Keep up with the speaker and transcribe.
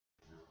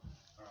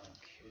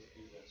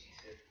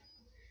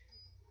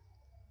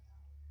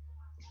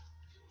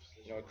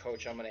You know,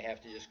 Coach, I'm going to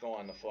have to just go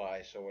on the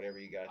fly, so whatever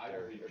you got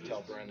there, or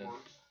tell Brendan.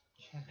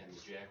 And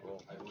Jack,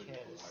 I believe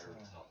it's wire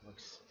itself.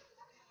 Looks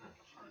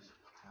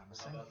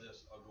How about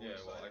this? I'll go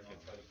inside and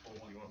I'll try to pull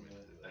one from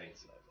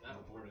Thanks. the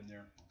board in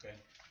there, okay?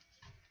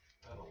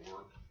 That'll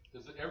work.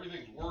 Because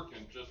everything's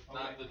working, just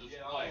not the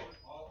display.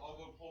 Yeah, I'll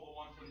go pull the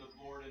one from the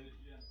board in.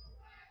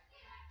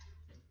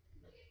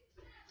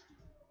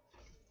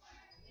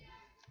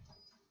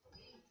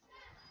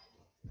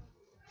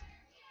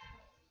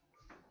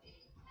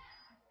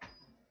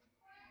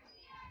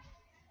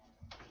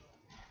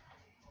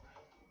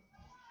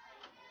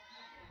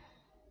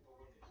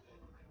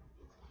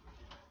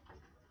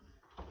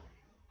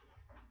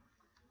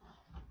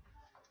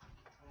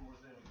 One more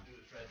thing we can do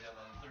is try down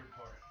on the third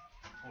part.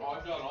 Oh,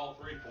 I've done all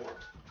 3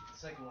 ports. The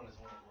second one is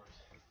one that works.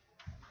 Okay.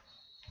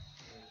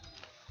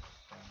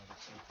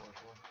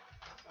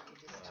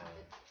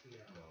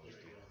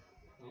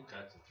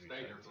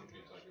 Stay there for a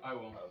few seconds. I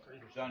will.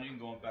 John, you can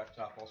go on back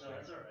top also. No,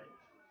 that's alright.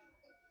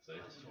 See?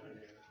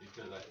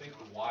 Because I think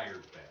the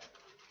wire's bad.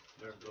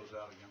 There it goes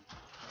out again.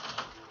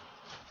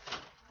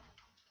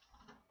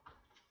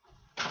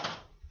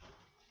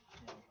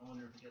 I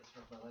wonder if it got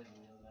struck by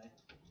lightning the other night.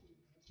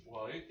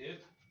 Well,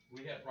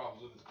 we had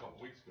problems with this a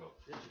couple weeks ago.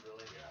 Did you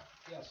really?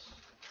 Yeah. Yes.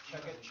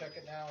 Check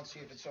it now and see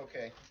if it's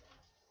okay.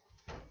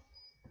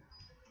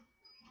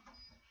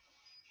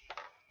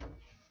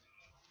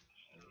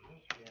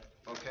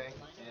 Okay,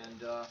 and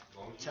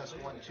test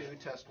 1 2,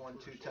 test 1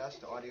 2,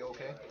 test. Audio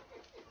okay?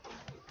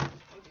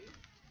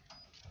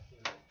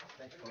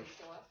 Thanks, Coach.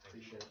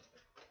 Appreciate it.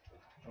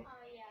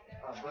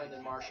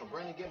 Brendan Marshall.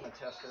 Brendan, give him a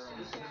tester.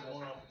 This has been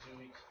going on for 2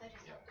 weeks.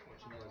 Yeah.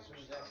 As soon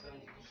as that's done,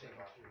 you can take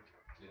off.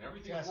 And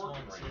everything's Test 1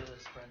 working right 2 here.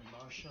 is Brendan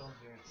Marshall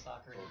here at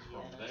Soccer So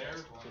from Indiana. there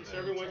Test 1, to two, there.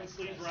 Everyone test,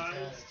 please test, rise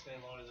test.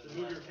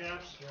 remove your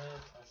caps Good.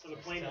 Test, for the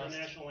test, playing of the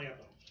test. national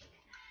anthem.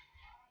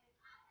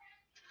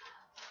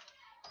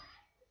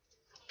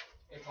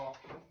 Hey, Paul.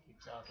 Keep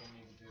talking,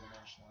 you can do the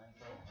national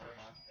anthem or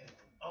not.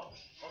 Oh,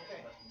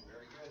 okay.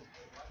 Very good.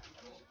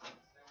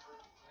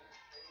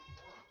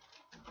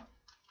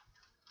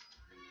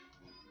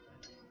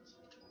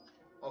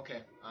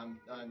 Okay, I'm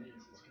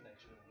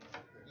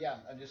yeah,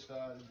 I'm just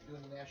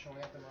doing the national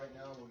anthem right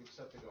now. We'll get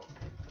set to go. All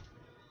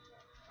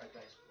right,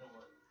 thanks. No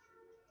more.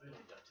 We don't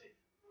need duct tape.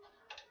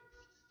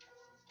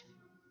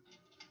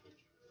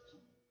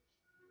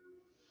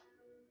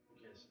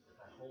 Because if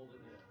I hold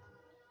it in.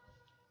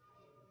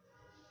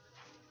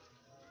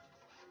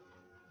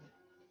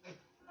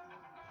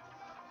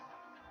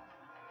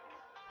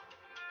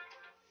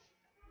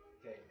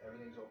 Okay,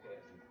 everything's okay.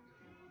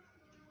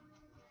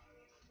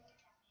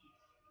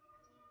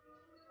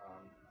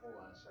 Hold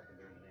on a second.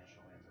 They're in the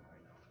national anthem right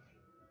now.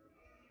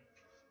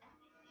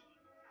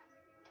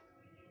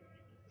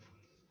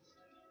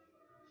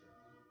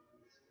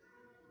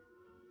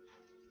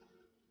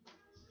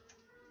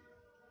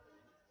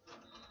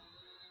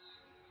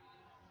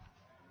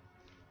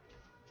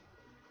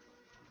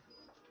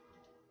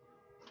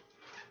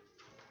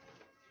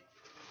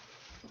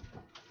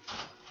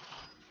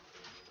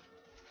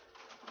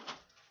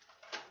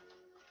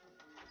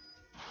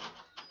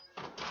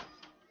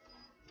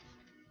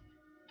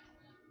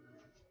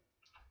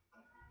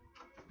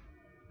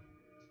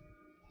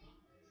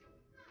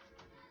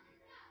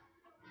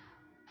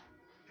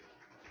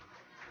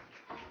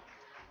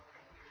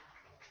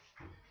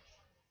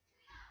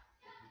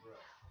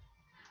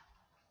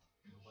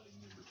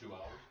 For 2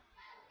 hours.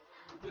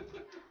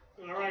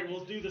 All right,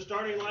 we'll do the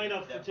starting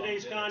lineup for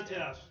today's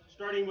contest,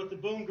 starting with the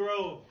Boone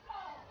Grove.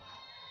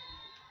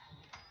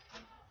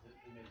 Is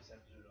that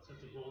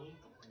the goalie?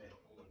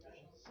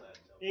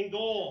 In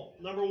goal,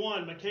 number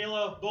 1,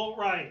 Michaela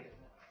Boatwright.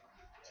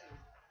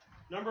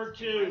 Number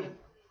 2,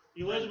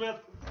 Elizabeth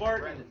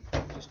Barton.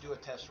 Brendan, just do a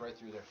test right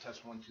through there.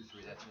 Test 1 2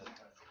 3. That's it.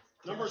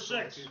 Number Test,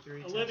 6, 1, 2,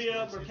 3, Olivia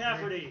test, 1, 2, 3.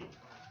 McCafferty.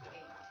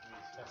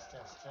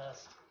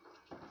 Test.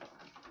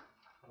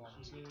 1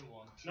 2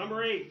 1 2.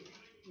 Number 8,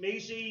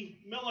 Macy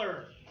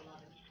Miller.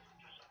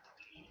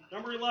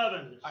 Number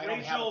 11, I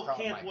don't have a Rachel crowd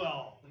mic.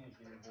 Cantwell.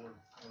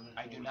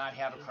 I do not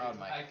have a crowd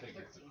mic. I think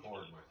it's the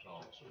cord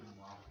myself.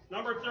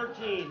 Number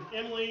 13,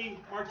 Emily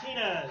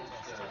Martinez.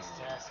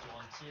 Test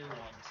 1 2 1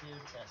 2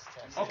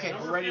 test. Okay,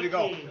 Number we're ready to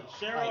go. 15,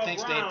 Sarah All right,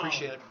 thanks, Brown. Dave.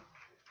 Appreciate it.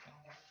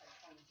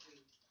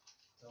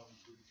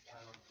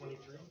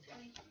 23.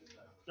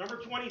 Number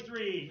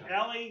 23,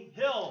 Allie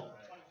Hill.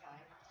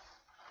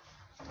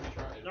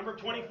 Number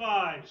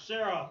 25,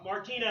 Sarah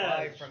Martinez.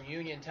 Live from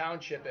Union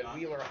Township at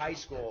Wheeler High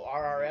School,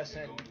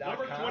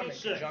 RRSN.com, in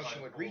 26,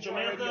 conjunction with Regional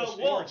Samantha Radio Wolf.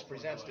 Sports,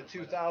 presents the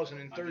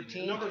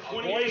 2013 Number Boys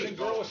 28, and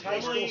Girls High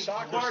School Emily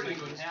Soccer Barton.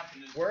 Season.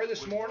 Where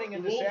this morning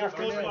and The this Wolves are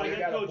coached afternoon, by we've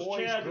head got a coach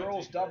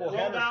boys-girls Chad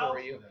doubleheader Rodow. for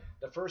you.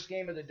 The first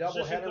game of the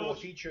Assistant doubleheader will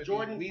coach feature the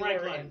Jordan Wheeler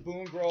Franklin. and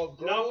Boone Grove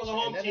Now for girls, the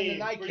home and then in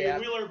the team, for your nightcap,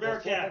 Wheeler we'll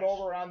flip Bearcats. it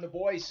over on the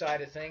boys'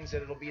 side of things,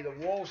 and it'll be the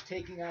Wolves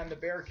taking on the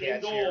In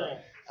Bearcats goal, here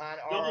on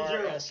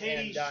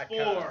Katie rrsn.com.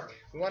 Spoor.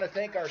 We want to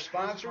thank our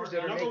sponsors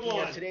that are Number making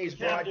 1, today's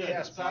captain,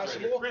 broadcast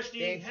possible. Christy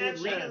They include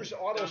Hansen. Reader's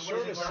Auto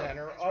Service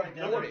Center of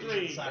Number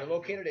Portage. 3, They're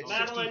located at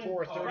Madeline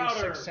 6436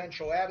 Crowder.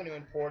 Central Avenue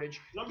in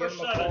Portage. Number Give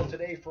them a call 7,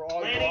 today for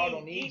all your Lanny auto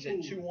needs at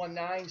Eaton.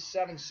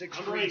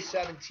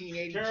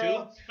 219-763-1782.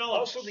 Tara Phillips.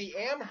 Also, the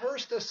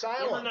Amherst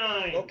Asylum, Number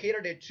 9,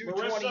 located at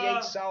 228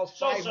 Marissa South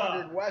Sosa.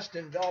 500 West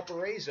in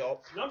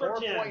Valparaiso, Number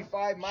 10,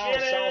 4.5 miles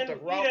Shannon south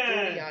of Route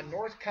Eden. 30 on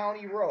North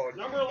County Road,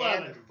 Number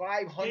 11, and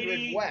 500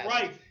 Katie West.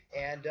 Wright.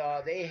 And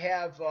they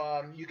have,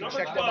 you can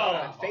Number check them out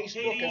 12, on Facebook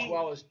Katie as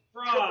well as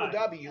Fry.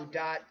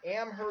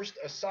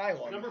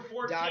 www.amherstasylum.com. Number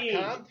 14, we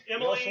also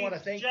Emily want to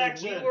thank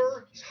Jackson. the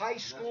Wheeler High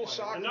School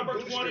Soccer And number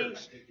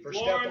Boosters 20, for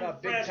Lauren stepping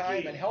up big Frasky.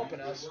 time and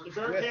helping us The with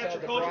Bearcats are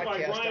the coached by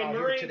broadcast Brian out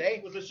Murray here today.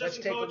 with Let's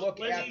assistant take a coach look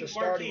Lindsey at the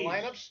starting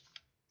Marquis. lineups.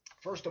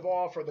 First of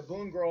all, for the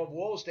Boone Grove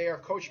Wolves, they are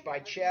coached by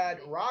Chad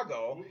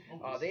Rago.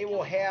 They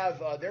will have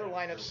their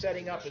lineup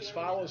setting up as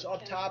follows.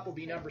 Up top will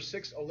be number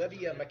 6,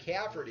 Olivia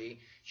McCafferty.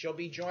 She'll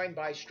be joined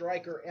by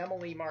striker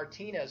Emily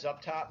Martinez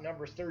up top,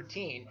 number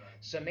 13.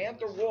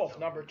 Samantha Wolf,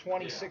 number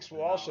 26,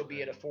 will also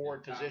be at a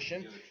forward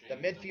position. The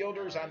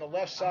midfielders on the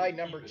left side,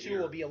 number 2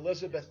 will be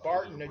Elizabeth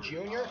Barton, a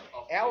junior.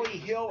 Allie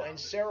Hill and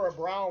Sarah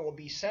Brown will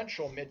be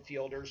central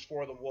midfielders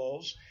for the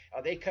Wolves.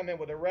 They come in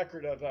with a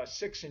record of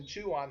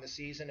 6-2 on the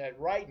season. At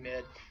right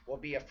mid will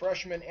be a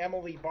freshman,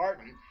 Emily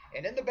Barton.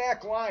 And in the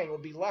back line will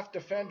be left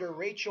defender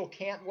Rachel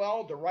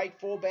Cantwell. The right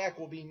fullback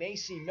will be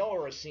Macy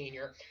Miller, a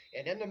senior.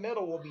 And in the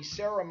middle will be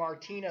Sarah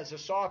Martinez, a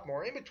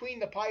sophomore. In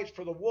between the pipes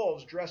for the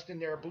Wolves, dressed in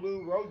their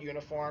blue road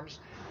uniforms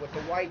with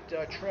the white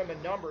trim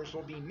and numbers,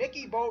 will be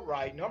Mickey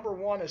Boatwright, number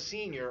 1, a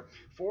senior.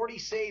 40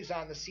 saves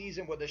on the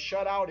season with a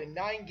shutout in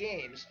 9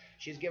 games.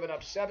 She's given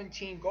up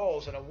 17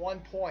 goals and a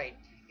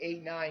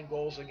 1.89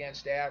 goals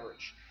against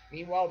average.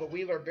 Meanwhile, the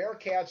Wheeler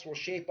Bearcats will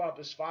shape up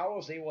as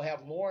follows. They will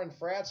have Lauren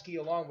Fratsky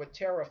along with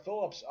Tara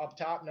Phillips up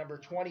top, number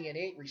 20 and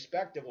 8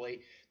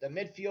 respectively. The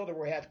midfielder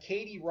will have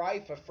Katie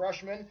Reif, a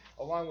freshman,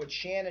 along with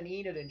Shannon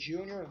Enid, a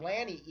junior,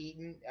 Lanny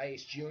Eaton, a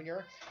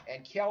junior,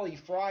 and Kelly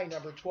Fry,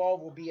 number 12,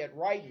 will be at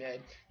right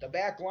mid. The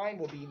back line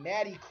will be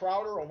Maddie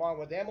Crowder along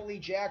with Emily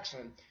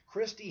Jackson,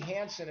 Christy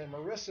Hansen, and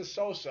Marissa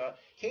Sosa.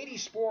 Katie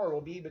Spoor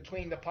will be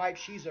between the pipes.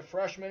 She's a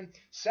freshman.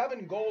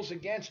 7 goals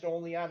against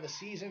only on the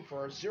season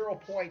for a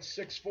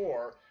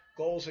 0.64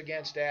 goals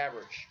against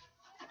average.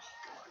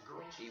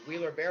 The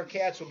Wheeler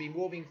Bearcats will be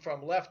moving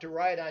from left to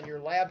right on your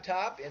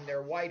laptop in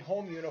their white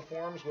home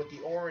uniforms with the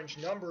orange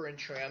number and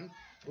trim.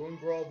 Boone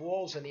Grove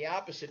Wolves in the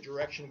opposite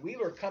direction.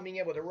 Wheeler coming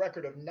in with a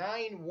record of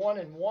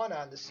 9-1-1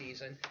 on the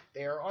season.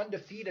 They are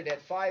undefeated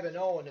at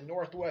 5-0 in the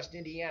Northwest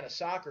Indiana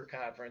Soccer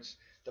Conference.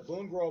 The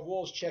Boone Grove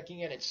Wolves checking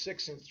in at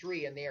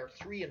 6-3, and they are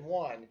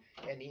 3-1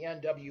 in the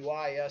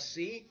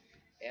NWISC.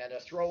 And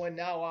a throw in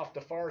now off the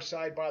far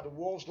side by the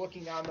Wolves,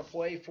 looking on the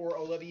play for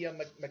Olivia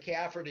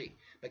McCafferty.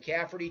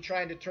 McCafferty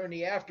trying to turn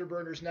the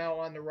afterburners now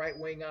on the right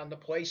wing on the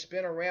play.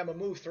 Spinorama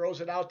move,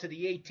 throws it out to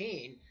the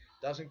 18.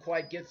 Doesn't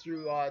quite get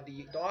through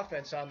the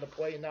offense on the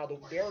play, and now the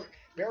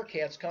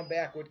Bearcats come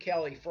back with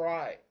Kelly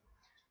Fry.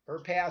 Her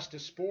pass to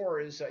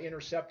Spoor is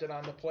intercepted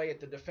on the play at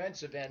the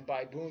defensive end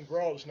by Boone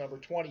Grove's number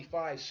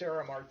 25,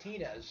 Sarah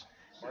Martinez.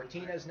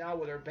 Martinez now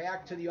with her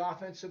back to the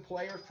offensive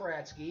player,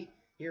 Fratsky,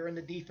 here in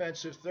the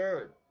defensive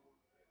third.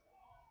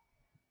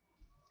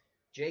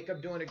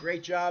 Jacob doing a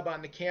great job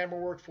on the camera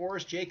work for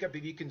us. Jacob,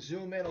 if you can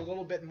zoom in a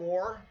little bit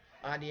more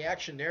on the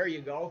action. There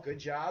you go. Good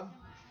job.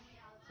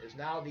 As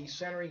now the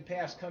centering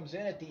pass comes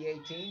in at the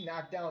 18,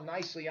 knocked down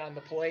nicely on the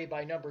play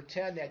by number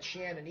 10, that's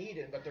Shannon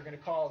Eden, but they're going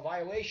to call a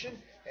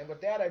violation. And with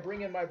that, I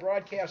bring in my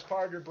broadcast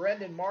partner,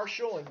 Brendan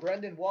Marshall. And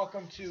Brendan,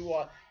 welcome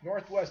to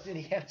Northwest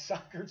Indiana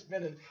Soccer. It's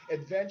been an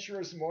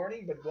adventurous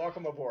morning, but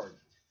welcome aboard.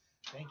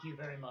 Thank you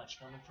very much.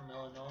 Coming from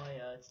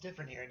Illinois, it's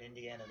different here in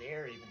Indiana. The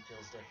air even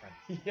feels different.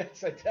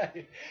 Yes, I tell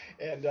you.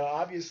 And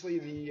obviously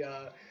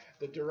the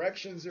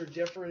directions are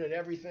different and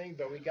everything,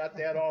 but we got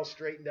that all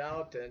straightened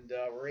out, and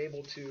we're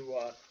able to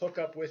hook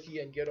up with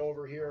you and get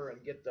over here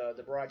and get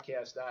the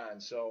broadcast on.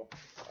 So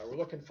we're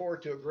looking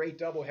forward to a great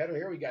doubleheader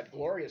here. We got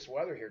glorious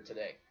weather here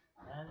today.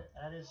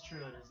 That is true.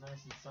 It is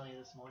nice and sunny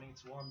this morning.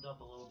 It's warmed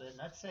up a little bit,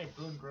 and I'd say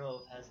Boone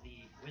Grove has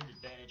the wind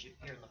advantage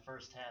here in the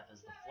first half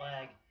as the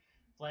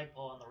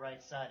flagpole on the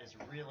right side is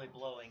really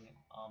blowing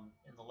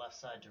in the left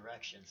side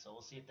direction. So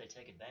we'll see if they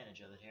take advantage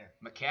of it here.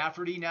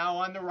 McCafferty now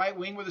on the right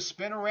wing with a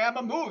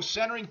spinorama move.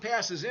 Centering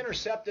pass is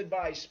intercepted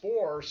by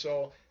Spoor,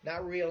 so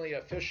not really an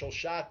official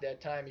shot that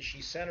time as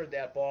she centered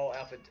that ball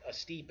off a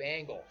steep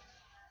angle.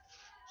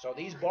 So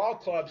these ball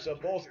clubs are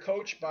both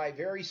coached by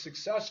very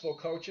successful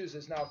coaches,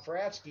 as now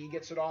Fratsky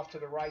gets it off to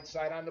the right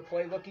side on the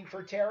play looking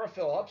for Tara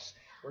Phillips.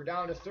 We're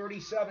down to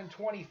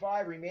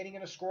 37-25 remaining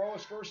in a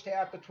scoreless first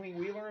half between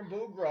Wheeler and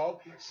Boone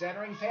Grove.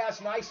 Centering pass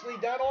nicely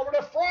done over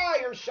to Fry.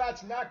 Her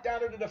shot's knocked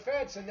down to the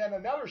defense, and then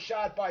another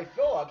shot by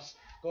Phillips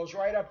goes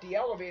right up the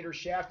elevator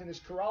shaft and is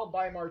corralled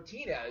by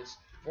Martinez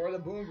for the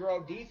Boone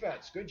Grove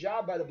defense. Good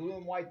job by the blue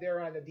and white there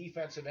on the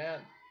defensive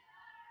end.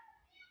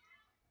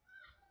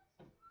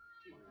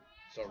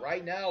 So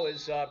right now,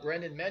 as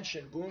Brendan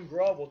mentioned, Boone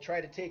Grove will try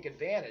to take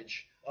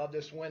advantage of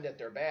this wind at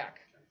their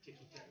back.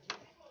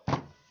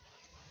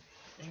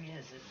 Thing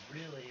is, it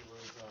really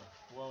was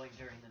blowing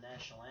during the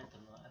national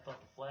anthem. I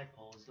thought the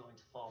flagpole was going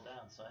to fall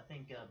down, so I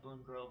think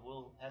Boone Grove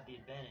will have the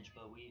advantage.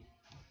 But we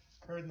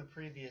heard in the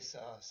previous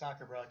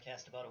soccer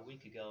broadcast about a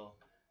week ago,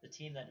 the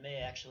team that may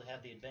actually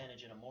have the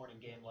advantage in a morning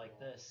game like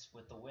this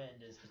with the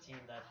wind is the team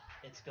that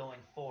it's going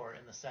for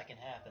in the second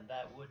half, and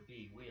that would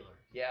be Wheeler.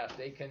 Yeah, if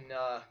they can,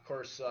 of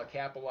course,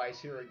 capitalize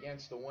here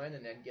against the wind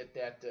and then get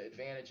that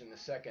advantage in the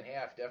second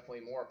half, definitely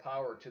more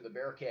power to the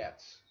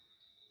Bearcats.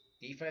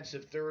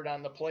 Defensive third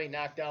on the play,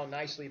 knocked down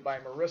nicely by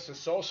Marissa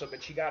Sosa,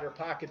 but she got her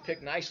pocket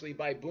picked nicely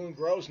by Boone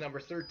Grove's number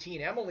 13,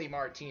 Emily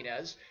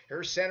Martinez.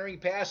 Her centering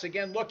pass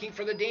again, looking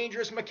for the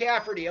dangerous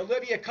McCafferty.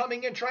 Olivia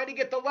coming in, trying to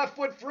get the left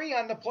foot free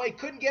on the play.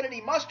 Couldn't get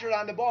any mustard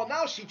on the ball.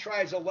 Now she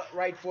tries a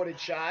right-footed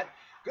shot.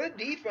 Good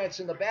defense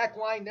in the back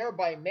line there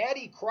by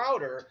Maddie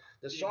Crowder,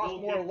 the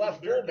sophomore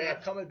left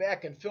fullback, coming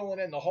back and filling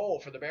in the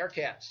hole for the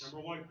Bearcats.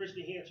 Number 1,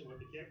 Christy Hansen with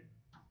the kick.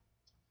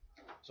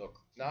 So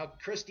now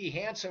Christy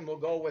Hansen will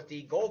go with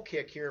the goal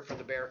kick here for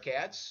the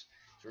Bearcats.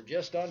 We're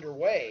just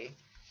underway.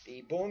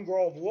 The Boone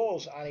Grove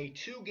Wolves on a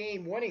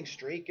 2-game winning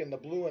streak in the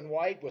blue and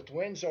white with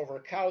wins over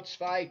Couts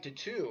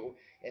 5-2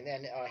 and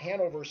then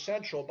Hanover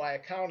Central by a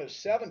count of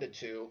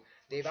 7-2.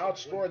 They've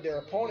outscored their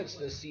opponents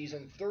this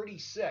season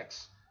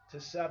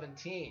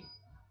 36-17.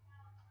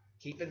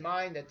 Keep in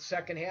mind that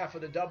second half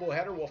of the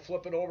doubleheader, we'll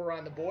flip it over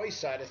on the boys'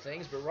 side of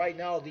things. But right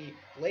now, the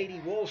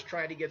Lady Wolves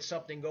trying to get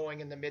something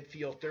going in the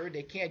midfield third.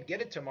 They can't get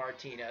it to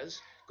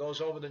Martinez.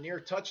 Goes over the near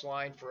touch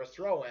line for a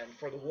throw-in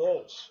for the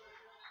Wolves.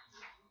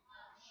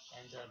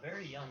 And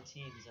very young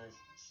teams, I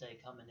say,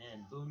 coming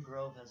in. Boone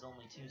Grove has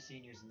only 2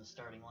 seniors in the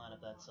starting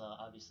lineup. That's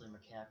obviously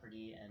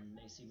McCafferty and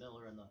Macy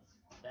Miller in the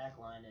back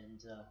line.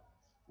 And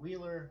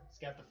Wheeler's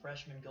got the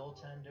freshman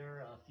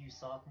goaltender, a few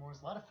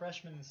sophomores. A lot of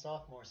freshmen and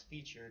sophomores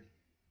featured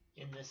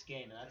in this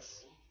game, and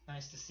that's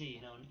nice to see. You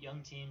know,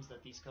 young teams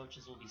that these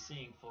coaches will be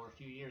seeing for a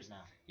few years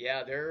now.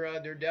 Yeah,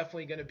 they're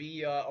definitely going to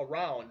be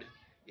around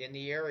in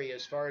the area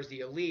as far as the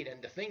elite.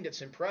 And the thing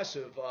that's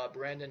impressive,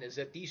 Brendan, is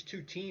that these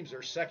two teams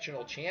are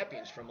sectional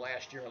champions from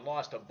last year and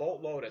lost a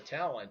boatload of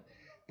talent.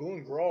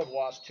 Boone Grove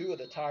lost 2 of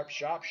the top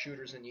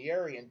sharpshooters in the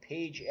area, and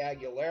Paige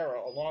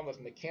Aguilera, along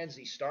with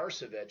Mackenzie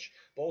Starcevich,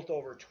 both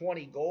over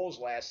 20 goals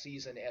last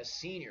season as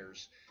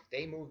seniors.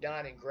 They moved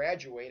on and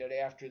graduated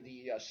after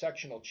the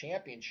sectional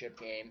championship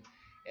game.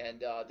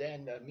 And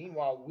then,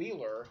 meanwhile,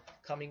 Wheeler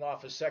coming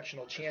off a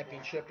sectional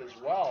championship as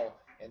well.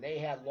 And they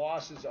had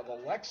losses of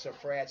Alexa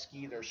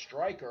Fratsky, their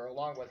striker,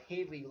 along with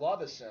Haley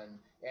Lovison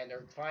and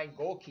their fine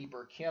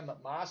goalkeeper, Kim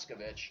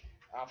Moskovich,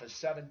 off a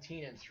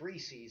 17-3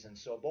 season.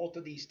 So both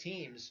of these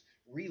teams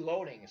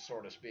reloading,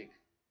 so to speak.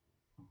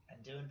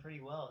 And doing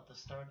pretty well at the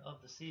start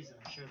of the season.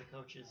 I'm sure the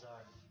coaches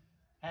are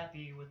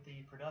happy with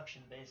the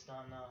production based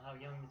on how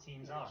young the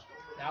teams are.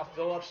 Now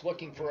Phillips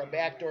looking for a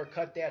backdoor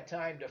cut that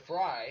time to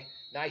Fry.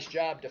 Nice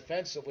job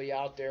defensively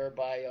out there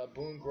by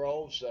Boone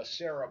Grove's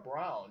Sarah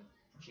Brown.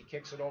 She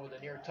kicks it over the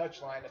near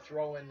touchline, a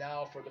throw in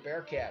now for the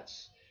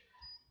Bearcats.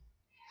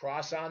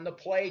 Cross on the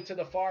play to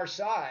the far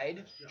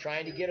side,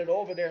 trying to get it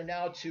over there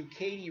now to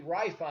Katie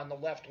Reif on the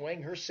left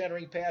wing. Her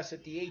centering pass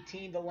at the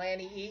 18 to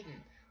Lanny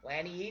Eaton.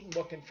 Lanny Eaton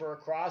looking for a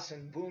cross,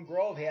 and Boone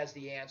Grove has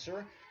the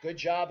answer. Good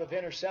job of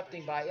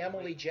intercepting by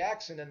Emily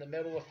Jackson in the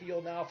middle of the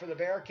field now for the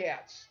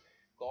Bearcats.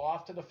 Go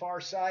off to the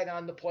far side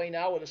on the play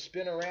now with a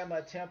spinorama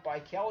attempt by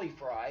Kelly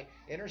Fry,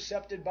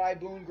 intercepted by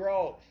Boone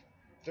Grove.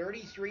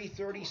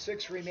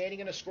 33-36 remaining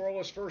in a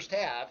scoreless first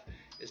half,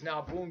 as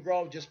now Boone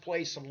Grove just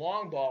plays some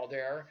long ball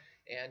there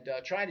and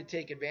trying to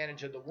take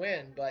advantage of the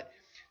wind, but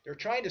they're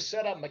trying to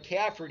set up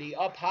McCafferty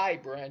up high,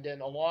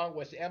 Brendan, along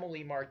with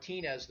Emily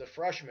Martinez, the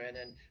freshman.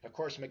 And, of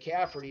course,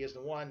 McCafferty is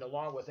the one,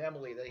 along with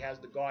Emily, that has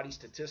the gaudy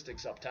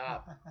statistics up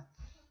top.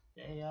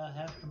 They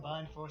have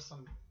combined for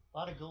a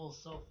lot of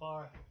goals so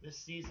far this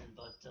season,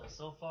 but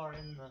so far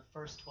in the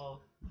first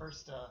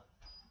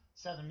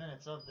 7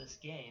 minutes of this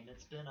game,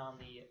 it's been on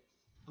the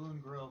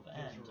Boone Grove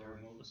end, or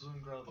the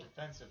Boone Grove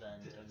defensive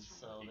end, and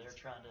so they're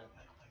trying to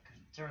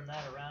turn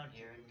that around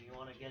here, and you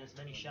want to get as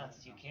many shots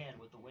as you can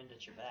with the wind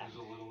at your back.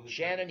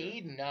 Shannon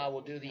Eden now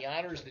will do the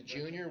honors, the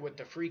junior, with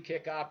the free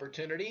kick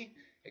opportunity.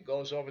 It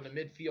goes over the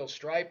midfield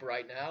stripe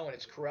right now, and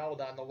it's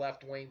corralled on the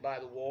left wing by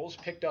the Wolves.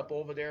 Picked up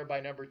over there by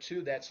number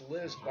 2, that's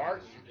Liz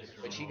Barton,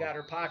 but she got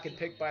her pocket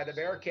picked by the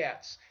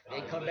Bearcats.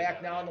 They come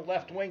back now on the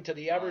left wing to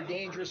the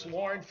ever-dangerous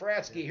Lauren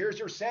Fratsky. Here's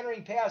her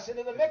centering pass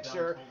into the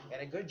mixer,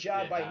 and a good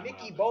job by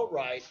Mickey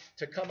Boatwright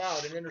to come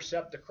out and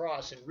intercept the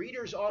cross. And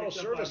Reader's Auto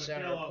Service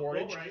Center of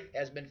Portage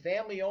has been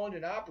family-owned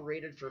and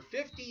operated for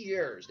 50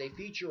 years. They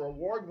feature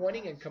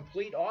award-winning and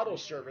complete auto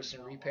service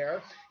and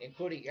repair,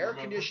 including air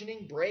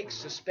conditioning, brakes,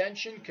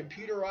 suspension,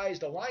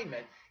 computerized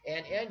alignment,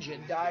 and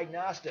engine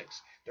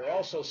diagnostics. They're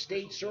also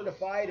state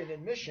certified in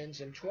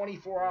admissions, and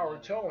 24-hour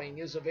towing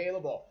is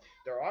available.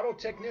 Their auto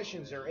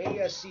technicians are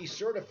ASC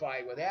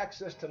certified with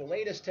access to the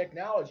latest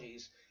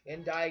technologies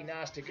in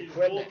diagnostic Goal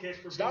equipment. kick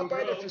for Stop Boone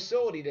by the Grove.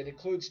 facility that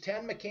includes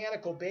 10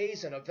 mechanical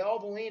bays and a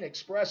Valvoline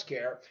Express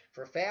Care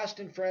for fast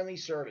and friendly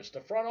service.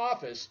 The front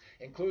office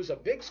includes a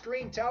big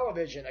screen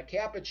television, a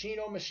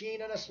cappuccino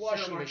machine, and a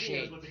slushy Sarah Martinez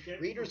machine. with the kick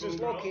for Readers Boone is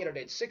Grove. located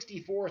at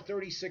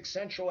 6436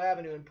 Central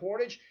Avenue in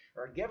Portage,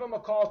 or give them a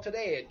call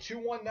today at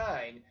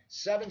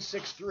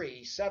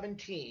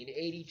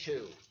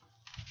 219-763-1782.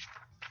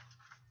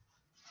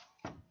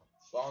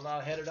 Ball now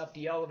headed up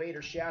the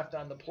elevator shaft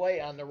on the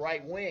play on the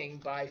right wing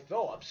by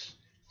Phillips.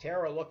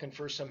 Tara looking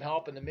for some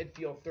help in the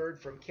midfield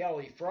third from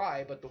Kelly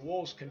Fry, but the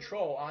Wolves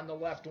control on the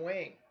left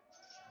wing.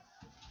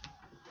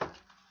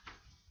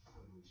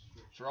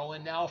 Throw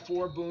in now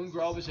for Boone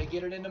Grove as they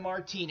get it into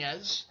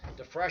Martinez.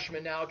 The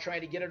freshman now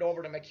trying to get it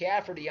over to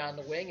McCafferty on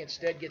the wing.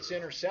 Instead gets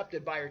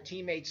intercepted by her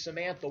teammate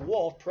Samantha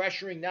Wolf.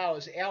 Pressuring now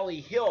is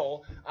Allie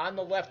Hill on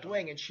the left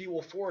wing, and she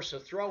will force a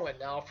throw in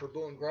now for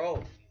Boone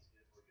Grove.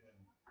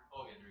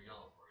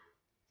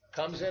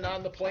 Comes in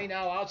on the play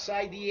now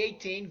outside the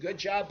 18. Good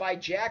job by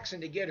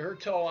Jackson to get her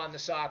toe on the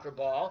soccer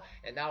ball.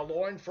 And now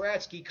Lauren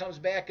Fratsky comes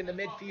back in the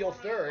midfield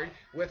third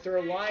with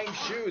her line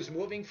shoes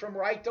moving from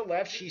right to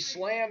left. She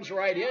slams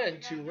right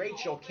into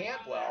Rachel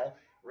Cantwell.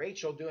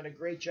 Rachel doing a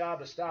great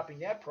job of stopping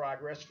that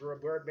progress for a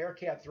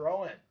Bearcat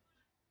throw-in.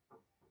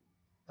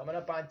 Coming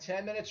up on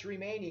 10 minutes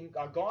remaining,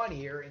 gone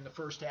here in the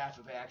first half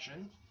of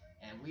action.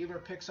 And Wheeler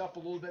picks up a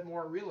little bit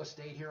more real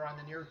estate here on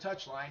the near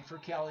touchline for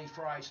Kelly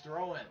Fry's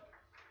throw-in.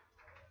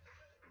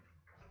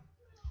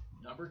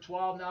 Number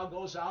 12 now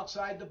goes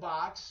outside the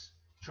box,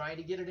 trying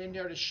to get it in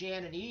there to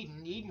Shannon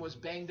Eden. Eden was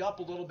banged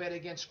up a little bit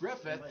against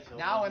Griffith.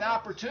 Now an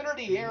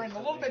opportunity here, and a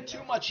little bit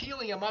too much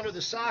helium under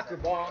the soccer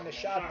ball, and the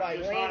shot by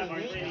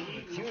Laney Eden.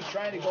 She was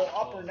trying to go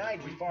upper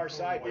 90 far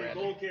side, Brandon.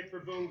 Goal kick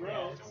for Boone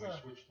Grove. Yeah,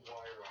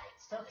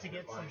 it's tough to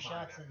get some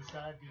shots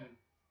inside the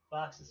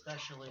box,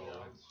 especially.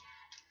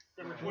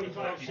 Number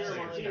 25, Sarah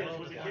Martinez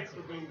with the kick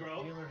for Boone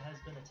Grove. Wheeler has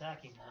been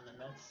attacking them,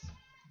 and that's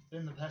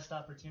been the best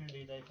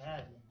opportunity they've had.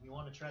 And you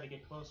want to try to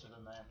get closer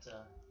than that,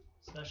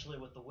 especially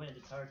with the wind.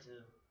 It's hard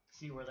to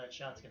see where that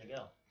shot's going to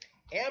go.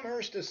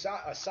 Amherst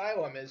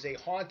Asylum is a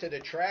haunted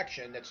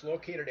attraction that's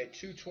located at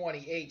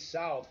 228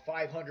 South,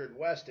 500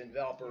 West in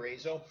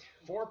Valparaiso,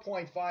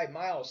 4.5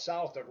 miles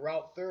south of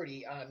Route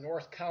 30 on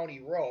North County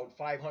Road,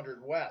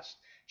 500 West.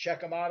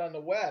 Check them out on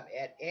the web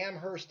at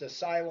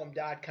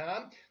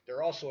amherstasylum.com.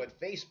 They're also at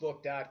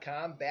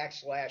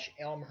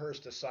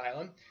facebook.com/Elmhurst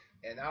Asylum.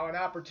 And now an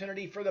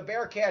opportunity for the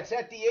Bearcats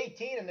at the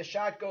 18, and the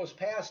shot goes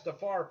past the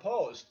far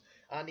post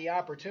on the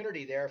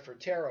opportunity there for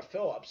Tara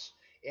Phillips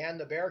and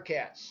the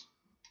Bearcats.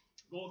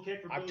 Goal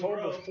kick for Boone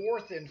October Grove.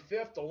 4th and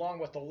 5th, along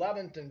with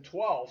 11th and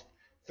 12th,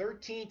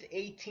 13th,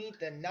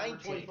 18th, and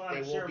 19th,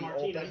 they will Sarah be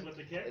Martinez open, with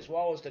the kick. as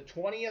well as the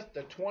 20th,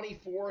 the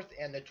 24th,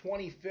 and the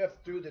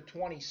 25th through the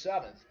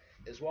 27th,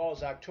 as well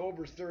as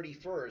October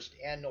 31st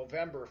and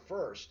November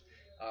 1st.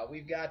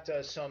 We've got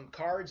some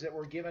cards that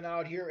we're giving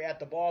out here at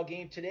the ball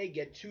game today.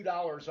 Get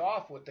 $2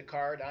 off with the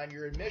card on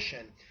your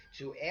admission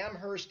to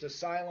Amherst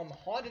Asylum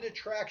Haunted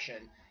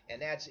Attraction, and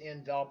that's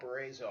in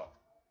Valparaiso.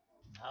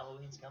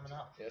 Halloween's coming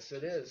up. Yes,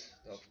 it is.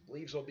 The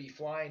leaves will be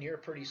flying here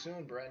pretty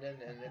soon,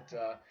 Brendan, and it's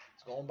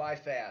going by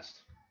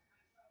fast.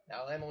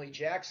 Now Emily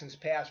Jackson's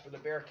pass for the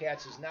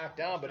Bearcats is knocked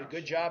down, but a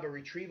good job of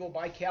retrieval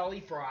by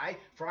Kelly Fry.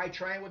 Fry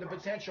trying with a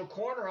potential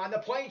corner on the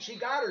play. She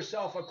got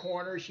herself a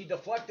corner. She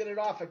deflected it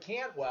off of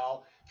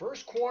Cantwell.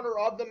 First corner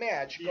of the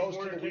match goes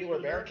to the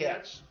Wheeler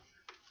Bearcats.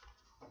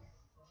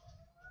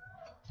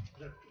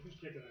 Who's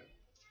kicking it?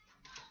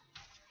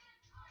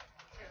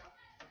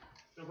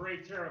 Number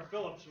 8, Tara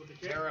Phillips with the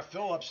kick. Tara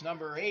Phillips,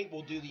 number 8,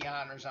 will do the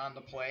honors on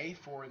the play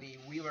for the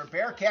Wheeler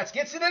Bearcats.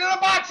 Gets it into the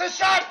box, a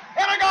shot,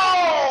 and a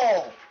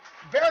goal!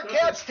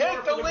 Bearcats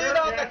take the lead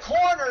on the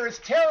corners.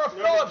 Tara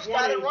Phillips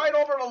got it right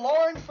over to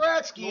Lauren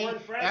Fratsky,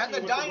 and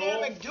the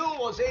dynamic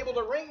duo is able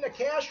to ring the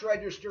cash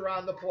register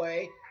on the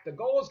play. The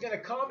goal is going to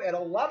come at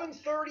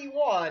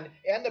 11:31,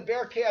 and the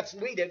Bearcats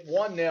lead it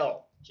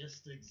 1-0.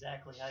 Just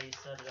exactly how you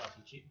set it up.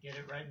 You get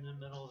it right in the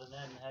middle of the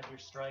net and have your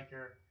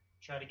striker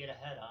try to get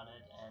ahead on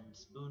it, and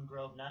Boone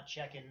Grove not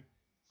checking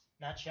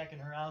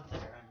her out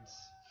there, and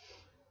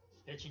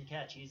pitch and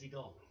catch, easy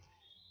goal.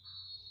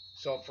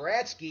 So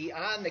Fratsky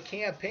on the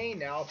campaign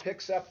now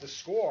picks up the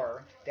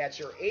score. That's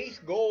her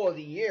 8th goal of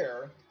the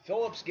year.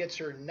 Phillips gets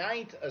her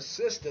 9th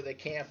assist of the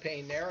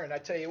campaign there, and I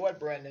tell you what,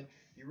 Brendan,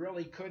 you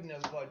really couldn't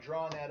have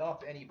drawn that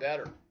up any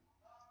better.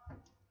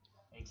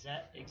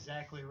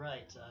 Exactly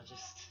right.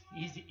 Just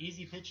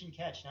easy pitch and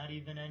catch, not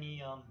even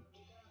any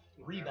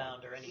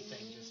rebound or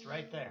anything, just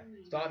right there.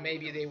 Thought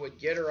maybe they would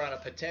get her on a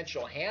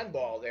potential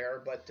handball there,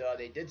 but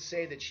they did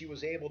say that she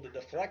was able to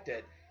deflect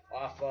it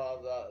off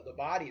of the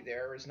body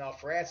there. As now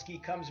Fratsky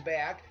comes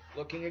back,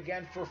 looking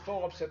again for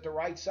Phillips at the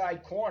right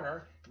side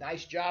corner.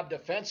 Nice job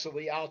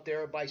defensively out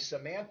there by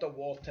Samantha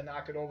Wolf to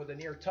knock it over the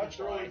near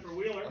touchline. For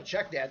Wheeler. I'll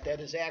check that. That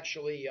is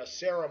actually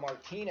Sarah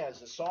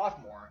Martinez, a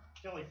sophomore.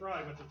 Kelly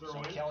Fry with the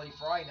throw in. Kelly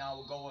Fry now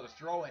will go with a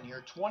throw in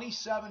here.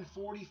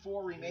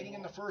 27:44 remaining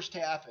in the first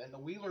half, and the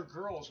Wheeler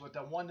girls with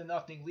a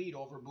 1-0 lead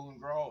over Boone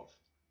Grove.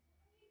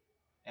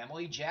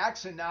 Emily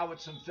Jackson now with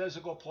some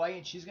physical play,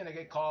 and she's going to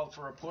get called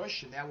for a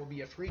push, and that will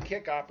be a free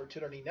kick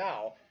opportunity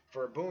now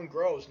for Boone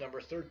Grove's number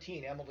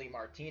 13, Emily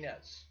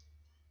Martinez.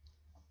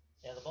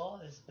 Yeah, the ball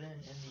has been in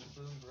the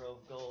Boone Grove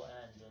goal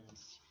end,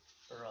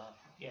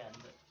 and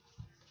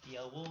the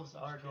Wolves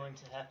are going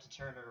to have to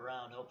turn it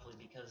around, hopefully,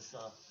 because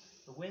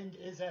the wind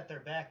is at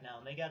their back now,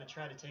 and they got to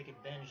try to take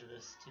advantage of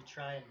this to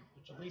try and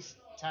at least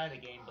tie the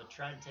game, but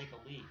try and take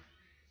a lead.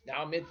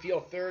 Now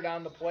midfield third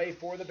on the play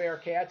for the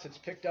Bearcats. It's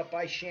picked up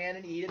by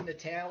Shannon Eden, the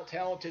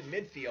talented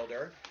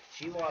midfielder.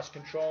 She lost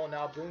control, and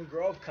now Boone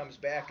Grove comes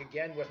back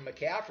again with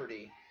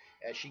McCafferty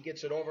as she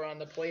gets it over on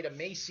the play to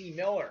Macy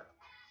Miller.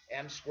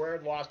 M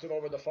squared lost it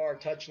over the far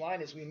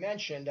touchline. As we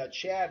mentioned,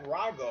 Chad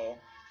Rago,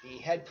 the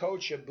head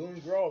coach of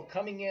Boone Grove,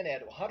 coming in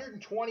at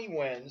 120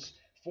 wins,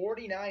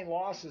 49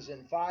 losses,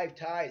 and 5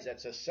 ties.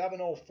 That's a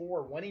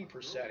 704 winning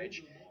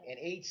percentage in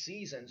 8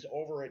 seasons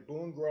over at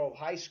Boone Grove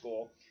High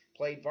School.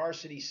 Played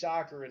varsity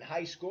soccer in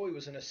high school. He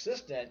was an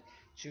assistant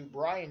to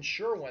Brian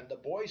Sherwin, the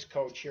boys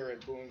coach here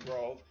at Boone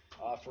Grove,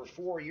 for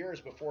 4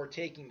 years before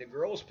taking the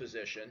girls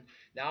position.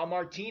 Now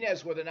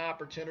Martinez with an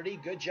opportunity.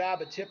 Good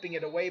job of tipping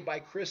it away by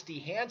Christy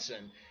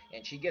Hansen,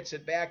 and she gets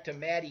it back to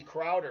Maddie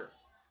Crowder.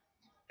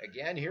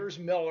 Again, here's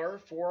Miller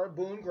for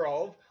Boone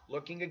Grove,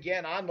 looking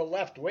again on the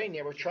left wing.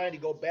 They were trying to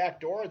go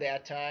backdoor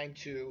that time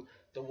to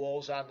the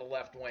Wolves on the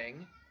left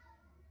wing.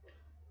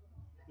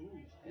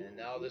 And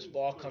now this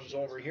ball comes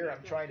over here.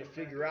 I'm trying to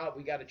figure out,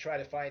 we got to try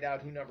to find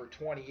out who number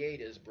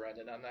 28 is,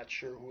 Brendan. I'm not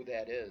sure who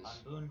that is. On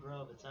Boone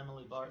Grove, it's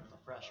Emily Barton, the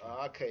freshman.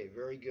 Okay,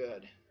 very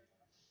good.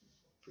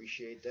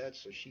 Appreciate that.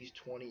 So she's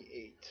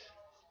 28.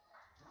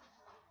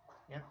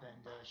 Yep,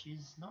 and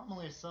she's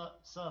normally a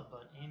sub,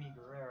 but Amy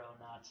Guerrero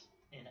not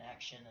in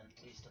action,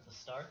 at least at the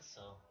start.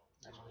 So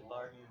Emily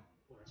Barton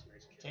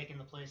taking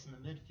the place in the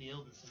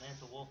midfield, and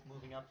Samantha Wolf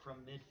moving up from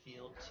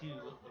midfield to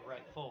the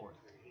right forward.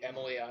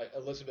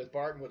 Elizabeth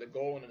Barton with a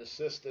goal and an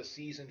assist this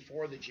season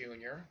for the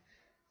junior.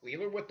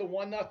 Wheeler with the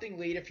 1-0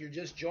 lead. If you're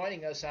just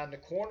joining us on the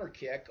corner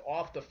kick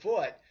off the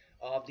foot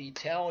of the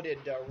talented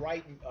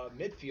right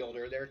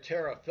midfielder there,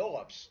 Tara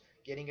Phillips,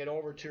 getting it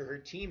over to her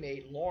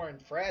teammate Lauren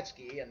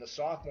Fratsky, and the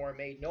sophomore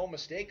made no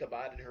mistake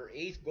about it, her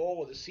 8th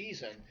goal of the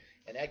season,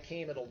 and that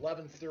came at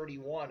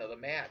 11:31 of the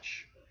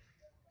match.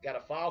 Got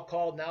a foul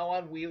called now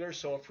on Wheeler,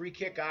 so a free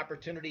kick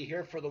opportunity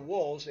here for the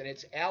Wolves, and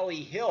it's Allie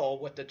Hill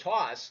with the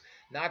toss.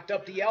 Knocked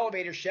up the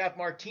elevator shaft.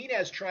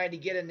 Martinez trying to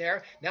get in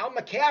there. Now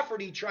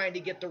McCafferty trying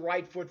to get the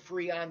right foot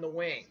free on the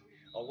wing.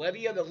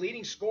 Olivia, the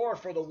leading scorer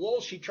for the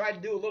Wolves, she tried to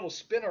do a little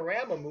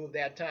spinorama move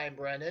that time,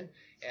 Brendan,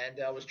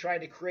 and was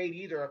trying to create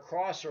either a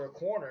cross or a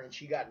corner, and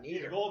she got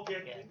neither. Goal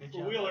kick Good for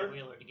job Wheeler. by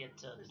Wheeler to get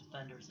the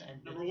defenders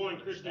and Number 1,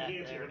 midfielders Christy back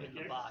Hansen there with the in the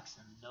kick. box,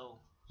 and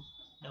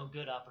no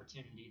good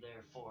opportunity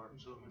there for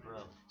Boone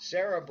Grove.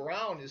 Sarah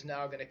Brown is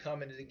now going to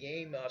come into the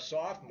game,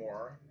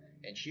 sophomore,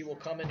 and she will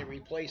come in to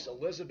replace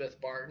Elizabeth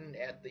Barton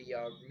at the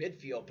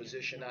midfield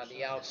position on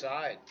the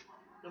outside.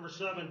 Number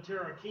 7,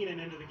 Tara Keenan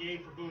into the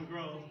game for Boone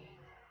Grove.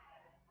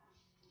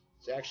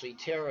 It's actually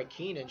Tara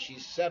Keenan.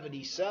 She's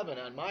 77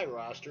 on my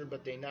roster,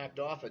 but they knocked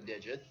off a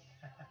digit.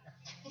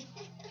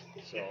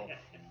 So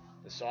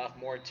the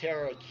sophomore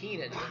Tara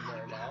Keenan in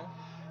there now.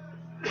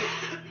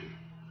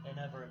 They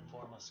never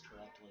inform us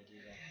correctly, do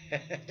they?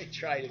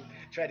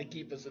 try to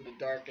keep us in the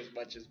dark as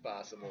much as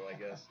possible, I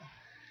guess.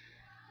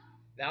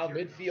 Now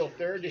midfield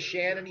third to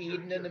Shannon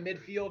Eden in the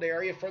midfield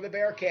area for the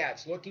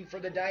Bearcats. Looking for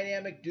the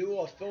dynamic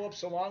duo of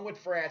Phillips along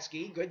with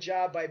Fratsky. Good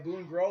job by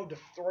Boone Grove to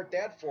thwart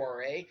that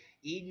foray.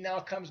 Eden now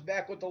comes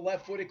back with the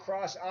left-footed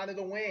cross onto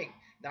the wing.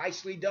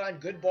 Nicely done.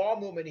 Good ball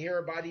movement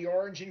here by the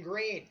orange and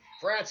green.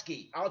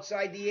 Fratsky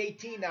outside the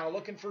 18 now,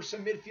 looking for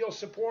some midfield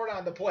support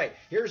on the play.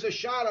 Here's a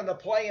shot on the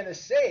play and a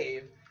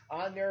save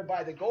on there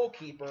by the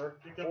goalkeeper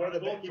for the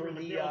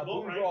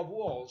Boone Grove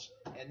Wolves,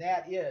 and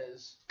that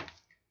is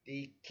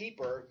the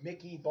keeper,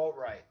 Mickey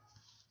Boatwright.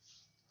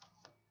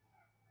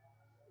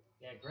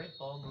 Yeah, great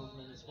ball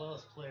movement as well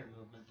as player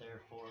movement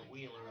there for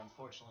Wheeler.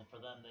 Unfortunately for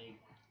them, they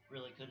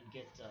really couldn't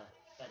get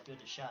that good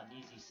a shot. An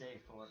easy save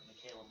for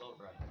Michaela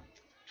Boatwright.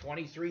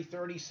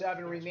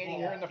 23:37 remaining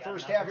here in the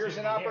first half. Here's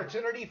an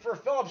opportunity for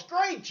Phillips.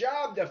 Great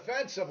job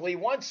defensively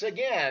once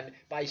again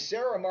by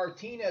Sarah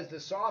Martinez, the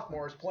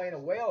sophomore, is playing a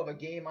whale of a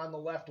game on the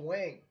left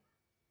wing.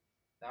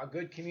 Now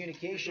good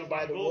communication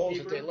by the Wolves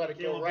that they let it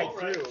go right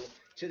through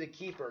to the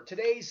keeper.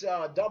 Today's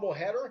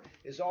doubleheader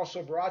is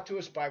also brought to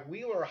us by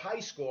Wheeler High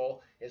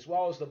School, as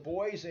well as the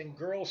boys and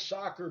girls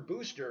soccer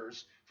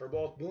boosters for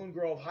both Boone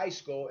Grove High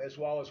School as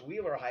well as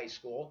Wheeler High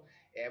School.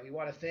 And we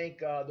want to thank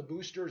the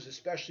boosters,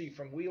 especially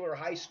from Wheeler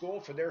High School,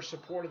 for their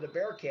support of the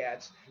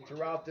Bearcats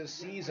throughout this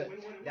season.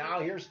 Now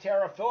here's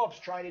Tara Phillips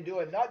trying to do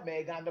a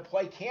nutmeg on the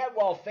play.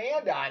 Cantwell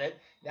fanned on it.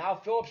 Now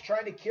Phillips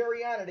trying to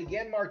carry on it.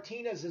 Again,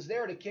 Martinez is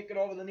there to kick it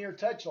over the near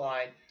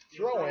touchline.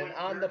 Throw-in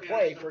on the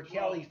play for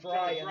Kelly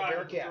Fry and the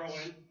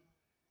Bearcats.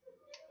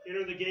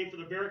 Entering the game for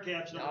the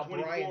Bearcats,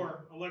 number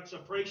 24, Alexa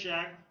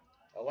Prachak.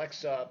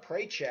 Alexa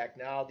Prachak,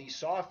 now the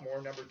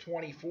sophomore, number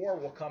 24,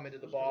 will come into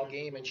the ball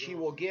game, and she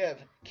will give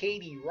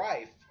Katie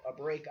Reif a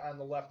break on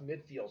the left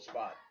midfield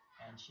spot.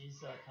 And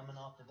she's coming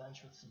off the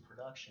bench with some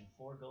production,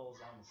 4 goals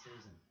on the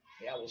season.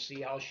 Yeah, we'll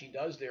see how she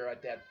does there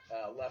at that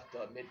left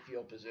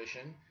midfield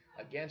position.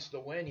 Against the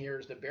win here,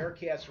 as the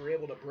Bearcats were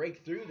able to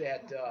break through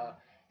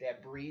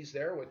that breeze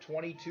there with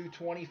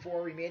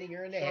 22-24 remaining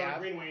here in the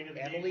half.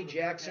 Emily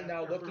Jackson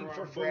now looking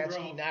for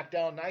Fratsky, knocked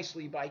down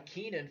nicely by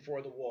Keenan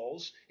for the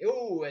Wolves.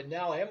 Ooh, and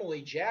now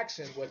Emily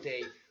Jackson with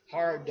a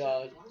hard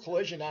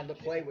collision on the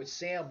play with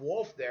Sam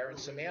Wolf there, and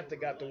Samantha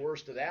got the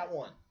worst of that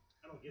one.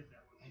 I don't get that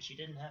one. And she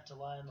didn't have to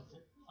lie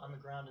on the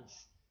ground and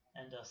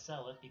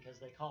sell it because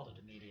they called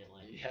it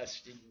immediately.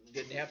 Yes, you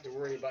didn't have to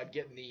worry about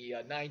getting the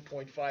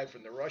 9.5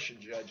 from the Russian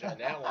judge on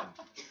that one.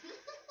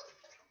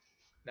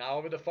 Now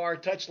over the far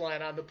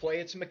touchline on the play,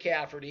 it's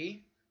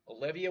McCafferty.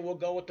 Olivia will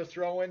go with the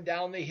throw-in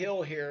down the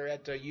hill here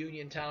at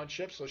Union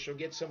Township, so she'll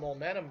get some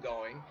momentum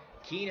going.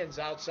 Keenan's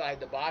outside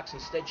the box.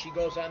 Instead, she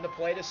goes on the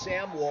play to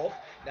Sam Wolf.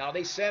 Now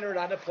they center it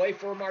on the play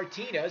for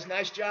Martinez.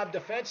 Nice job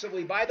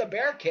defensively by the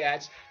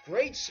Bearcats.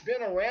 Great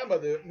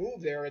spinorama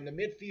move there in the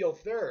midfield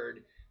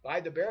third by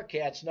the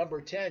Bearcats, number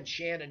 10,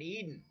 Shannon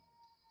Eden.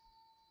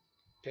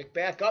 Picked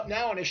back up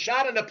now, and a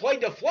shot on the play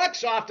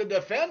deflects off the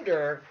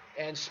defender,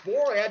 and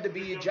Spohr had to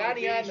be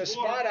Johnny on the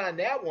spot on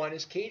that one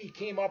as Katie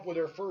came up with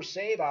her first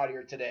save out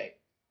here today.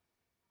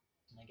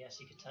 And I guess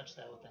you could touch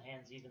that with the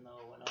hands even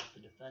though it went off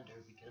the defender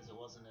because it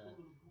wasn't an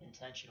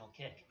intentional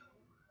kick.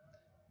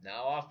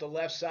 Now off the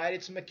left side,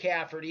 it's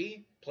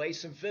McCafferty.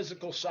 Plays some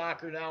physical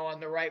soccer now on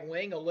the right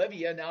wing.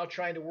 Olivia now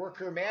trying to work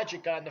her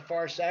magic on the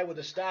far side with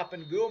a stop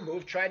and go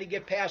move, trying to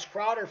get past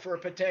Crowder for a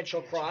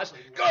potential cross.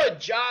 Good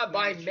job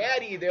by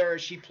Maddie there.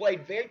 She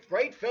played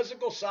great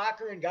physical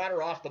soccer and got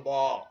her off the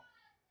ball.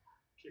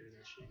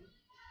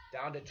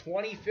 Down to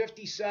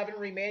 20:57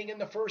 remaining in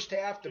the first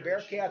half. The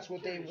Bearcats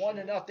with a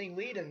 1-0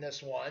 lead in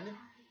this one.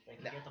 They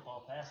can get the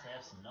ball past. They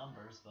have some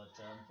numbers, but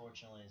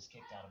unfortunately it's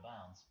kicked out of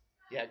bounds.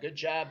 Yeah, good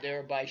job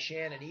there by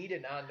Shannon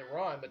Eden on the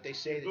run, but they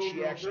say that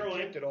she actually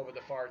kicked it over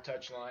the far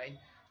touchline,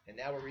 and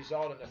that would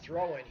result in a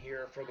throw-in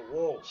here for the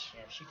Wolves.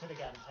 Yeah, if she could have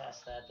gotten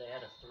past that, they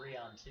had a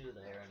 3-on-2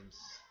 there, and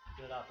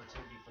good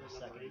opportunity for the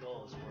second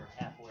goal as we're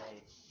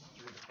halfway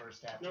through the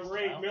first half. Number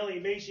 8, Millie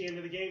Macy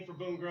into the game for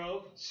Boone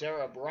Grove.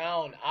 Sarah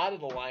Brown out of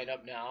the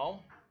lineup now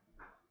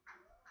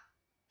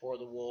for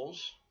the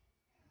Wolves.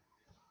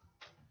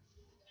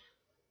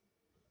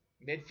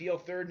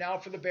 Midfield third now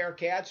for the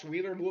Bearcats.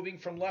 Wheeler moving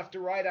from left to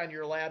right on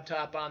your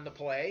laptop on the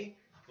play.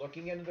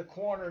 Looking into the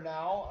corner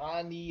now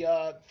on the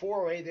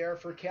four-way there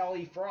for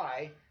Kelly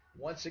Fry.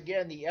 Once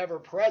again, the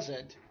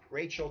ever-present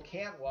Rachel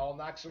Cantwell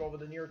knocks it over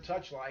the near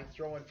touchline,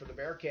 throwing for the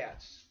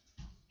Bearcats.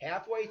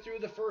 Halfway through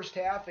the first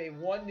half, a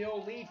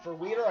 1-0 lead for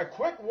Wheeler. A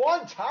quick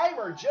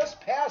one-timer just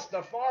past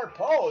the far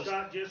post.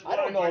 I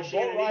don't know if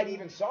Boatwright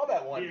even saw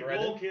that one,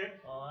 Brendan. Goal kick.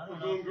 I don't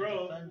know if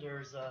the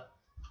defenders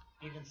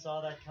even saw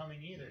that coming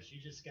either. She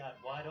just got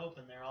wide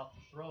open there off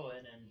the throw-in,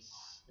 and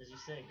as you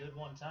say, good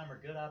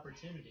one-timer, good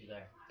opportunity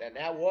there. And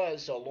that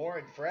was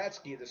Lauren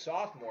Fratsky, the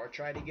sophomore,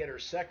 trying to get her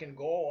second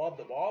goal of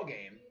the ball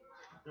game.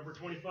 Number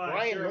 25,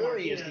 Brian Sarah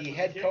Murray Martinez is the with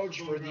head kick coach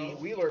for for Boone the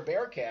Grove. Wheeler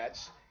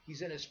Bearcats.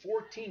 He's in his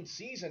 14th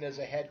season as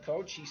a head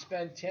coach. He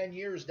spent 10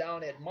 years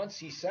down at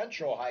Muncie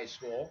Central High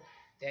School,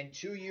 then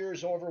 2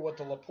 years over with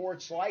the LaPorte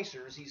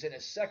Slicers. He's in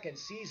his second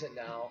season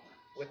now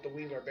with the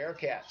Wheeler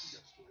Bearcats.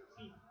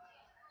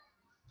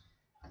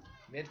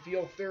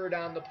 Midfield third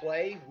on the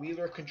play.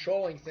 Wheeler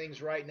controlling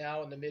things right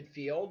now in the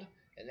midfield,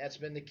 and that's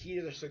been the key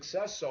to their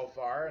success so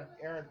far.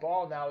 Errant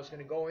ball now is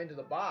going to go into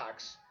the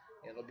box,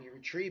 and it'll be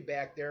retrieved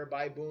back there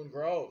by Boone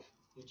Grove.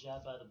 Good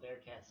job by the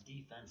Bearcats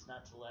defense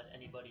not to let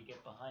anybody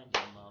get behind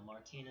him.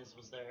 Martinez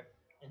was there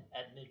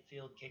at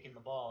midfield kicking the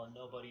ball, and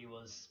nobody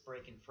was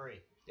breaking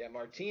free. Yeah,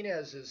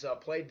 Martinez has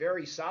played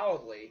very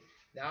solidly.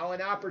 Now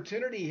an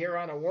opportunity here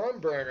on a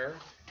worm burner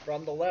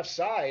from the left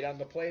side on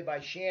the play by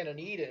Shannon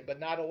Eden, but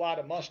not a lot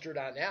of mustard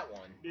on that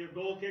one. Be a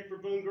goal kick for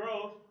Boone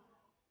Grove.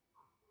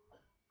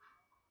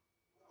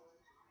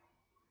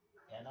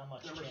 Yeah, not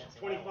much Number chance.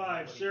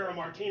 25, Sarah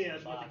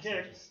Martinez with the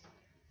kick. Just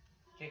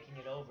kicking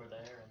it over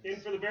there.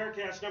 In for the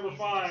Bearcats, number Easy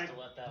 5, just to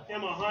let that one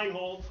Emma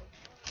Heinhold.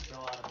 go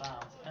out of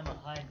bounds. Emma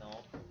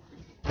Heinold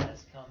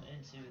has come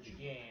into the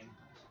game.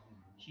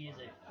 She is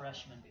a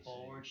freshman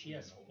forward. She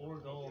has 4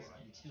 goals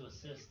and 2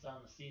 assists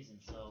on the season,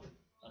 so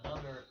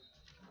another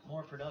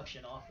more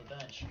production off the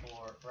bench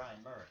for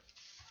Brian Murray.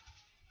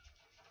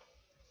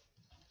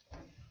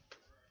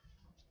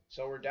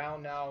 So we're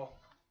down now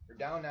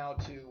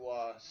to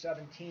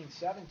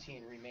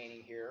 17-17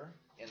 remaining here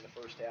in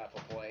the first half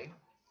of play.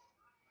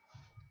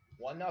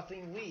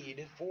 1-0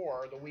 lead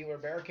for the Wheeler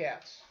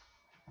Bearcats.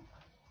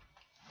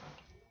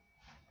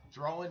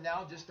 Throwing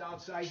now just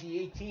outside the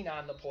 18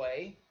 on the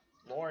play.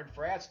 Lauren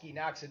Fratsky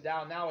knocks it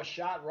down. Now a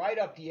shot right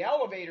up the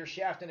elevator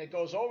shaft, and it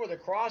goes over the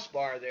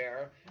crossbar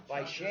there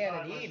by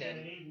Shannon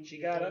Eden. She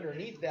got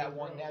underneath that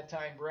one that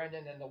time,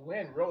 Brendan, and the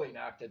wind really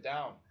knocked it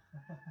down.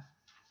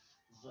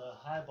 It was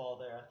a high ball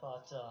there. I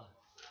thought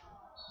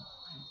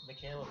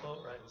Michaela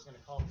Boatwright was going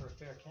to call for a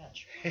fair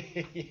catch.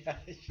 Yeah,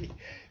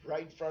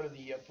 right in front of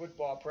the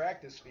football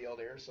practice field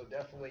here, so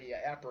definitely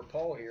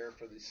apropos here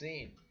for the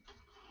scene.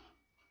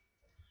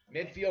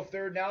 Midfield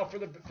third now for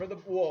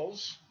the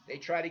Wolves. They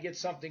try to get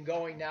something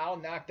going now.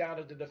 Knocked out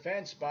of the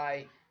defense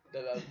by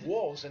the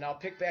Wolves, and now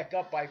picked back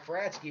up by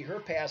Fratsky. Her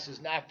pass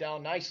is knocked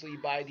down nicely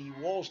by the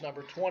Wolves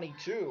number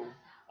 22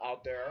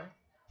 out there.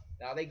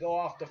 Now they go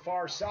off the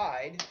far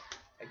side.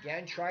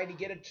 Again, trying to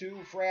get it to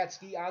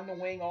Fratsky on the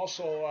wing.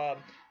 Also,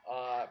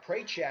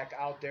 Prachek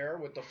out there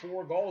with the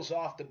 4 goals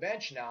off the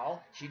bench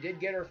now. She did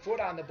get her foot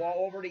on the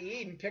ball over to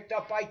Eden, picked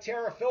up by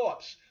Tara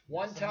Phillips.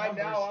 One time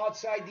now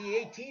outside the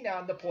 18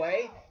 on the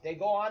play. They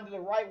go on to the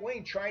right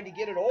wing trying to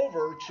get it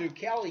over to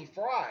Kelly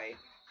Fry,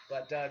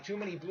 but too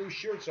many blue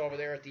shirts over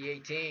there at the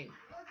 18.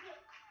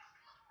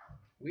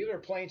 Wheeler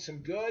playing some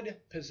good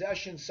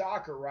possession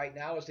soccer right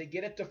now as they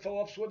get it to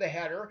Phillips with a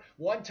header.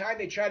 One time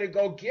they try to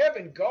go give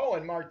and go,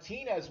 and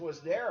Martinez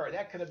was there.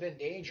 That could have been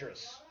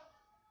dangerous.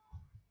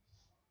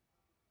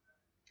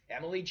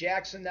 Emily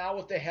Jackson now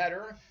with the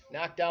header,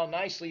 knocked down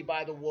nicely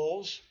by the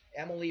Wolves.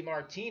 Emily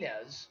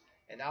Martinez.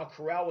 And now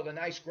Corral with a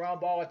nice ground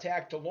ball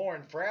attack to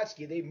Lauren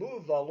Fratsky. They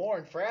move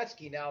Lauren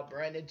Fratsky now,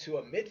 Brendan, to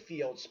a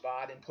midfield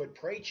spot and put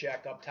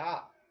Prachek up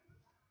top.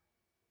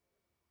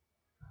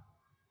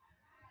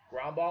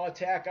 Ground ball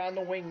attack on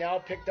the wing now,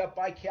 picked up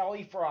by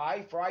Kelly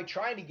Fry. Fry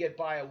trying to get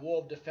by a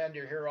Wolf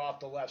defender here off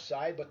the left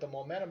side, but the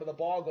momentum of the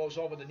ball goes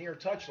over the near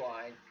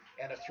touchline,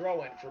 and a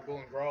throw-in for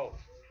Boone Grove.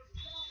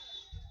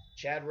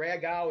 Chad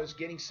Ragow is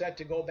getting set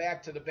to go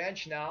back to the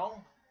bench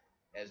now,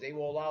 as they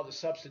will allow the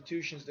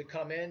substitutions to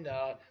come in.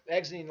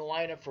 Exiting the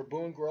lineup for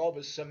Boone Grove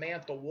is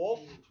Samantha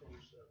Wolf.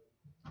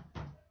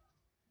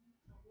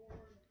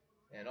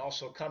 And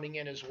also coming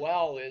in as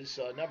well is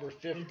number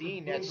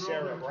 15, that's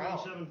Sarah Brown.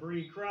 27,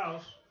 Bree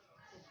Krause.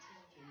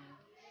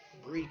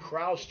 Bree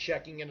Krause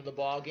checking into the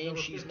ball game.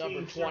 She's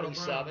number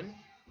 27.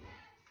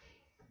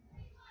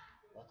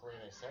 Luckily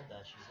they said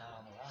that. She's not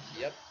on the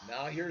roster. Yep.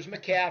 Now here's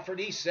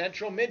McCafferty,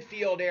 central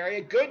midfield area.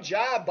 Good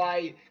job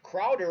by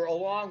Crowder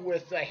along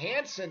with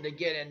Hansen to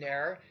get in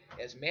there.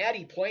 As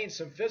Maddie playing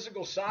some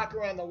physical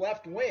soccer on the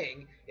left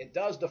wing, it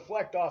does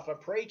deflect off a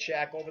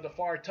Prachek over the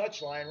far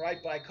touchline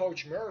right by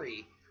Coach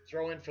Murray.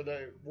 Throw in for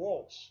the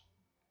Wolves.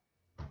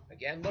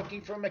 Again,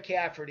 looking for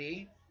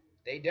McCafferty.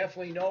 They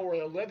definitely know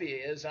where Olivia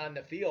is on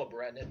the field,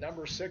 Brendan.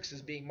 Number 6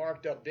 is being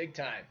marked up big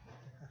time.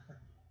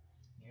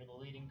 You're the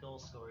leading goal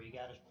scorer. You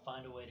got to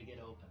find a way to get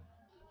open.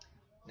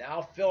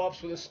 Now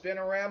Phillips with a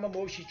spinorama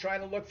move. She's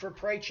trying to look for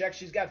Prachek.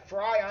 She's got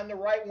Fry on the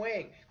right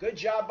wing. Good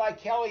job by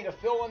Kelly to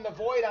fill in the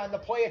void on the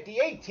play at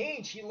the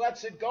 18. She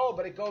lets it go,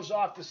 but it goes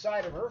off the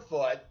side of her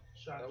foot.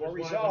 That will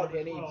result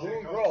in a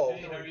Boone Grove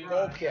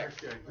goal kick.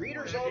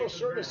 Reader's Auto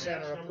Service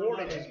Center of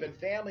Portage has been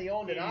family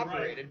owned and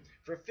operated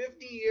for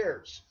 50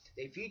 years.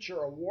 They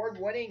feature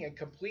award-winning and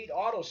complete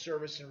auto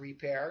service and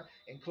repair,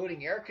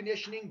 including air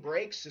conditioning,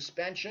 brakes,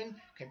 suspension,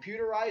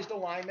 computerized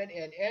alignment,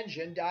 and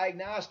engine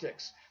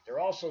diagnostics. They're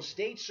also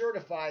state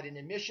certified, and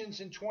emissions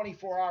and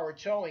 24-hour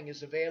towing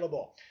is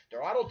available.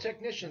 Their auto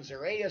technicians are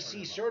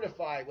ASC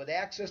certified with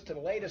access to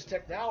the latest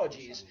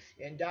technologies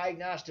and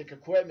diagnostic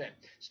equipment.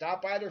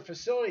 Stop by their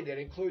facility that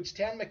includes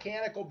 10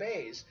 mechanical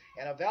bays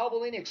and a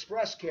Valvoline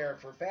Express Care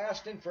for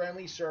fast and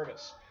friendly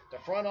service. The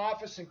front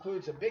office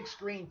includes a big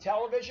screen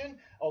television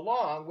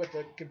along with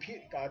a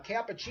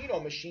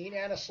cappuccino machine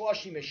and a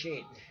slushy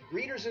machine.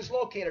 Readers is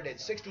located at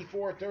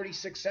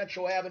 6436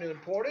 Central Avenue in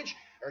Portage,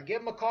 or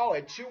give them a call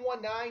at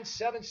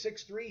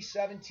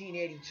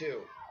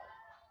 219-763-1782.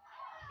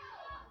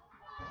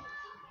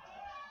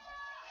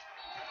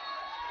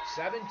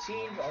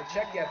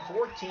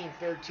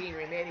 14-13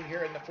 remaining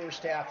here in the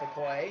first half of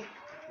play.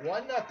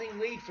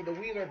 1-0 lead for the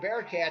Wheeler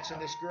Bearcats in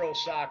this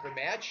girls' soccer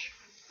match.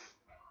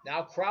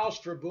 Now Kraus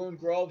for Boone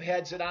Grove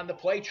heads it on the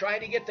play,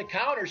 trying to get the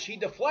counter. She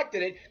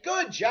deflected it.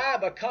 Good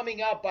job of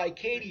coming out by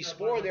Katie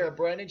Spoor there,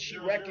 Brendan. She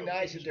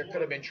recognized that there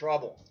could have been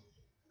trouble.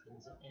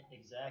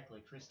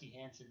 Exactly. Christy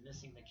Hansen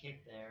missing the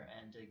kick there,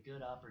 and a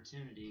good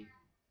opportunity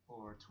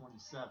for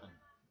 27.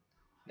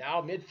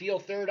 Now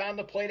midfield third on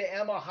the play to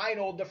Emma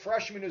Heinold, the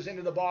freshman who's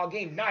into the ball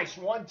game. Nice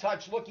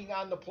one-touch looking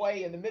on the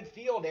play in the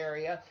midfield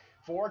area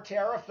for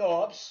Tara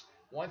Phillips.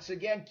 Once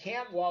again,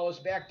 Cantwell is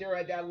back there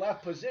at that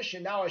left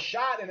position. Now a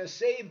shot and a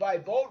save by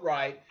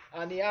Boatwright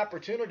on the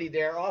opportunity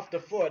there off the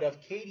foot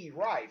of Katie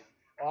Reif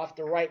off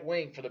the right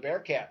wing for the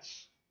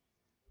Bearcats.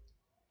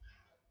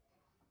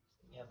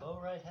 Yeah,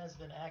 Boatwright has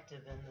been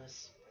active in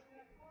this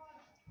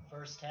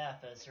first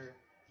half as her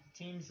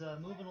team's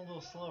moving a little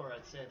slower,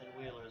 I'd say, than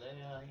Wheeler. They,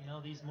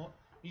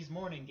 these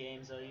morning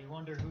games, you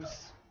wonder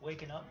who's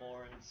waking up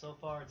more, and so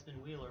far it's been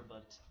Wheeler,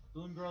 but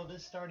Boone Grove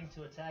is starting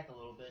to attack a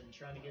little bit and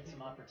trying to get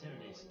some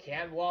opportunities.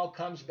 Cantwell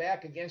comes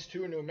back against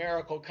her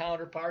numerical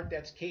counterpart.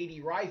 That's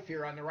Katie Reif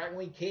here on the right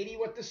wing. Katie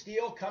with the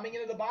steal, coming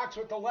into the box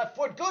with the left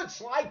foot. Good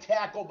slide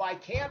tackle by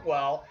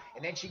Cantwell,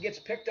 and then she gets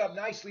picked up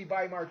nicely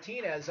by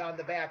Martinez on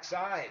the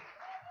backside.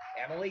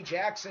 Emily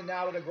Jackson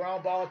now to the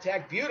ground ball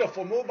attack.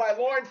 Beautiful move by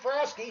Lauren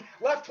Fratsky.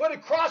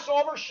 Left-footed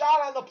crossover,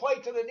 shot on the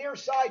plate to the near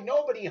side.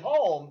 Nobody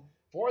home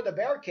for the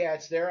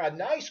Bearcats there. A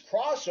nice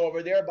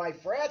crossover there by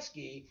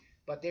Fratsky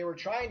but they were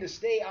trying to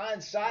stay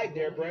onside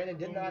there, Brandon.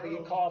 Did not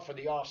get called for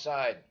the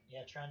offside.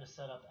 Yeah, trying to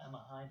set up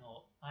Emma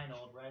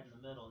Heinold right in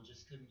the middle and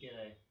just couldn't get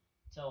a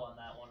toe on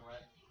that one.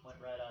 Went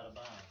right out of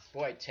bounds.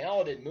 Boy,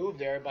 talented move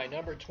there by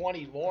number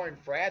 20, Lauren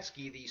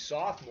Fratsky, the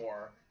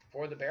sophomore,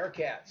 for the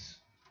Bearcats.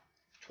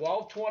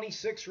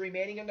 12:26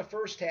 remaining in the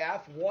first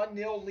half.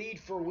 1-0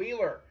 lead for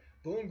Wheeler.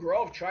 Boone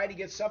Grove tried to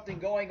get something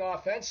going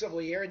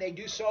offensively here, and they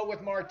do so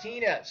with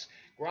Martinez.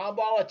 Ground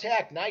ball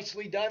attack,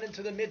 nicely done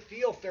into the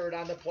midfield third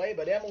on the play,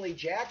 but Emily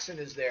Jackson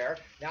is there.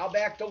 Now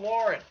back to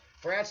Lauren.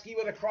 Fratsky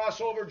with a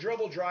crossover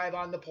dribble drive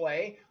on the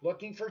play,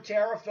 looking for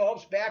Tara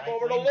Phillips. Back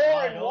over to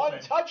Lauren. One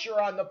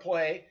toucher on the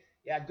play.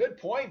 Yeah, good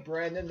point,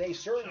 Brendan. They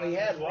certainly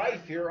had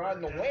Rife here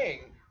on the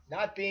wing,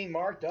 not being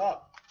marked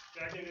up.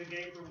 Back into the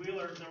game for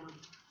Wheeler, number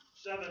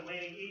 7,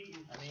 Lanny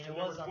Eaton. I mean, it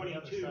was on the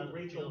other side of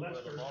the field where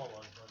the ball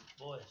was, but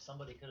boy, if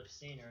somebody could have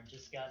seen her and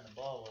just gotten the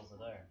ball over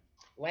there.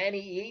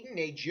 Lanny Eaton,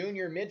 a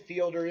junior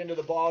midfielder, into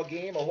the ball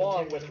game,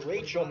 along with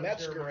Rachel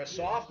Metzger, a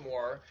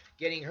sophomore,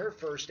 getting her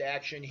first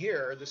action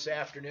here this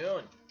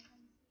afternoon.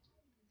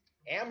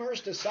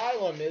 Amherst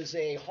Asylum is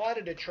a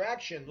haunted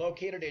attraction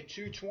located at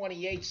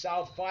 228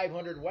 South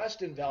 500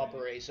 West in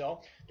Valparaiso.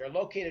 They're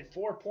located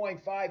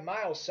 4.5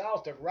 miles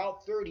south of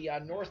Route 30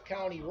 on North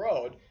County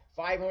Road,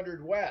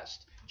 500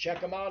 West. Check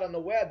them out on the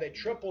web at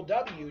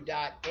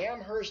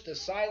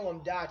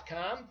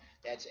www.amherstasylum.com.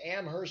 That's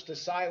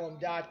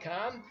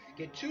amherstasylum.com.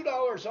 Get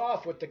 $2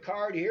 off with the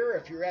card here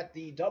if you're at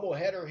the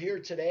doubleheader here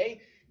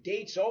today.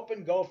 Dates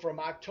open go from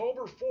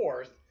October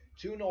 4th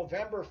to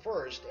November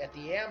 1st at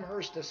the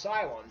Amherst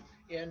Asylum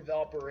in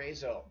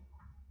Valparaiso.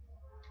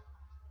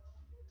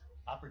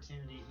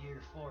 Opportunity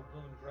here for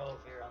Boone Grove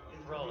here on the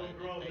throw-in.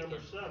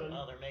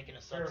 Well, they're making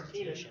a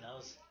substitution. I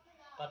was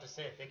about to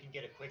say, if they can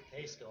get a quick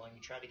pace going,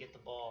 try to get the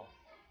ball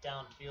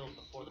downfield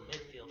before the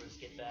midfielders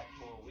get back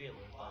for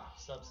Wheeler. But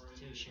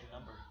substitution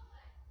number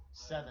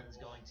 7 is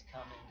going to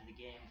come into the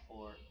game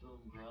for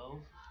Boone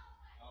Grove.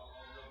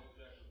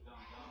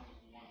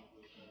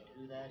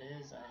 Who that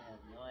is, I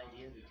have no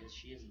idea because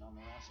she isn't on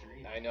the roster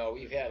either. I know,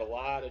 we've had a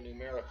lot of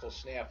numerical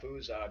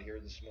snafus out here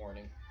this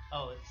morning.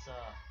 Oh, it's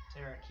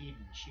Tara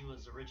Keaton. She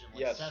was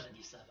originally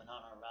 77 on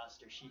our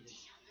roster. She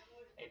is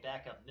a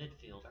backup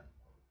midfielder.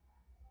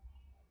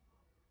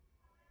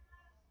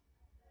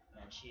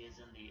 And she is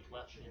in the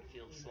left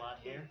midfield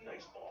slot here.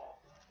 Nice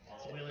ball.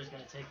 As Wheeler's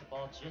going to take the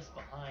ball just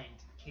behind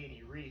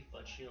Katie Reef,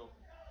 but she'll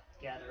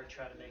gather,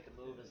 try to make a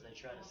move as they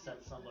try to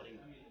set somebody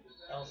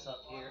else up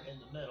here in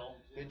the middle.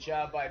 Good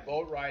job by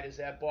Boatwright as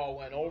that ball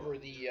went over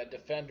the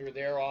defender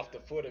there off the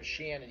foot of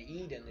Shannon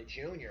Eden, the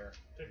junior.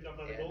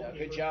 And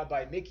good job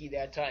by Mickey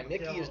that time.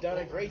 Mickey has done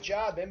a great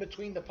job in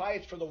between the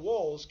pipes for the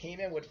Wolves. Came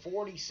in with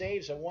 40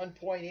 saves and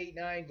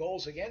 1.89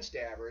 goals against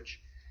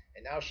average.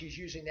 And now she's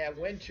using that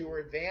win to her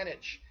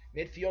advantage.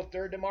 Midfield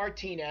third to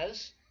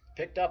Martinez.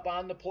 Picked up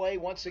on the play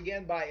once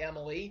again by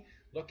Emily.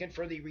 Looking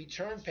for the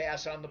return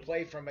pass on the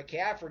play from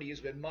McCafferty, who's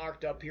been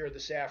marked up here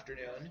this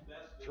afternoon.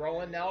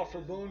 Throwing now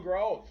for Boone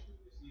Grove.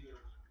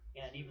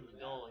 Yeah, and even the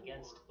goal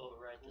against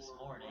Boatwright this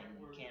morning,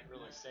 you can't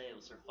really say it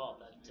was her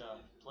fault. That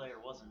player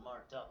wasn't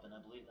marked up, and I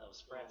believe that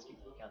was Spratsky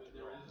that got the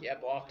goal.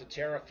 Yep, off to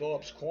Tara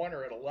Phillips'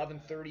 corner at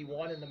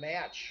 11:31 in the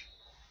match.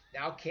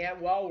 Now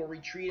Cantwell will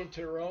retreat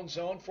into her own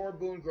zone for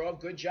Boone Grove.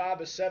 Good job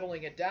of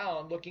settling it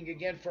down. Looking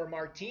again for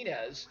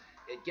Martinez.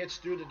 It gets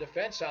through the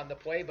defense on the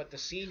play, but the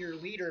senior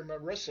leader,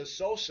 Marissa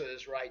Sosa,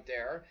 is right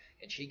there.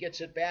 And she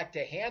gets it back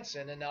to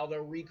Hansen, and now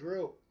they'll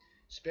regroup.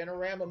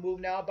 Spinorama move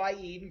now by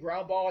Eden.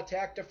 Ground ball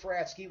attack to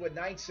Fratsky with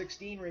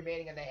 9:16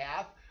 remaining in the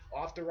half.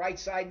 Off the right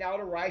side now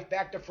to Rife.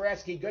 Back to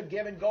Fratsky. Good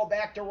give and go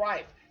back to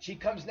Rife. She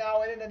comes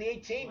now in the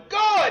 18.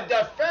 Good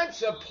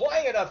defensive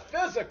play and a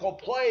physical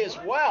play as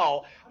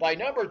well by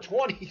number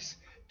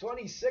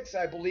 26,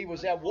 I believe,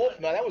 was that Wolf.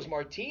 No, that was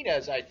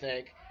Martinez, I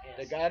think.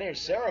 The guy there,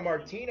 Sarah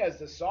Martinez,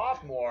 the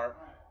sophomore.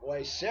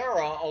 Boy,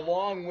 Sarah,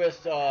 along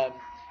with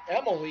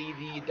Emily,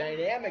 the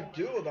dynamic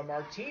duo of the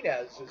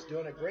Martinez, is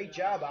doing a great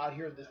job out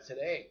here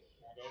today.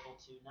 And able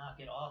to knock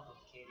it off of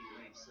Katie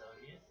Reeves. So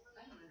you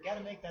got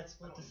to make that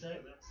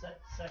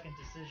second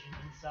decision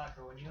in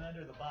soccer. When you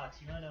enter the box,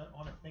 you might not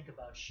want to think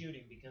about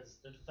shooting because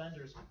the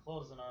defenders were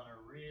closing on her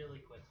really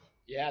quickly.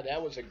 Yeah,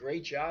 that was a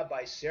great job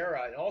by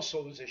Sarah. And also,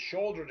 it was a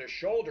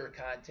shoulder-to-shoulder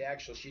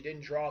contact, so she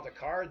didn't draw the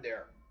card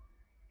there.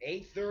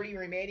 8:30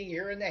 remaining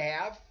here in the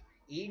half.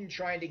 Eden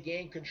trying to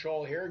gain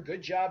control here.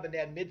 Good job in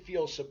that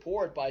midfield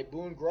support by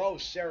Boone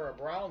Grove, Sarah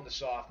Brown, the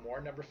sophomore,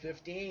 number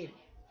 15.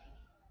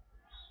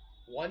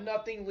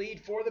 1-0 lead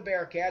for the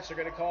Bearcats. They're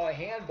going to call a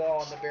handball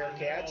on the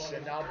Bearcats.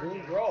 And now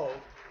Boone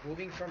Grove,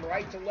 moving from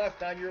right to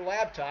left on your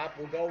laptop,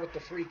 will go with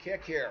the free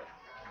kick here.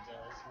 And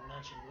as we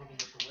mentioned, moving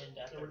with the wind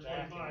at their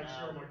back, and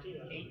now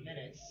 8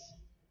 minutes.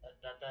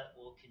 That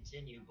will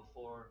continue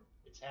before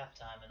it's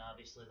halftime, and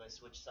obviously they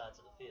switch sides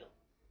of the field.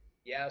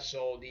 Yeah,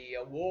 so the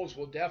Wolves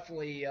will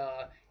definitely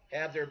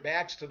have their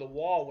backs to the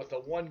wall with a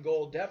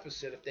 1-goal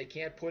deficit if they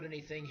can't put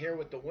anything here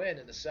with the win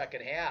in the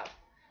second half.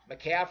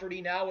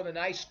 McCafferty now with a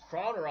nice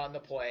crowner on the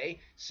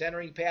play.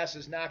 Centering pass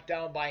is knocked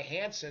down by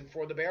Hansen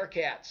for the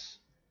Bearcats.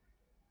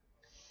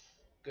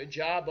 Good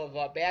job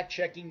of back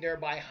checking there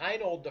by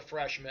Heinold, the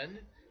freshman.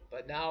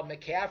 But now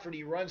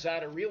McCafferty runs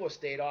out of real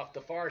estate off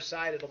the far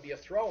side. It'll be a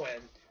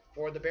throw-in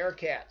for the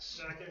Bearcats.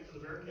 Back in for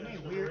the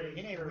Bearcats.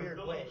 In a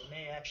weird way, it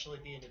may actually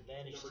be an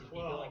advantage to be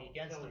going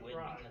against the wind,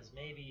 because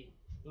maybe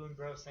Boone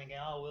Grove's thinking,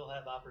 oh, we'll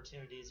have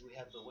opportunities. We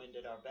have the wind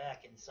at our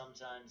back, and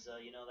sometimes,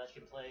 that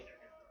can play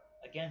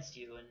against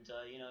you, and,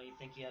 you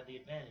think you have the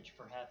advantage.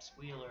 Perhaps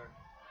Wheeler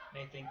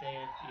may think they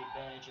have the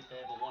advantage if they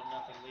have a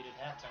 1-0 lead at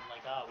halftime,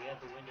 like, we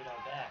have the wind at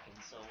our back,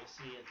 and so we'll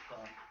see if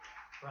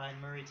Brian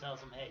Murray tells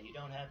them, hey, you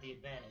don't have the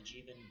advantage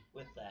even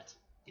with that.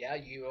 Yeah,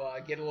 you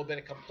get a little bit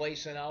of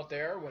complacent out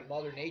there when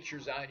Mother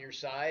Nature's on your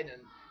side,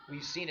 and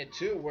we've seen it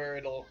too where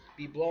it'll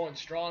be blowing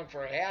strong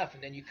for a half,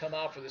 and then you come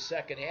out for the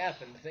second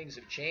half and things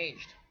have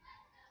changed.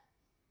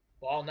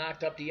 Ball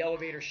knocked up the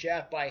elevator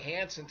shaft by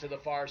Hansen to the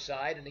far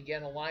side, and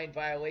again a line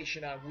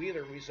violation on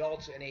Wheeler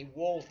results in a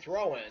Wool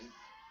throw-in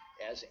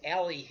as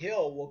Allie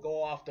Hill will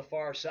go off the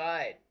far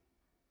side.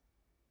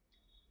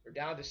 We're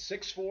down to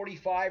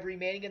 6:45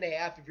 remaining in the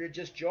half. If you're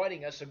just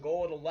joining us, a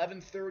goal at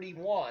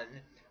 11:31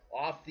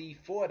 off the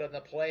foot on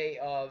the play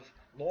of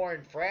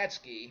Lauren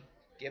Fratsky.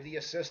 Give the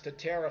assist to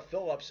Tara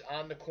Phillips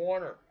on the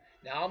corner.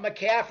 Now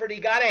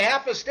McCafferty got a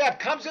half a step,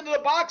 comes into the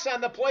box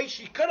on the play.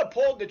 She could have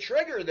pulled the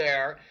trigger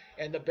there,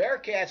 and the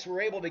Bearcats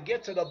were able to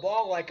get to the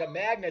ball like a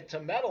magnet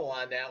to metal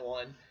on that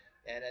one.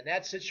 And in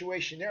that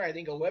situation there, I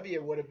think Olivia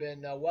would have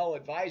been well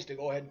advised to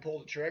go ahead and pull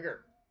the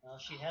trigger. Well,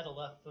 she had a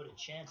left-footed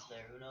chance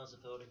there. Who knows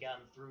if it would have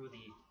gotten through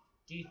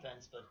the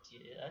defense, but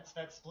that's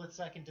that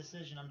split-second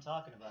decision I'm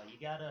talking about. You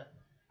got to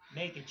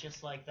make it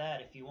just like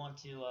that if you want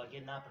to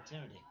get an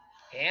opportunity.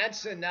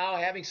 Hansen now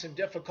having some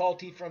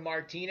difficulty from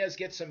Martinez,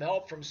 gets some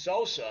help from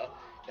Sosa.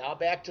 Now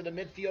back to the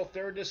midfield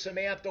third to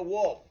Samantha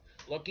Wolf.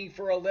 Looking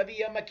for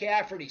Olivia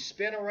McCafferty.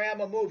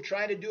 Spinorama move,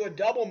 trying to do a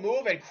double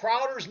move, and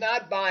Crowder's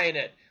not buying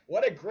it.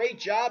 What a great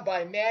job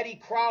by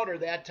Maddie Crowder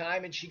that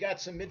time, and she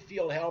got some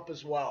midfield help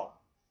as well.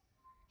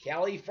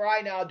 Callie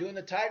Fry now doing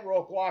the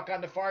tightrope walk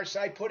on the far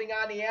side, putting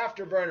on the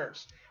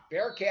afterburners.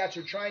 Bearcats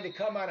are trying to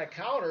come on a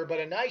counter, but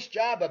a nice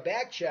job of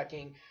back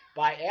checking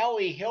by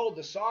Allie Hill,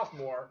 the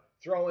sophomore,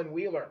 throwing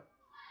Wheeler.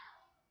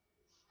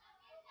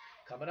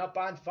 Coming up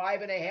on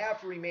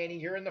 5.5 remaining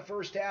here in the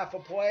first half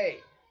of play.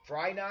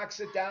 Fry knocks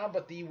it down,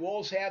 but the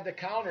Wolves have the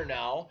counter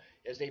now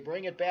as they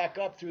bring it back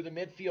up through the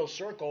midfield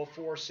circle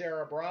for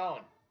Sarah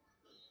Brown.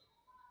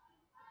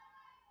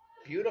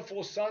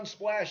 Beautiful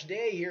sun-splashed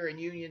day here in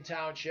Union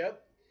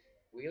Township.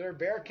 Wheeler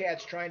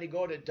Bearcats trying to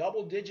go to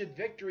double-digit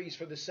victories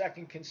for the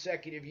second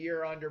consecutive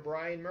year under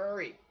Brian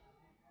Murray.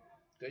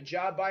 Good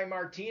job by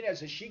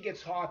Martinez as she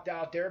gets hawked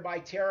out there by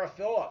Tara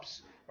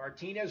Phillips.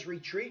 Martinez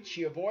retreats.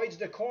 She avoids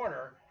the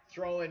corner.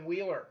 Throw in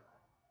Wheeler.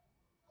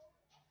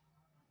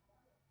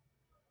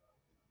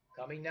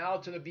 Coming now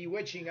to the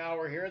bewitching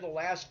hour here, the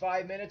last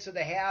 5 minutes of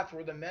the half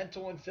where the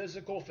mental and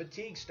physical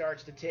fatigue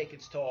starts to take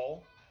its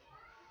toll.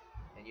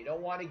 And you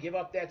don't want to give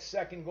up that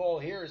second goal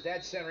here as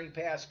that centering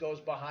pass goes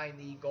behind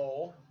the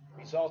goal,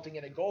 resulting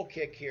in a goal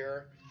kick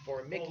here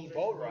for Mickey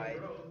Boatwright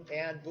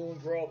and Boone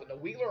Grove. And the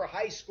Wheeler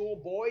High School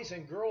Boys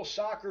and Girls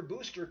Soccer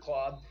Booster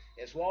Club,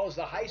 as well as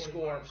the high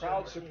school, are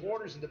proud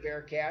supporters of the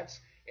Bearcats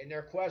in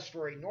their quest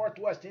for a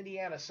Northwest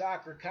Indiana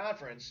Soccer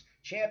Conference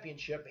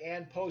championship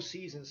and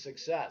postseason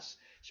success.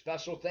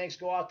 Special thanks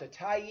go out to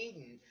Ty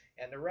Eaton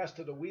and the rest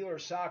of the Wheeler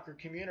soccer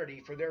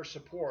community for their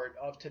support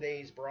of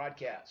today's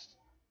broadcast.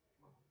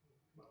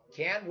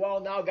 Cantwell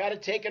now got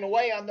it taken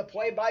away on the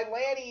play by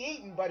Lanny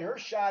Eaton, but her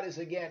shot is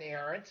again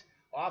errant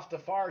off the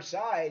far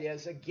side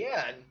as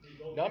again,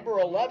 number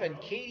 11,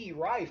 Katie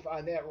Reif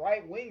on that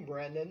right wing,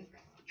 Brendan,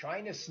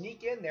 trying to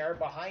sneak in there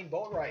behind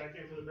Boatwright.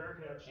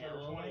 Yeah,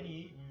 well,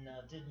 Lanny Eaton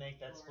did make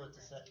that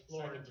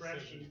split-second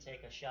decision to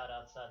take a shot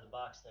outside the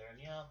box there. And,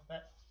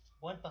 that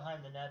went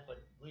behind the net, but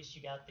at least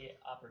you got the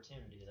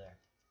opportunity there.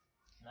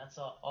 And that's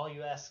all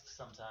you ask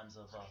sometimes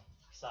of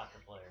soccer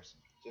players.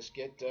 Just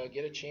get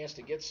a chance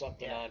to get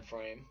something on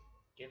frame.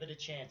 Give it a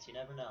chance. You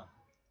never know.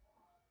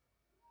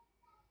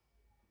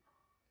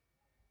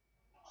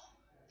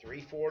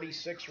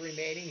 3:46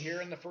 remaining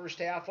here in the first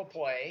half of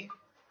play.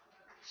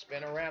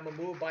 Spinorama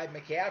move by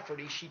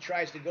McCafferty. She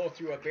tries to go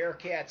through a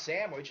Bearcat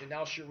sandwich, and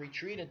now she'll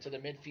retreat into the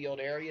midfield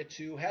area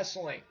to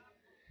Hesseling.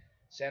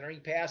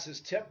 Centering pass is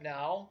tipped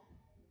now.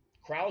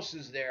 Kraus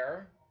is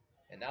there.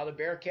 And now the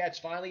Bearcats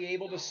finally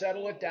able to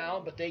settle it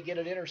down, but they get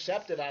it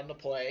intercepted on the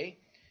play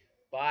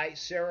by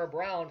Sarah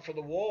Brown for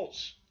the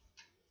Wolves.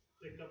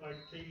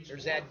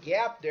 There's that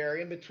gap there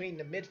in between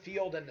the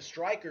midfield and the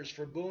strikers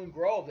for Boone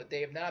Grove that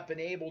they have not been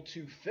able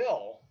to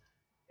fill,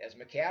 as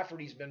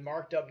McCafferty's been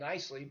marked up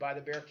nicely by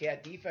the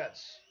Bearcat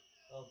defense.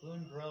 Well,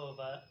 Boone Grove,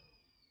 I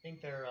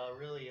think they're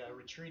really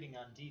retreating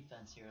on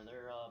defense here.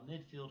 Their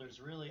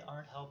midfielders really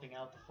aren't helping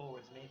out the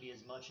forwards maybe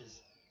as much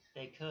as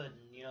they could.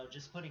 And,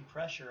 just putting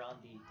pressure on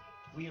the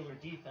Wheeler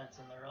defense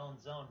in their own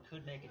zone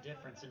could make a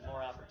difference in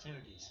more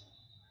opportunities.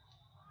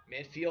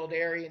 Midfield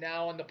area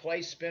now on the play.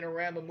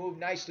 Spinorama move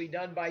nicely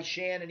done by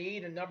Shannon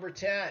Ead and number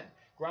 10.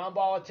 Ground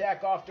ball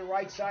attack off the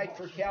right side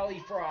for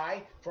Callie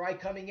Fry. Fry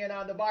coming in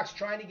on the box,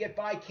 trying to get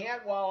by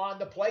Cantwell on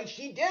the plate.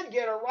 She did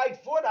get her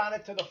right foot on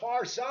it to the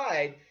far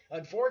side.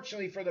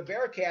 Unfortunately for the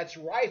Bearcats,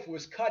 Reif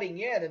was cutting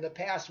in and the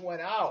pass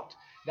went out.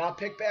 Now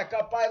picked back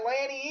up by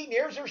Lanny Eaton.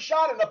 Here's her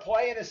shot in the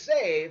play and a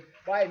save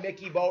by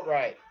Mickey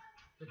Boatwright.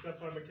 Picked up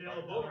by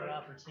Michaela Another Boatwright.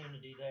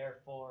 opportunity there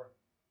for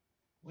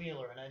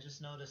Wheeler, and I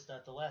just noticed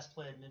that the last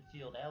play at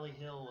midfield, Allie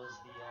Hill was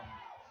the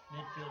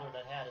midfielder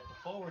that had it. The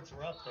forwards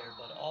were up there,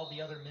 but all the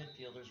other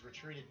midfielders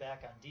retreated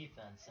back on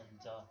defense, and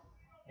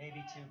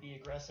maybe to be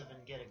aggressive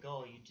and get a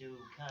goal, you do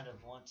kind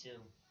of want to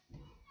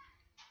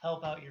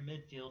help out your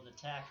midfield and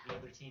attack the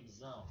other team's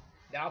zone.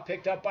 Now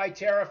picked up by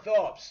Tara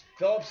Phillips.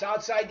 Phillips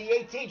outside the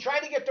 18,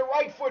 trying to get the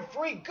right foot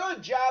free.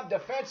 Good job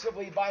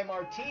defensively by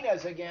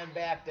Martinez again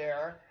back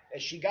there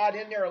as she got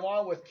in there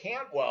along with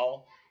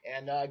Cantwell.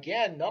 And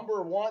again,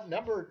 number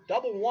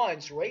double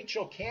ones,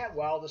 Rachel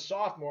Cantwell, the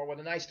sophomore, with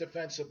a nice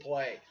defensive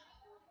play.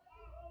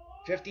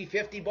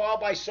 50-50 ball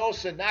by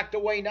Sosa, knocked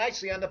away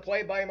nicely on the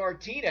play by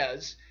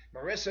Martinez.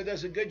 Marissa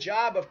does a good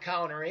job of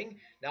countering.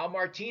 Now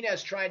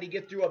Martinez trying to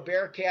get through a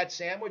Bearcat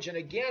sandwich. And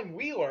again,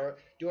 Wheeler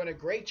doing a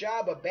great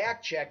job of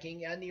back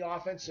checking and the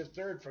offensive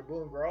third for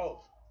Boone Grove.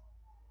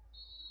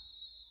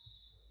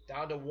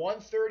 Down to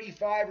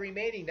 1:35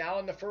 remaining now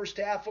in the first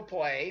half of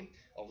play.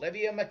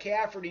 Olivia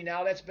McCafferty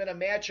now, that's been a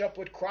matchup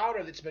with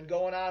Crowder that's been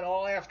going on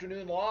all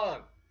afternoon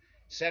long.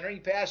 Centering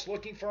pass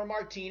looking for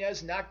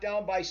Martinez, knocked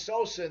down by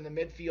Sosa in the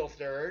midfield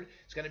third.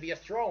 It's going to be a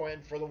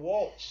throw-in for the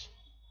Wolves.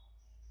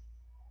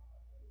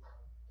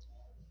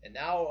 And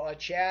now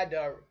Chad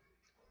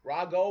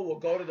Rago will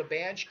go to the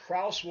bench.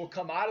 Kraus will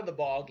come out of the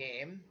ball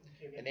game.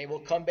 And they will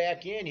come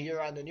back in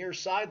here on the near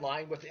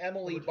sideline with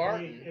Emily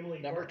Barton,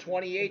 number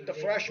 28, the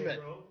freshman.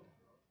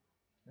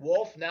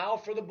 Wolf now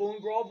for the Boone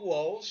Grove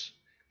Wolves.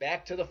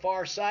 Back to the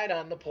far side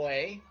on the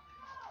play.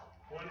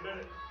 1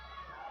 minute.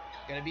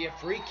 Going to be a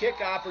free kick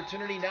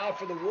opportunity now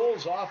for the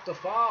Wolves off the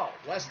foul.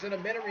 Less than a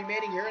minute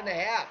remaining here in the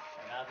half.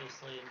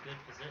 Obviously in good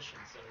position,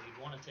 so you'd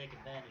want to take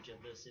advantage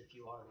of this if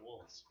you are the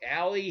Wolves.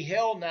 Allie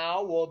Hill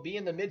now will be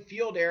in the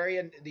midfield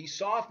area, the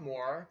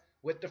sophomore,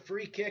 with the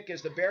free kick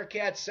as the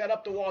Bearcats set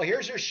up the wall.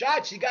 Here's her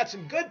shot. She got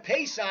some good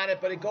pace on it,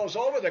 but it goes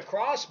over the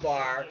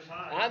crossbar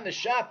on the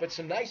shot. But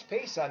some nice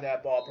pace on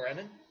that ball,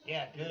 Brendan.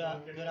 Yeah, good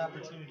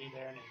opportunity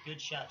there, and a good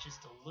shot,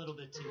 just a little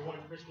bit too high.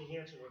 Christy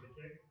Hansen with the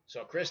kick.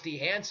 So Christy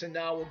Hansen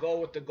now will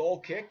go with the goal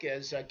kick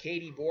as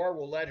Katie Spohr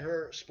will let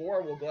her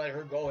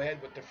go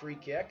ahead with the free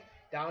kick.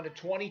 Down to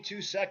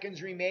 22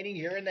 seconds remaining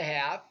here in the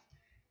half.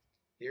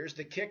 Here's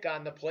the kick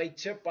on the play,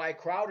 tipped by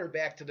Crowder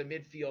back to the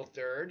midfield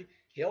third.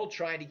 Hill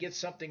trying to get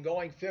something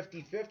going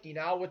 50-50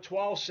 now with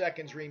 12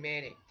 seconds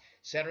remaining.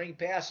 Centering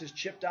pass is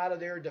chipped out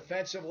of there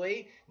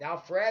defensively. Now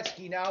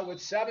Fratsky now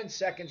with 7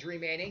 seconds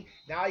remaining.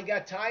 Now you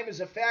got time as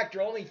a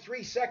factor, only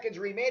 3 seconds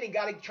remaining.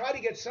 Got to try to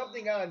get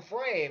something on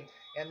frame.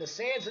 And the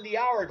sands of the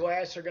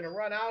hourglass are going to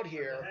run out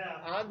here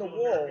on the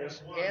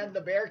Wolves and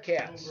the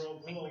Bearcats. I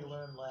think we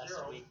learned last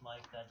week,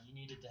 Mike, that you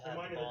needed to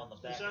have the ball in the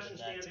back of the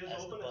net as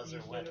the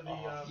buzzer went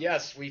off.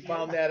 Yes, we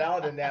found that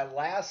out in that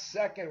last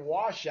second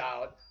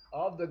washout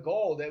of the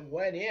goal that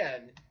went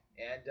in.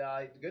 And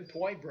good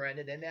point,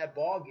 Brendan. In that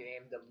ball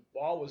game, the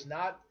ball was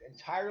not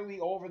entirely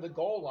over the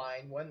goal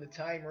line when the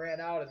time ran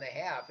out in the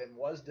half and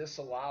was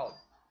disallowed.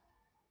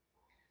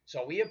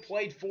 So we have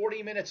played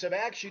 40 minutes of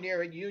action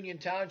here at Union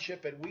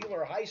Township at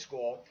Wheeler High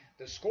School.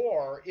 The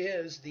score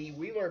is the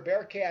Wheeler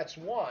Bearcats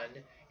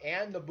 1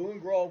 and the Boone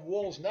Grove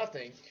Wolves 0.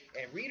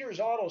 And Reader's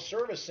Auto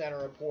Service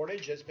Center of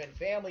Portage has been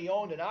family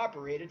owned and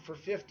operated for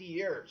 50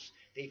 years.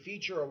 They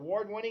feature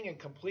award-winning and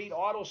complete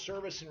auto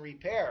service and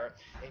repair,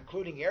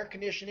 including air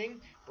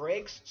conditioning,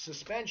 brakes,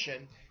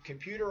 suspension,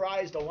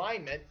 computerized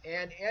alignment,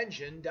 and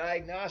engine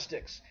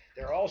diagnostics.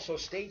 They're also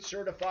state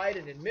certified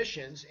in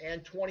admissions,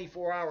 and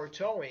 24-hour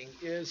towing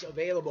is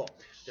available.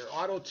 Their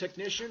auto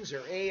technicians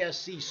are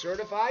ASC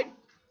certified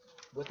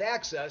with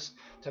access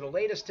to the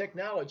latest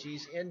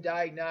technologies in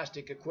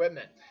diagnostic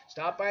equipment.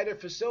 Stop by their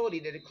facility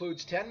that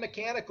includes 10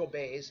 mechanical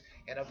bays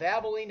and a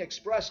Valvoline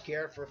Express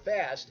Care for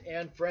fast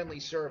and friendly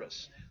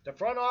service. The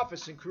front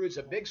office includes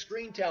a big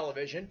screen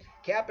television,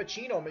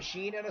 cappuccino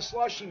machine, and a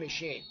slushie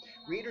machine.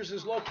 Readers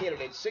is located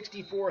at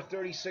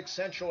 6436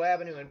 Central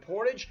Avenue in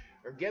Portage,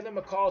 or give them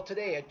a call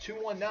today at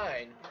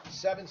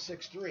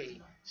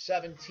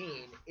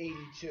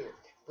 219-763-1782.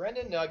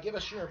 Brendan, give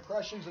us your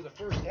impressions of the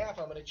first half.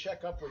 I'm going to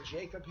check up with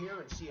Jacob here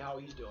and see how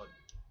he's doing.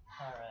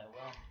 All right,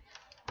 well,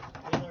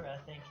 Wheeler, I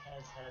think,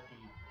 has had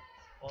the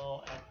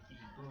ball at the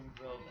Boone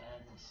Grove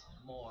end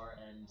more,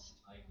 and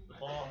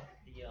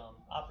the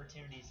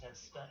opportunities have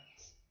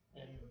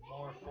been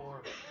more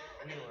for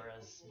Wheeler,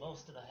 as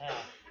most of the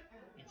half,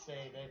 you'd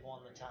say they've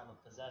won the time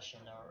of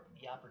possession or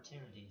the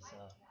opportunities.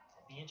 It'd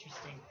be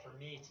interesting for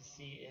me to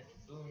see if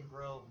Boone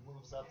Grove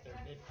moves up their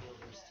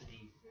midfielders to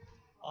the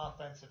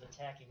offensive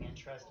attacking end,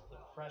 tries to put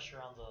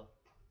pressure on the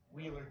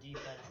Wheeler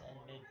defense and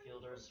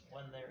midfielders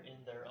when they're in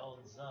their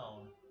own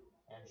zone,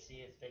 and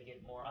see if they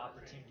get more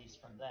opportunities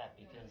from that,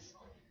 because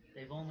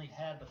they've only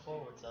had the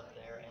forwards up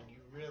there, and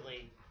you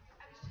really,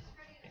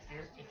 if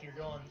if you're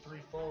going 3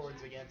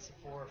 forwards against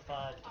 4 or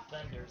 5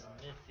 defenders and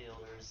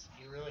midfielders,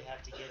 you really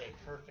have to get a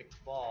perfect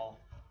ball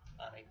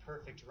on a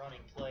perfect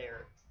running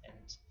player and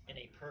in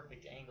a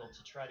perfect angle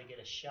to try to get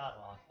a shot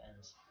off, and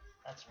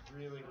that's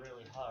really,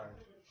 really hard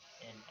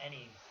in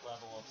any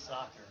level of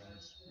soccer. And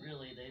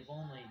really,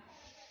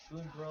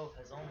 Boone Grove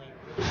has only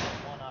really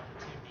had one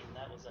opportunity, and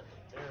that was at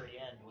the very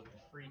end with the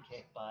free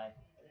kick by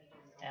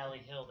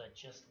Allie Hill that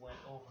just went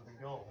over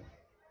the goal.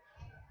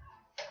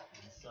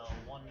 And so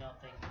 1-0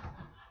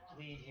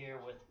 lead here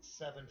with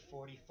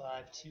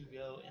 7:45 to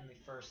go in the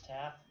first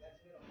half.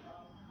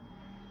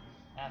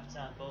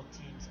 Halftime, both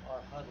teams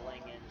are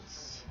huddling, and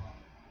it's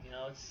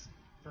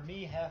for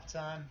me,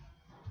 halftime,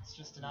 it's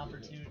just an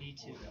opportunity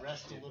to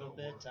rest a little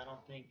bit. I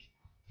don't think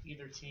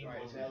either team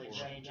will really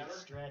change its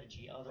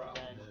strategy other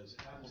than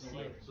we'll see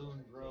if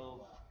Boone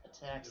Grove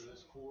attacks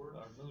or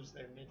moves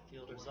their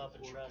midfielders up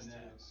and tries to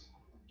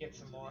get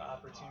some more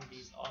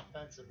opportunities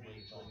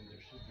offensively.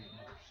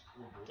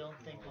 But don't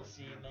think we'll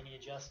see many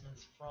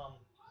adjustments from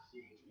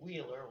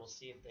Wheeler. We'll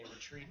see if they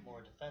retreat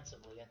more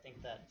defensively. I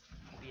think that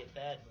would be a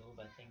bad move.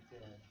 I think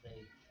that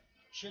they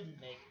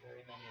shouldn't make very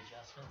many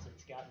adjustments.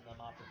 It's gotten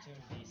them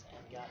opportunities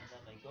and gotten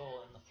them a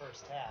goal in the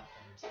first half.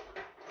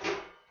 And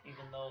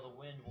even though the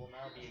wind will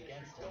now be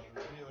against them, you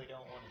really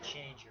don't want to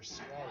change your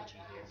strategy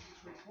here.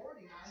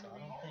 So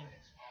I don't think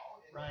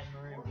Ryan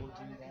Murray will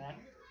do that.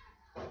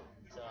 And,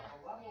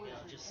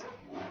 just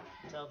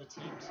tell the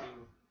team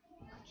to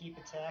keep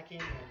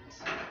attacking and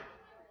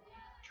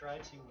try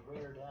to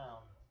wear down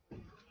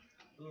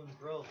Boone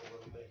Grove a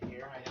little bit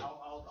here. All right,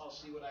 I'll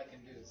see what I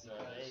can do.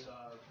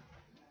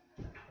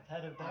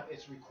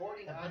 It's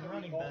recording on been the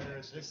running remote better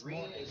mix. The this green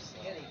morning, is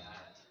so hitting on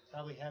it.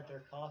 probably had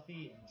their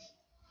coffee and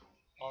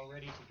all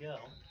ready to go.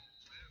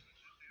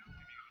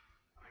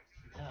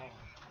 Now,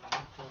 the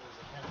midfielders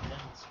are kind of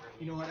demonstrating.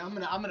 You know what?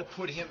 I'm gonna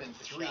put him in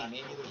 3. shot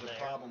Maybe there's a there.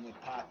 problem with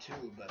pot 2,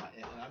 but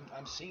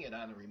I'm seeing it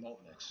on the remote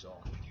mix.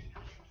 So.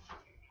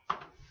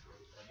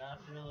 Not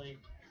really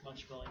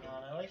much going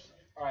on. I like.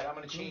 All right, I'm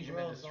gonna change him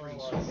into 3.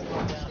 So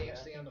Down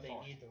stay here. on the They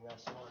phone. need the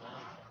rest more than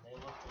anything. They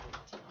looked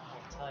a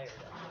little tired at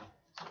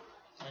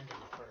the end of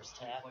the first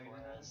half,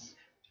 whereas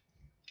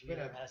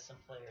Wheeler has some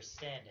players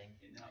standing.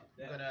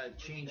 I'm gonna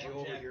change you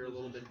over here a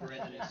little bit,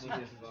 Brandon, and see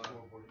if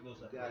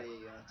we've got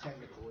a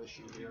technical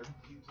issue here.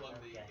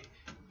 Okay.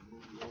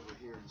 Move you over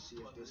here and see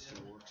if this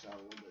works out a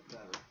little bit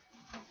better.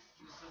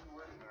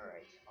 All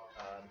right.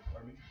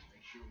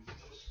 Make sure we get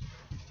this.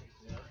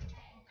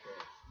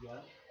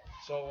 Okay.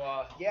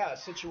 So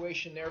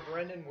situation there,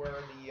 Brendan,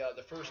 where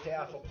the first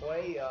half of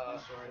play, a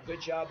good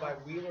job by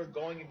Wheeler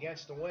going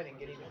against the wind and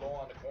getting the ball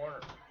on the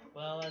corner.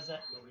 Well, as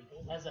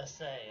I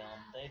say,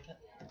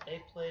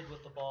 they've played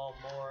with the ball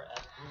more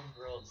at Boone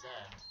Grove's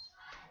end.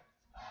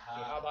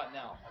 Okay, how about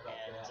now?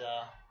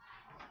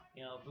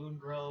 And Boone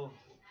Grove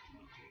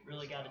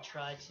really got to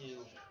try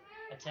to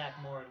attack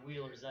more at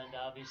Wheeler's end.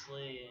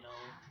 Obviously,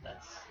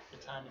 that's the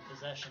time of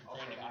possession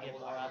thing, and you get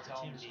more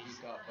opportunities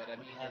when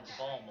you have the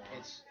ball more.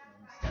 It's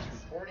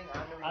reporting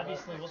on the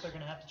Obviously, what they're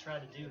going to have to try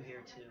to do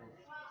here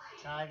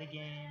to tie the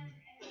game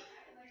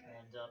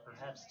and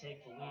perhaps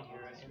take the lead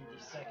here in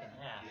the second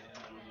half.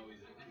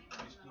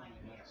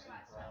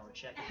 We're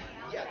checking right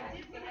now. Yeah.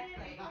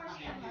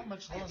 How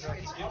much longer I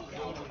can keep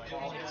my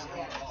points?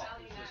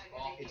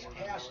 It's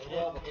past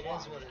 12 o'clock. It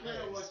is what it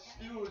is.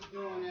 Stu was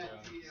doing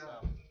at the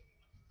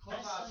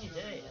Nice sunny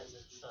day as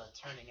it's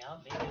turning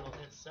out. Maybe it'll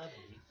hit 70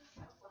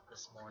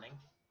 this morning.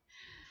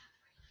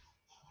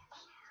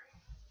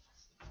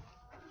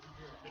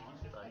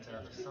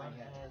 But the sun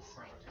has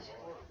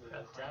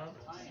crept out.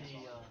 We'll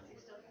see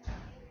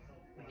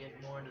we get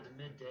more into the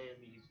midday of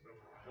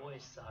the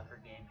boys soccer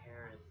game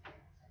here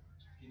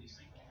if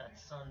that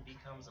sun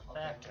becomes a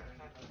factor.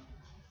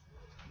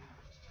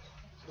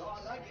 No,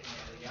 I'm not getting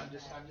mad.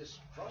 I'm just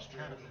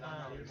frustrated. Kind of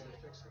found as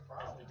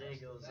the day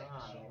goes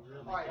on, you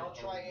really All right, get I'll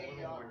try a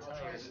little more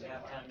tired in the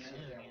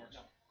afternoon.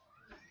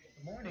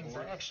 The mornings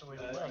I actually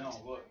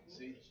liked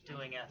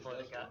doing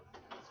athletic.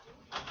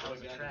 I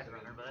was a track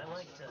runner, but I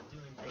liked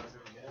doing things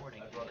in the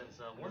morning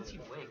because once you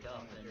wake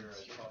up and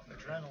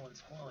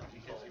adrenaline's flowing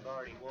because you've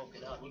already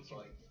woken up, you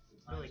can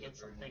really get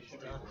some things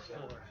done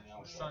before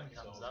the sun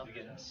comes up.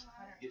 And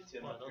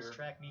those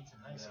track meets in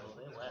high school,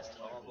 they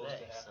lasted all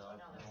day, so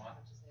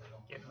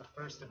getting the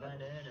first event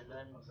in and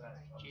then,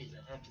 geez,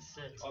 I'd have to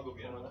sit for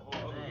the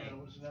whole day.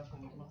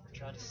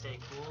 Try to stay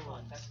cool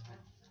and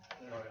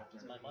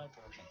is my mic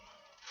working?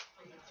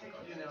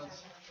 You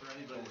announce for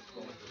anybody that's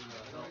going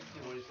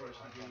through boys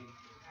varsity game,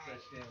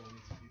 stretch down, we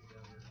need some people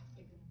down here.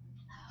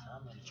 So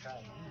I'm going to try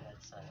a new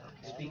headset.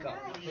 Okay. Speak up.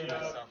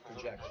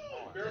 Project.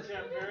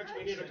 Bearcat parents,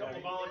 we need a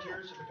couple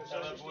volunteers at the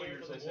concession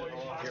stand for the boys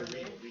Here, soccer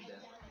game. read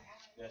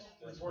that.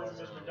 Report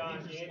to Mr. Don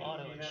Reader's Gandy,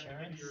 Auto you have to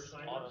give Insurance, your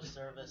Auto assignment.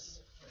 Service,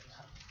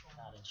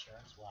 not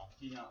insurance, wow.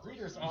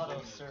 Reader's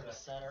Auto Service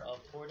Center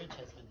of Portage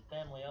has been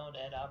family owned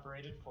and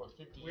operated for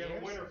 50 We have a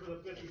years. winner for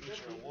the They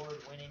feature 50-50.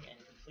 award-winning and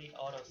complete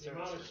auto The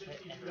amount service is and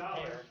 $62.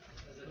 repair,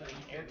 including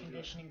air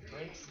conditioning,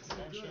 brakes,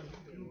 suspension,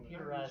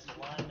 computerized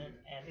alignment,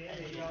 and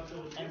engine The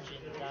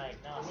winning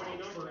diagnostics.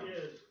 number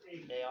is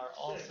They are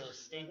also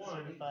state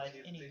certified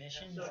in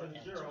emissions and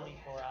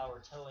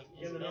 24-hour towing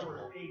is Again, the number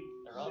available.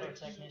 Their auto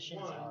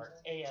technicians are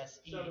ASE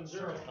 870. If you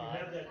certified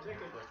have that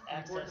ticket, with report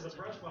access to to the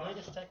press the box.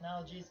 latest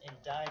technologies in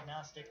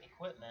diagnostic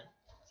equipment.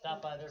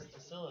 Stop by their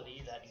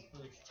facility that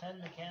includes 10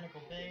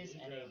 mechanical bays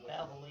and a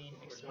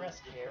Valvoline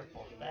Express Care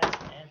for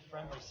fast and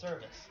friendly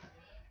service.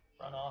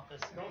 Front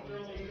office Don't throw includes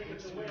those a big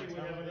tickets away. screen We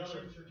have another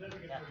television,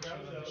 certificate for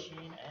cappuccino Gaucho.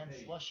 machine, and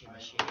slushy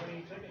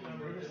machine. Ticket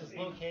number This is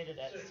located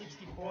at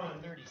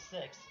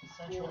 6436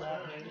 Central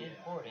Avenue in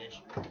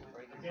Portage, or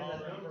you can call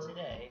them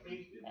today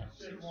at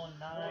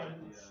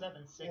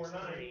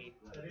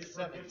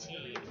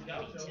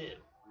 219-763-1782.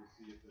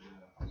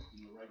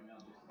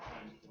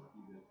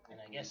 And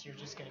I guess you're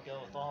just going to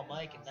go with all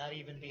mic and not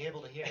even be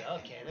able to hear.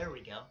 Okay, there we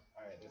go.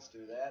 All right, let's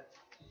do that.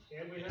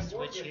 And we have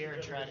Switch here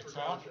and try to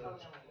talk.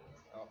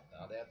 Oh,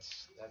 no,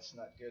 that's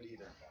not good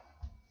either.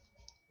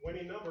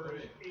 Winning number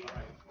is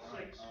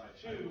 862. I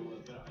think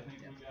we got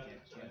it.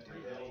 Can't do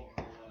that.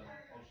 I'll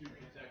shoot you a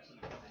text in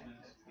a couple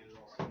minutes to get it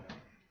all set up.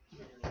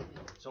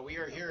 So we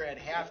are here at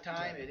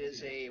halftime. It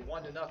is a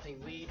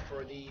 1-0 lead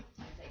for the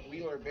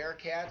Wheeler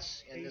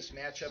Bearcats in this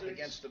matchup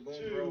against the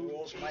Boone Grove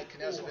Wolves. Mike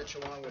Knesevich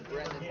along with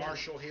Brendan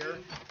Marshall here.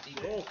 The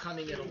goal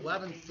coming at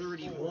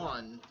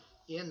 11:31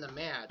 in the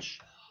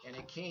match, and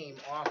it came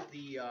off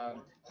the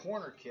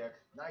corner kick.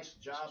 Nice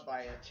job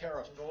by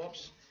Tara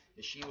Phillips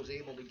as she was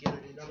able to get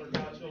it into the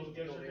midfield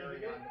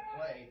area on the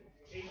play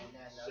and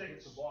then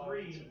get the ball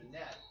into the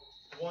net.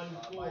 By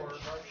the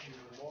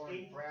sharpshooter,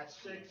 Lauren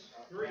Bratsky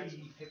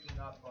picking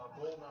up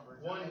goal number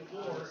 9.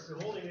 1-4. If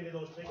you're holding any of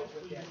those tickets,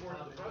 with please that report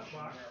to the press box.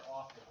 combination there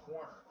off the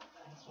corner.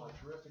 So a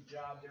terrific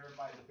job there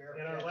by the Bearcats.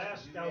 And our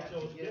last to do that,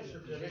 Gaucho's to get gift in the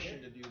position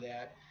to certificate. do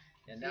that.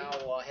 And now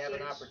have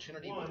an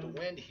opportunity with the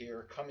wind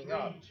here coming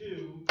up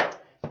 3-2.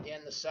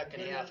 in the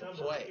second half of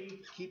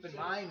play. Keep in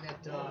mind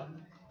that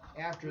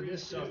after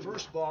this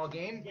first ball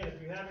game, Again,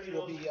 if you have any of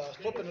we'll those be tickets,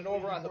 flipping it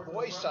over on the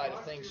report to boys' press side of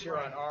box. things You're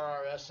here on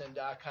right.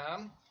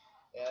 rrsn.com,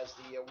 as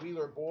the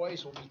Wheeler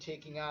boys will be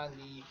taking on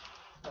the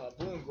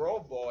Boone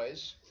Grove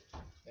boys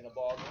in a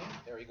ball game.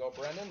 There you go,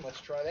 Brendan. Let's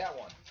try that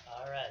one.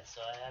 All right,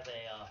 so I have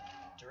a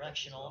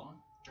directional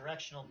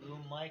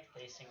boom mic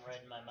facing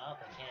right in my mouth.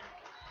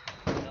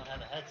 I don't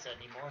have a headset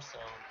anymore, so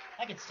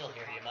I can still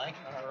hear you, Mike.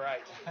 All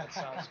right, that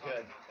sounds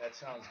good. That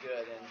sounds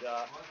good. And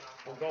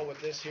we'll go with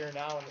this here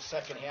now in the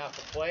second half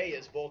of play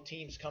as both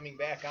teams coming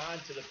back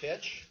onto the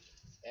pitch.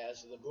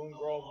 As the Boone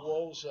Grove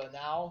Wolves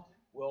now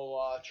will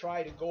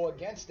try to go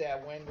against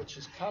that wind, which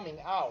is coming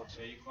out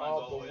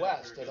of the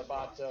west at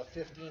about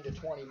 15 to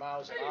 20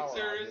 miles an hour out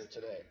here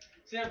today.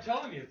 See, I'm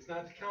telling you, it's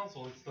not the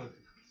council, it's the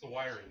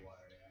wiring.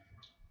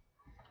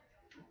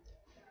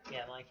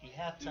 Yeah, Mike, the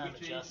halftime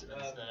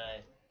adjustments that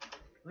I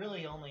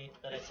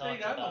talked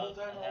stayed on the whole about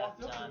time I at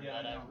walked up halftime here.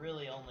 that I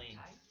really only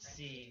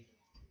see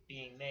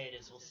being made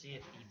is we'll see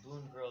if the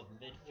Boone Grove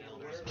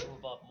midfielders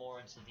move up more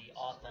into the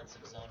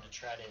offensive zone to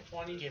try to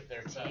give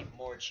their team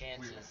more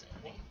chances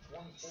in the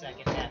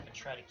second half and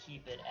try to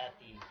keep it at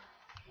the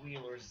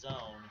Wheeler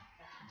zone.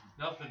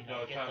 Nothing,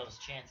 Get those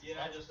chances.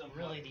 That's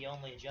really the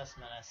only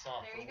adjustment I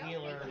saw for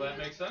Wheeler. Well, that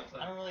makes sense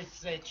then. I don't really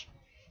say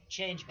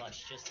change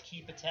much. Just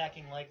keep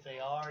attacking like they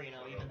are.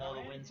 Even though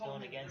the wind's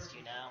going against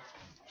you now,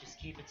 just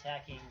keep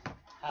attacking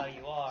how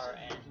you are,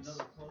 and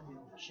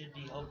should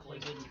be hopefully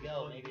good to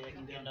go. Maybe they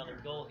can get another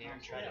goal here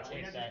and try to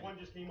take that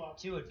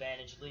 2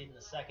 advantage lead in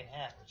the second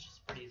half, which is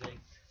a pretty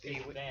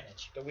big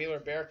advantage. The Wheeler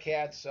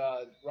Bearcats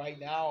right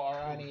now are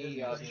on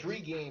a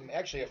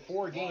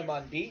 4-game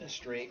unbeaten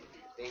streak.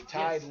 They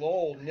tied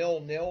Lowell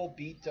 0-0,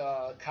 beat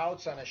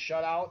Couts on a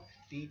shutout,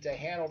 beat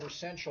Hanover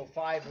Central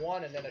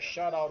 5-1, and then a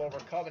shutout over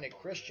Covenant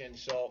Christian.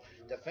 So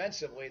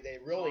defensively, they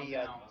really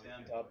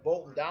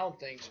bolted down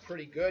things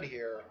pretty good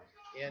here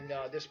in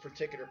this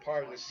particular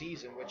part of the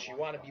season, which you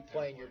want to be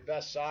playing your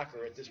best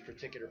soccer at this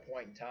particular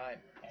point in time.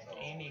 And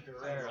Amy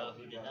Guerrero,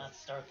 who did not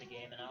start the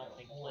game and I don't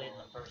think played in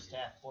the first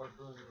half for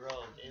Boone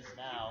Grove, is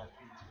now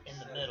in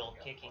the middle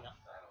kicking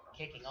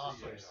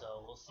off here.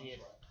 So we'll see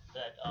if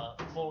that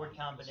forward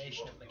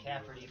combination of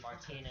McCafferty,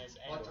 Martinez,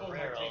 and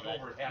Guerrero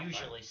that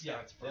usually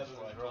starts for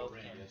Boone Grove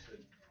can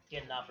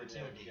get an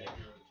opportunity here.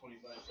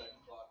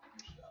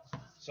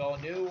 So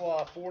new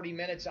 40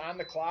 minutes on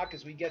the clock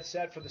as we get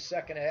set for the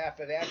second half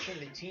of action.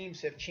 The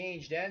teams have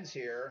changed ends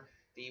here.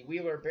 The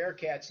Wheeler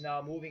Bearcats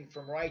now moving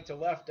from right to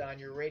left on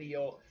your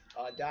radio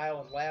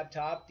dial and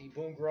laptop. The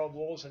Boone Grove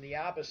Wolves in the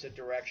opposite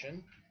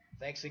direction.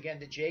 Thanks again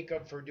to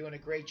Jacob for doing a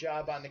great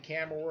job on the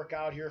camera work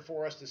out here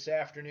for us this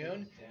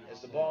afternoon. As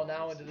the ball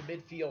now into the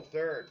midfield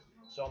third.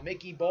 So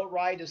Mickey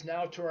Boatwright is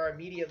now to our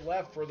immediate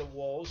left for the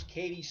Wolves.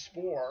 Katie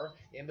Spohr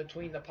in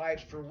between the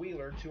pipes for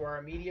Wheeler to our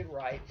immediate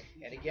right.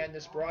 And again,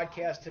 this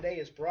broadcast today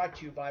is brought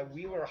to you by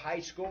Wheeler High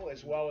School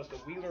as well as the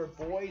Wheeler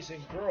Boys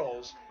and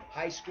Girls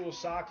High School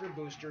Soccer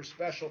Booster.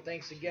 Special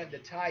thanks again to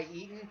Ty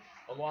Eaton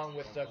along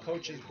with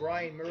coaches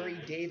Brian Murray,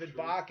 David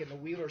Bach, and the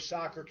Wheeler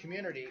soccer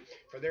community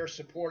for their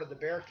support of the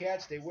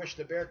Bearcats. They wish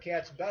the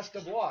Bearcats best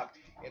of luck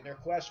in their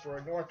quest for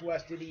a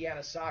Northwest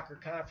Indiana Soccer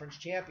Conference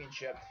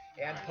championship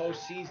and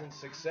postseason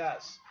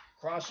success.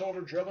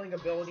 Crossover dribbling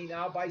ability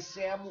now by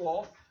Sam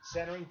Wolf.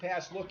 Centering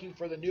pass looking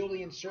for the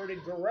newly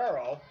inserted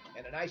Guerrero.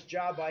 And a nice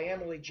job by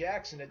Emily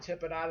Jackson to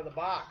tip it out of the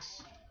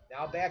box.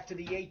 Now back to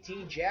the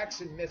 18.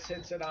 Jackson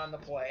mishits it on the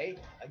play.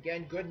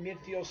 Again, good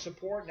midfield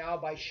support now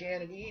by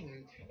Shannon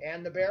Eden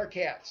and the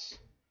Bearcats.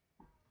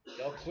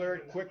 They'll clear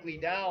it quickly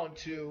down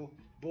to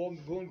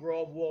Boone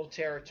Grove Wolf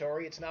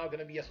territory. It's now going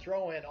to be a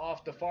throw-in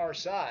off the far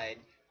side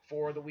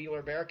for the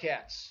Wheeler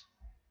Bearcats.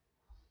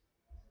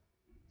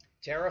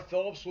 Tara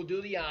Phillips will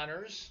do the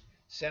honors.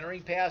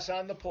 Centering pass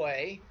on the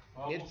play.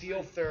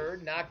 Midfield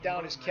third. Knocked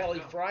down as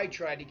Kelly Fry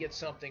tried to get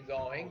something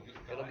going.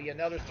 It'll be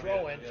another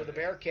throw-in for the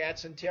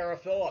Bearcats and Tara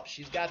Phillips.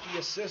 She's got the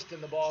assist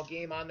in the ball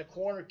game on the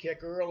corner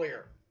kick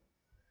earlier.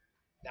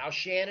 Now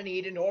Shannon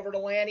Eden over to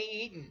Lanny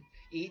Eaton.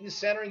 Eaton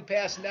centering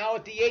pass now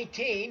at the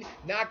 18.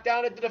 Knocked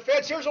down at the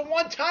defense. Here's a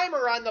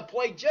one-timer on the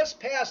play just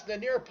past the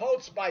near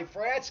post by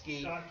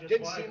Fratsky.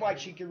 Didn't seem like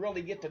she could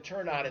really get the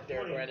turn on it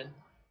there, Brendan.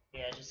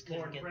 Yeah, just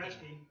couldn't get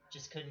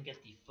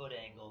the foot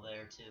angle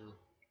there to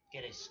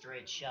get a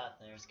straight shot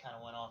there. Just kind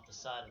of went off the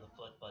side of the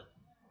foot, but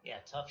yeah,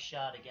 tough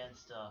shot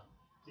against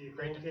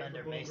great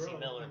defender Macy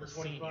Miller, the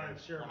senior, one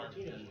of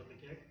the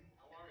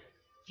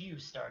few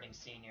starting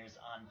seniors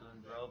on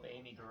Boone Grove.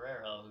 Amy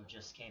Guerrero, who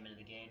just came into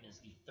the game, is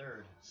the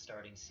third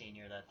starting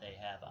senior that they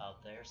have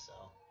out there,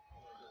 so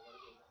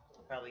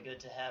probably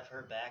good to have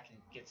her back and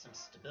get some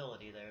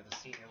stability there, the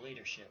senior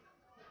leadership.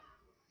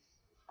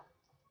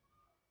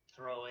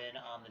 Throw in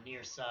on the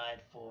near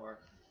side for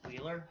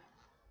Wheeler,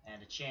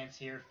 and a chance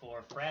here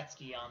for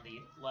Fratsky on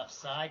the left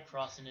side,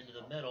 crossing into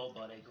the middle,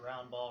 but a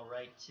ground ball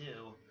right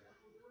to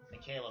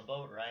Michaela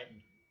Boatwright,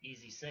 and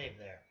easy save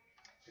there.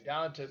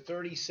 Down to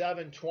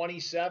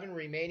 37-27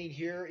 remaining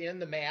here in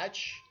the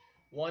match.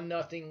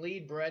 1-0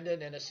 lead,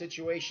 Brendan, in a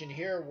situation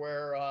here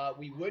where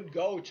we would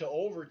go to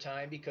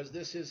overtime because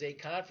this is a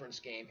conference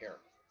game here.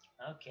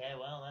 Okay,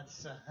 well,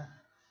 that's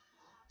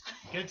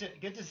good to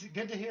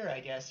hear, I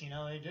guess. You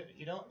know,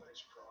 you don't.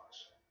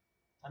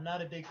 I'm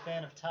not a big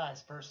fan of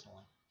ties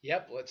personally.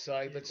 Yep, let's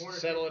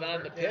settle it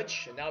on the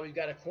pitch, and now we've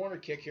got a corner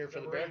kick here for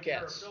the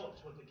Bearcats.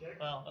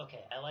 Well,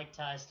 okay, I like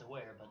ties to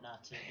wear, but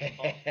not to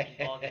in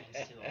ball games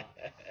to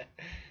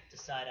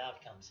decide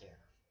outcomes here.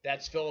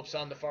 That's Phillips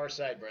on the far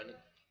side, Brendan.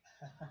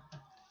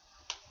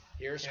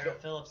 Here's Sarah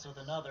Phillips with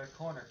another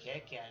corner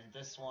kick, and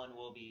this one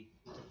will be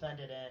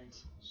defended and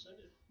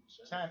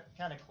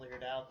kind of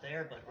cleared out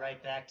there, but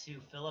right back to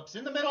Phillips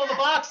in the middle of the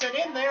box and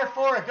in there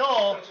for a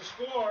goal. That's a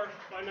score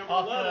by number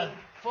off 11. The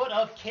foot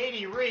of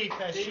Katie Reef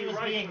as she was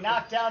being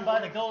knocked down by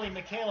the goalie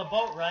Michaela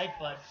Boatwright,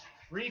 but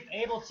Reef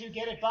able to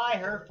get it by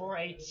her for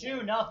a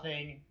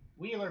 2-0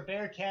 Wheeler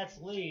Bearcats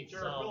lead.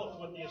 Sarah Phillips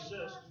with the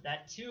assist.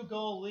 That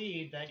 2-goal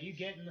lead that you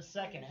get in the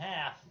second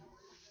half,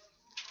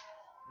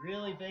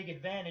 really big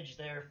advantage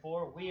there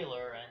for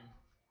Wheeler, and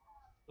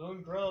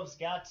Boone Grove's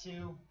got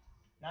to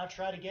now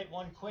try to get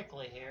one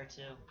quickly here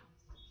to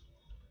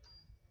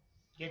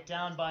get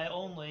down by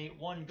only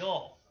 1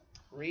 goal.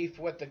 Reef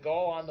with the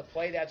goal on the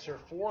play. That's her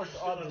 4th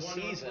of the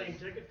season.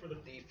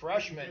 The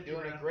freshman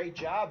doing a great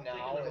job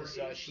now as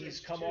she's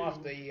come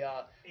off the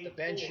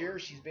bench here.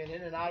 She's been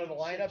in and out of the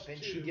lineup,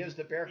 and she gives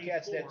the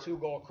Bearcats that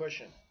 2-goal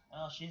cushion.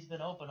 Well, she's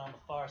been open on the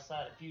far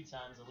side a few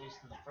times, at least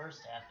in the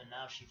first half, and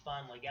now she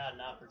finally got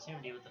an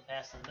opportunity with the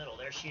pass in the middle.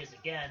 There she is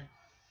again.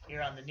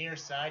 Here on the near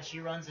side, she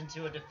runs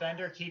into a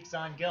defender, keeps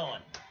on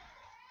going.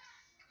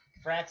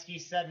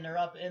 Fratsky setting her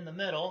up in the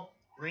middle.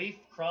 Reef,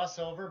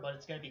 crossover, but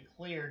it's going to be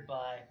cleared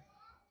by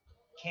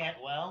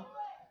Cantwell.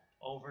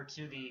 Over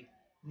to the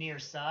near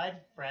side.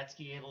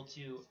 Fratsky able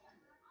to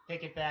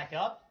pick it back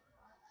up,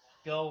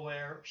 go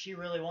where she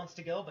really wants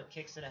to go, but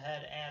kicks it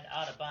ahead and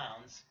out of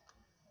bounds.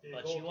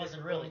 But she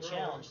wasn't really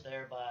challenged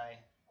there by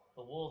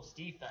the Wolves'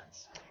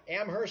 defense.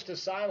 Amherst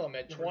Asylum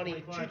at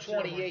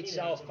 228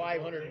 South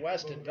 500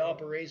 West in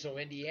Valparaiso,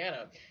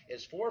 Indiana,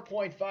 is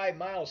 4.5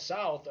 miles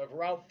south of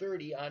Route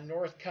 30 on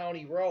North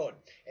County Road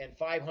and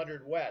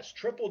 500 West.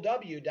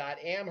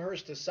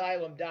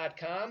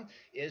 www.amherstasylum.com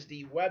is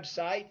the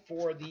website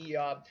for the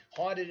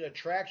haunted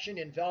attraction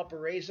in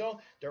Valparaiso.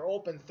 They're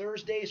open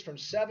Thursdays from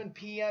 7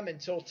 p.m.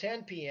 until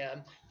 10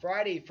 p.m.,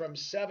 Friday from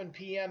 7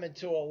 p.m.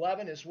 until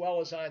 11, as well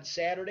as on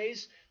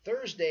Saturdays.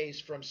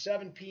 Thursdays from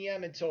 7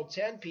 p.m. until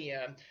 10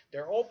 p.m.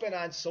 They're open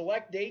on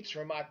select dates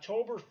from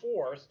October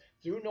 4th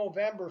through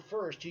November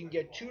 1st. You can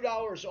get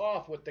 $2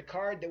 off with the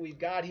card that we've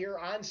got here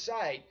on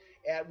site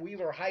at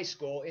Wheeler High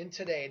School in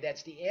today.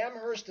 That's the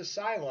Amherst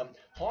Asylum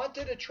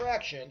Haunted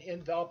Attraction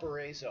in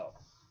Valparaiso.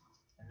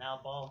 And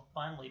now ball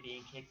finally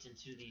being kicked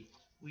into the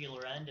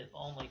Wheeler end, if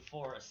only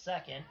for a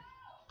second.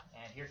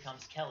 And here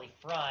comes Kelly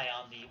Fry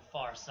on the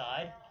far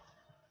side.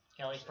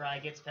 Kelly Fry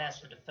gets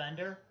past the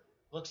defender,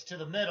 looks to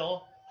the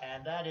middle,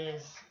 and that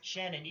is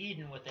Shannon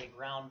Eden with a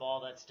ground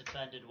ball that's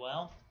defended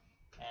well.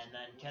 And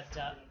then kicked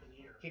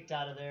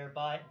out of there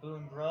by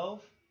Boone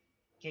Grove.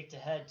 Kicked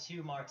ahead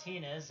to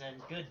Martinez,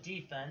 and good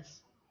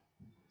defense.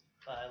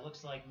 It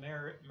looks like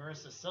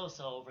Marissa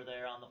Sosa over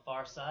there on the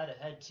far side,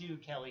 ahead to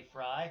Kelly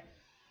Fry.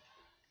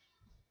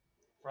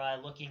 Fry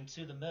looking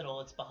to the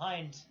middle. It's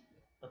behind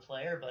the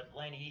player, but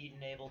Laney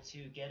Eaton able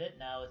to get it.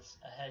 Now it's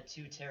ahead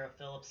to Tara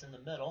Phillips in the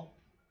middle.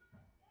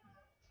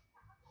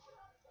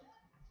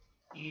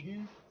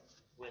 Eden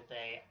with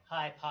a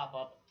high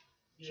pop-up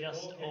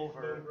just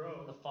over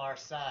the far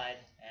side,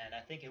 and I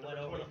think it went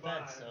over the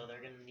fence, so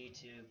they're going to need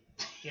to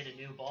get a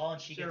new ball,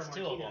 and she gets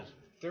two of them.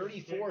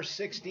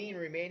 34-16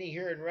 remaining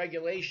here in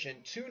regulation.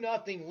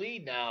 2-0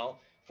 lead now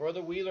for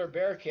the Wheeler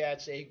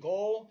Bearcats. A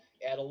goal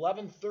at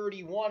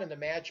 11:31 in the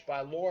match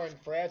by Lauren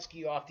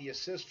Fratsky off the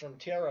assist from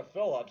Tara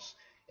Phillips.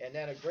 And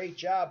then a great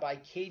job by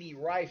Katie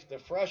Reif, the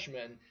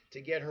freshman, to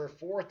get her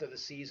 4th of the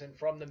season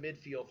from the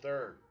midfield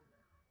third.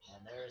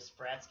 And there's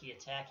Fratsky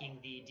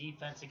attacking the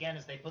defense again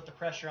as they put the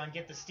pressure on,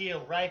 get the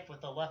steal. Reif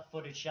with a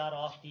left-footed shot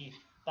off the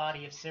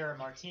body of Sarah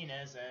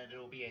Martinez, and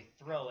it'll be a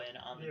throw-in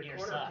on the near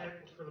side. Corner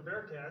kick for the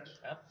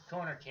Bearcats. Yep,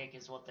 corner kick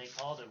is what they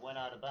called it. Went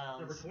out of bounds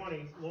Number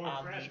 20, Lauren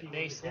on Fratsky the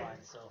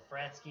baseline. So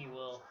Fratsky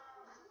will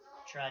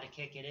try to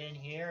kick it in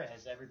here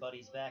as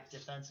everybody's back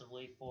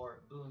defensively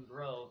for Boone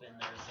Grove in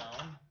their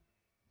zone.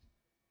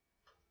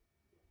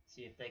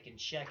 See if they can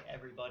check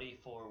everybody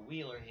for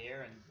Wheeler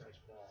here. And Nice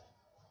ball.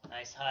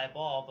 nice high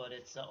ball, but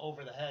it's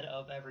over the head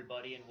of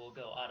everybody and will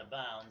go out of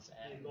bounds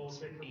and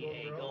be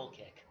a goal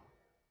kick.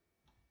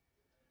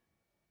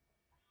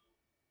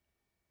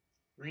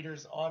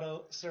 Reader's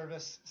Auto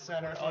Service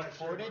Center of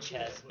Portage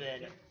has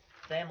been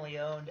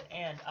family-owned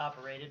and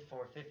operated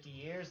for 50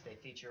 years. They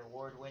feature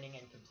award-winning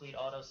and complete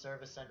auto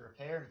service and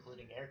repair,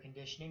 including air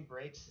conditioning,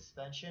 brakes,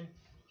 suspension,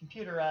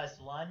 computerized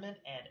alignment,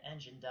 and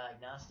engine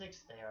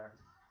diagnostics. They are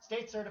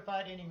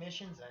state-certified in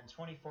emissions, and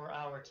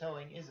 24-hour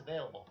towing is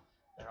available.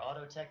 Their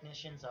auto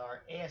technicians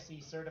are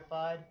ASE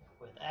certified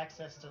with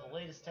access to the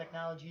latest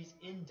technologies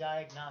in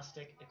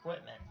diagnostic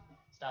equipment.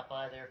 Stop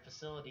by their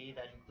facility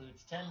that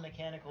includes 10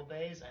 mechanical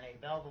bays and a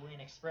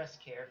Valvoline Express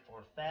care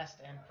for fast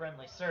and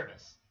friendly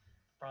service.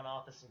 The front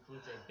office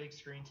includes a big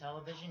screen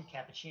television,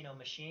 cappuccino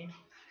machine,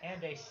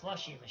 and a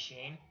slushy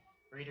machine.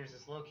 Readers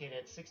is located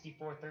at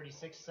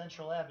 6436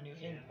 Central Avenue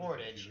in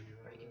Portage,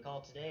 or you can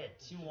call today at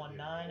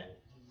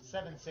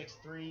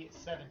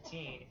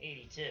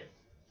 219-763-1782.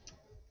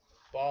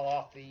 Ball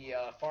off the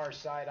far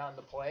side on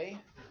the play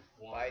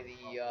by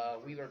the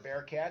Wheeler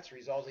Bearcats,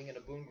 resulting in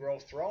a Boone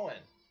Grove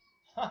throw-in.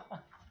 And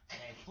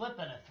a flip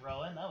and a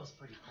throw-in. That was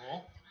pretty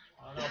cool.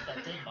 I don't know if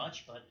that did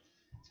much, but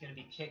it's going to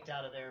be kicked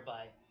out of there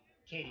by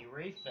Katie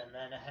Reif, and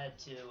then ahead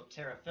to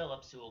Tara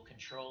Phillips, who will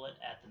control it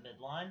at the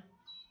midline.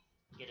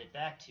 Get it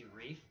back to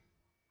Reif.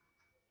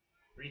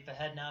 Reif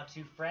ahead now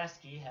to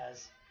Fratsky.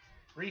 Has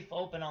Reif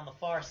open on the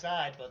far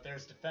side, but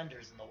there's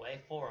defenders in the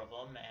way, 4 of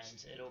them,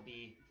 and it'll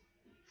be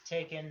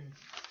taken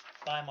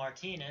by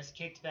Martinez,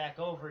 kicked back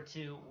over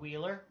to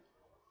Wheeler.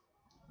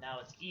 Now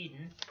it's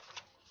Eden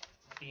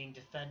being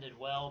defended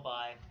well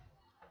by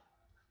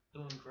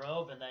Boone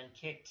Grove, and then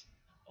kicked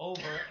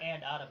over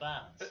and out of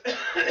bounds.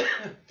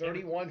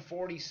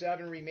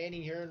 31-47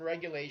 remaining here in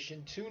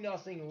regulation.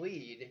 2-0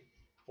 lead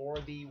for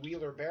the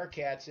Wheeler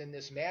Bearcats in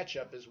this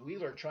matchup as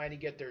Wheeler trying to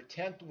get their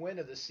 10th win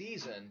of the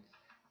season.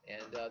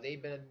 And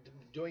they've been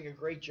doing a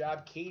great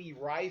job. Katie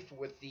Reif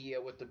with the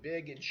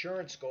big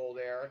insurance goal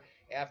there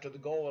after the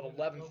goal at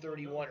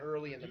 11:31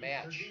 early in the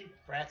match.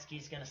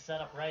 Fratsky's going to set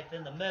up Reif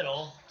in the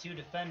middle. 2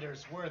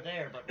 defenders were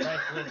there, but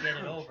Reif will get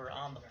it over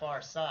on the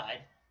far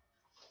side.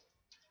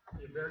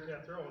 The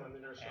Bearcat throwing on the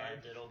near side.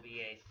 And it'll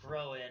be a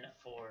throw-in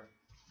for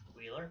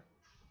Wheeler.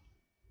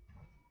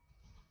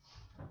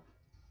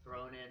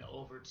 Thrown in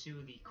over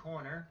to the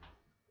corner,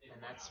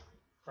 and that's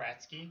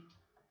Fratsky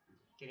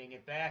getting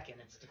it back,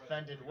 and it's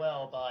defended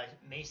well by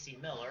Macy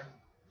Miller,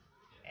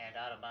 and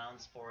out of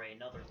bounds for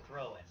another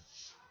throw-in.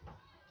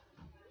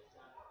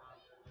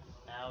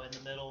 Now in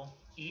the middle,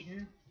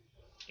 Eaton,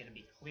 going to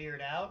be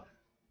cleared out,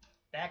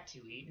 back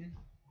to Eaton,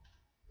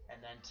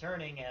 and then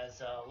turning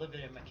as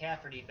Olivia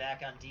McCafferty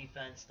back on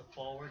defense, the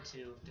forward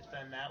to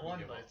defend that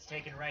one, but it's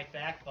taken right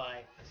back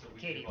by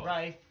Katie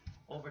Reif,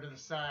 over to the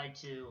side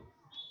to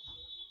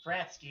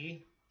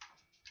Fratsky,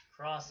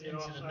 cross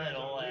into the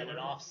middle, and an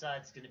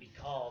offside's going to be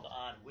called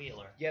on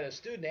Wheeler. Yeah, the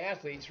student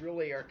athletes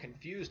really are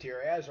confused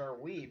here, as are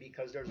we,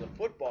 because there's a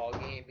football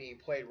game being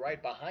played right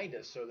behind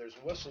us, so there's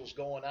whistles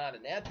going on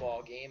in that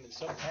ball game, and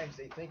sometimes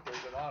they think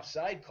there's an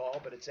offside call,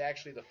 but it's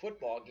actually the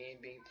football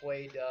game being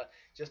played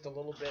just a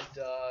little bit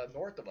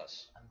north of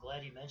us. I'm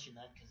glad you mentioned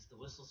that because the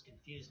whistles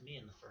confused me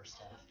in the first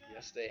half.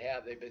 Yes, they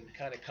have. They've been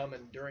kind of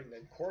coming during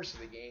the course of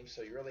the game,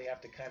 so you really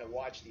have to kind of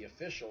watch the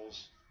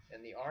officials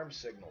and the arm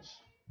signals.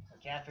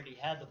 McCafferty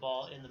had the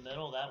ball in the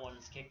middle. That one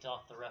is kicked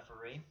off the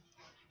referee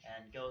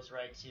and goes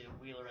right to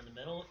Wheeler in the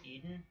middle.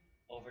 Eden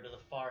over to the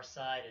far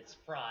side. It's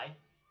Fry.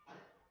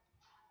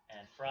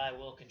 And Fry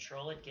will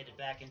control it, get it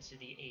back into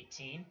the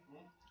 18.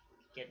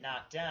 Get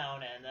knocked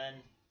down, and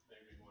then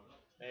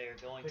they're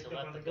going to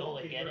let the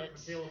goalie get it.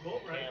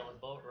 Michaela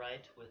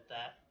Boatwright with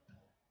that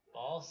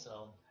ball.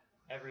 So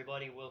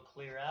everybody will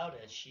clear out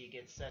as she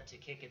gets set to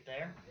kick it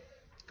there.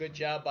 Good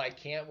job by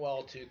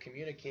Cantwell to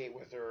communicate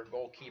with her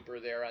goalkeeper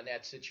there on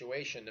that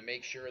situation to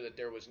make sure that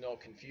there was no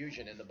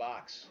confusion in the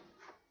box.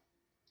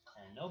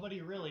 And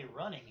nobody really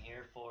running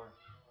here for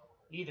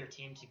either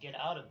team to get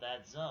out of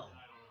that zone.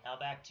 Now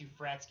back to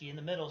Fratsky in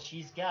the middle.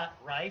 She's got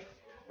Reif.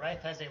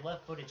 Reif has a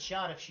left-footed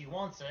shot if she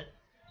wants it.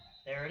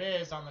 There it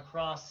is on the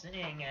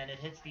crossing, and it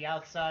hits the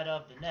outside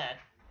of the net.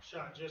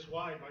 Shot just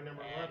wide by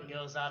number 11. And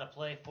goes out of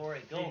play for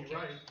a goal kick.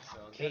 So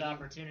good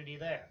opportunity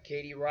there.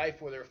 Katie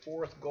Reif with her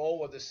 4th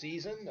goal of the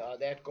season.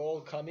 That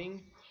goal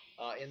coming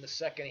in the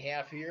second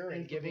half here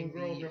and giving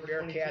the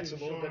Bearcats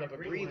a little bit of a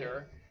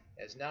breather,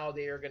 as now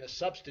they are going to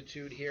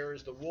substitute here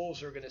as the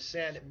Wolves are going to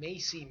send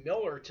Macy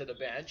Miller to the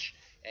bench,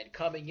 and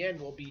coming in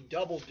will be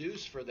double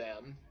deuce for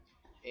them.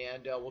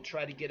 And we'll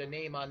try to get a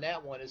name on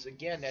that one, as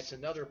again, that's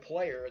another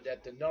player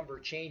that the number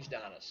changed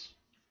on us.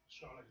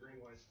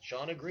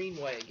 Shauna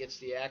Greenway gets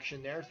the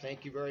action there.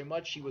 Thank you very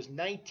much. She was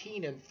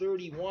 19 and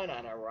 31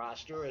 on our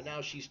roster, and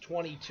now she's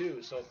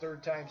 22, so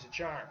 3rd time's a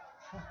charm.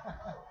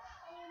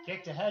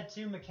 Kicked ahead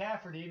to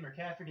McCafferty.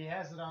 McCafferty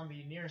has it on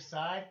the near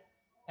side.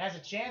 Has a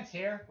chance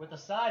here with a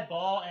side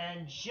ball,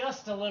 and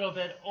just a little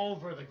bit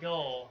over the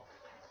goal.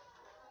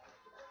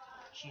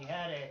 She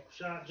had a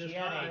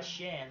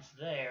chance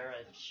there.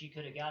 She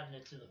could have gotten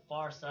it to the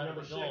far side of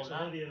the goal.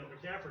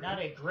 Not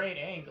a great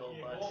angle,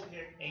 but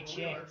a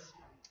chance.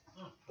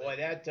 Boy,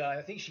 that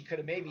I think she could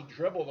have maybe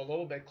dribbled a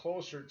little bit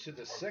closer to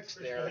the 6th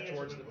there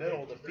towards the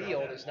middle of the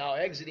field. As now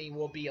exiting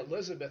will be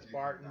Elizabeth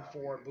Barton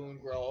for Boone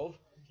Grove,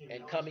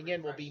 and coming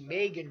in will be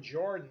Megan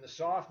Jordan, the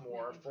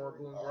sophomore, for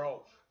Boone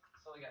Grove.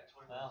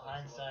 Well,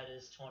 hindsight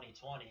is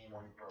 20/20, and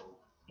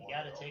you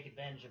got to take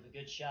advantage of a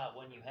good shot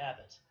when you have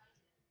it.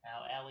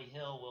 Now Allie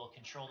Hill will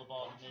control the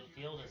ball in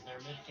midfield, as their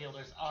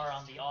midfielders are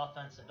on the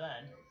offensive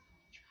end.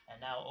 And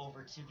now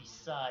over to the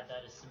side,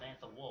 that is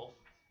Samantha Wolf.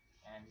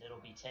 And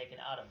it'll be taken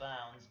out of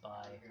bounds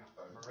by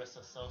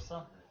Marissa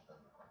Sosa.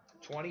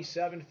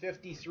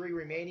 27:53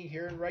 remaining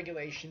here in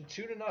regulation.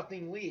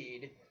 2-0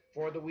 lead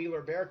for the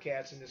Wheeler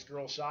Bearcats in this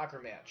girls' soccer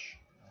match.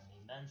 And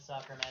the men's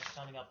soccer match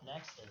coming up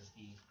next, as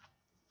the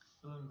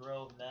Boone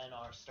Grove men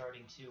are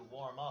starting to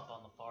warm up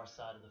on the far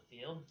side of the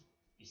field.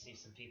 You see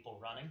some people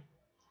running.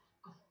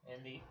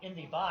 In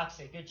the box,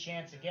 a good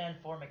chance again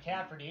for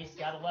McCafferty. He's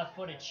got a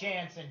left-footed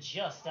chance, and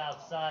just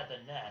outside the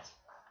net.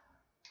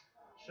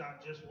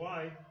 Shot just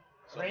wide.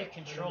 Great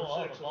control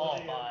of the ball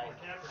by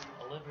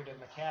Olivia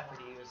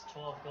McCafferty, who has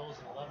 12 goals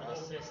and 11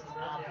 assists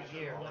on the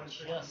year, but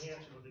just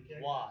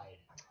wide.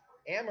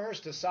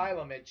 Amherst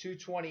Asylum at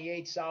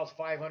 228 South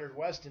 500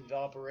 West in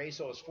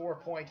Valparaiso is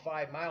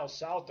 4.5 miles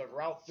south of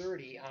Route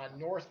 30 on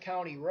North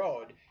County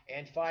Road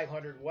and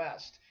 500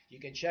 West. You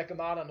can check them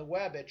out on the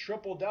web at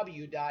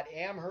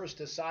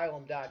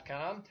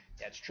www.amherstasylum.com.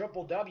 That's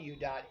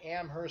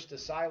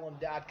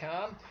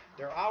www.amherstasylum.com.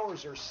 Their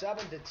hours are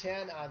 7 to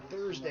 10 on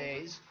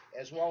Thursdays,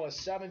 as well as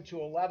 7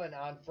 to 11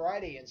 on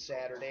Friday and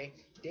Saturday.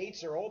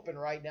 Dates are open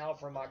right now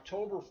from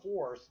October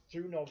 4th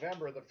through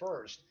November the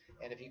 1st.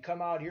 And if you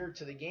come out here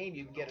to the game,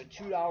 you can get a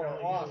 $2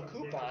 off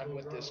coupon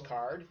with this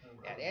card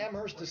at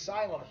Amherst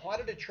Asylum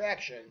Haunted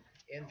Attraction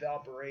in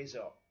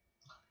Valparaiso.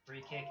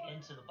 Free kick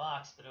into the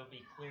box, but it'll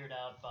be cleared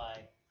out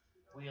by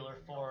Wheeler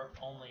for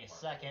only a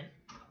second.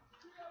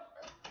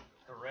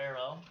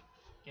 Guerrero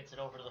gets it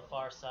over to the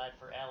far side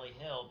for Allie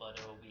Hill, but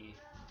it will be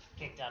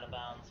kicked out of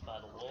bounds by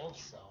the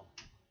Wolves. So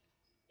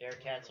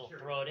Bearcats will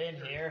throw it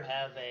in here,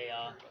 have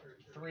a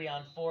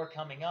 3-on-4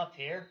 coming up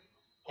here.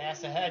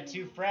 Pass ahead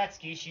to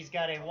Fratsky. She's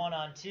got a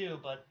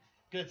 1-on-2, but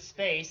good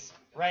space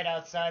right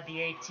outside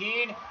the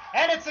 18.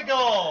 And it's a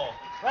goal!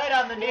 Right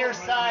on the near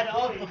side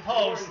of the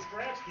post.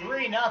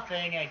 3-0.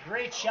 A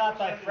great shot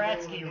by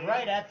Fratsky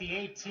right at the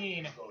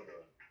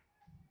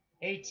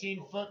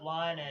 18-foot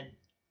line. And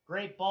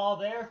great ball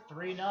there.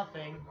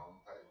 3-0.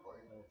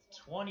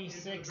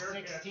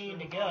 26-16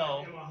 to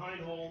go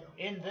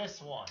in this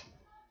one.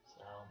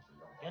 So,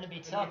 going to be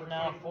tough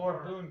now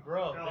for Boone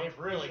Grove. They've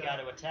really got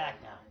to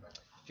attack now.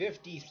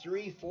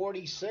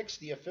 53-46,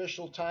 the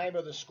official time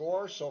of the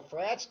score. So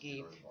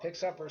Fratsky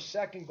picks up her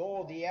 2nd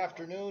goal of the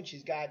afternoon.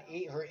 She's got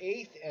her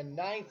 8th and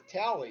 9th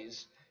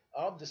tallies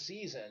of the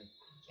season.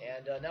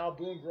 And now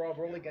Boone Grove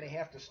really going to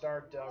have to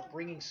start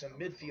bringing some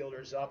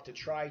midfielders up to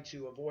try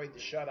to avoid the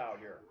shutout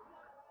here.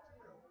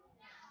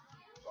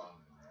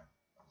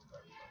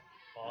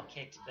 Ball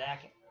kicked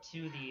back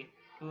to the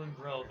Boone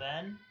Grove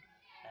end,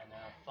 and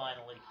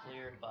finally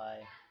cleared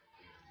by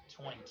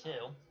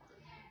 22.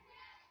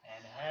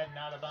 And ahead and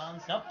out of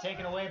bounds. Nope,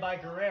 taken away by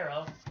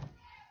Guerrero.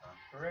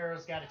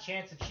 Guerrero's got a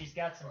chance if she's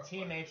got some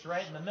teammates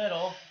right in the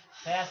middle.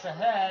 Pass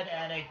ahead,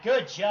 and a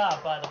good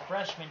job by the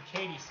freshman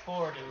Katie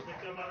Spore to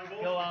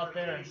go out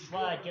there and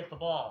slide, get the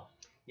ball.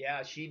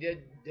 Yeah, she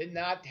did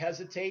not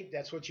hesitate.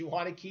 That's what you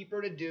want to keep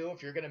her to do.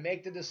 If you're going to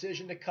make the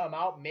decision to come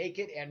out, make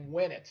it and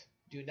win it.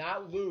 Do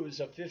not lose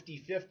a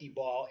 50-50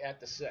 ball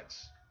at the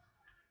 6.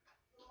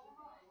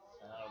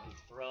 That'll be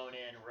thrown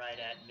in right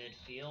at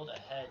midfield,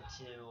 ahead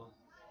to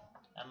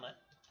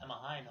Emma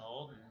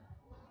Heinhold, and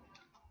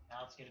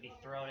now it's going to be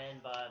thrown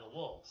in by the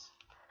Wolves.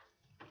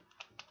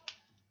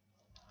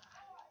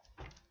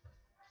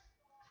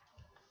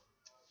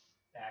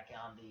 Back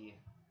on the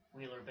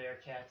Wheeler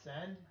Bearcats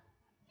end,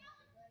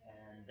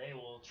 and they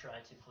will try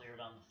to clear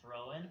it on the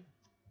throw-in.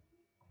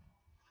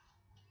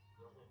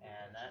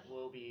 And that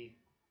will be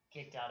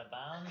kicked out of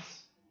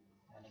bounds.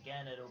 And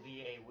again, it'll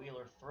be a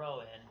Wheeler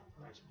throw-in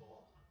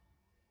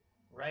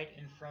right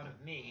in front of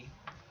me.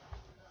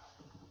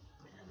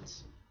 And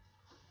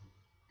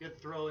good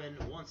throw-in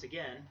once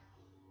again.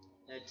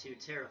 Head to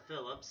Tara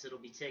Phillips. It'll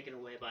be taken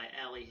away by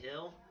Allie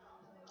Hill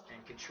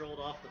and controlled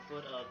off the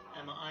foot of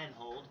Emma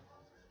Einhold.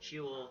 She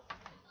will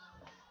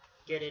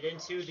get it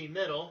into the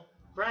middle.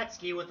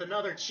 Bratsky with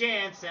another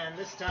chance, and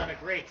this time a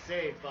great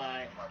save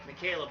by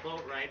Michaela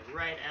Boatwright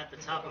right at the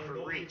top of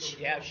her reach.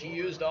 Yeah, she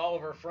used all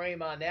of her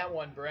frame on that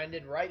one,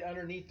 Brendan, right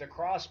underneath the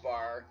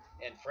crossbar.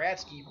 And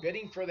Fratsky,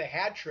 bidding for the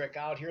hat trick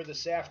out here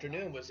this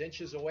afternoon, was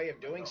inches away of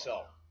doing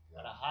so.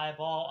 But a high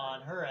ball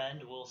on her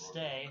end will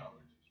stay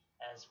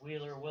as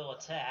Wheeler will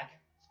attack.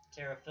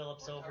 Tara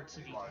Phillips over to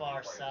the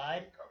far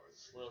side.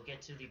 Will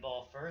get to the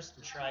ball first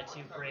and try to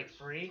break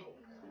free.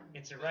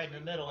 Gets it right in the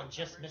middle, and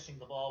just missing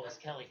the ball was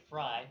Kelly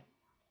Fry.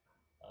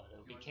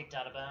 It'll be kicked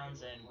out of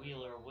bounds, and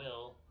Wheeler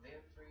will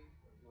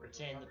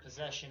retain the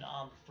possession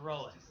on the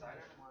throw-in.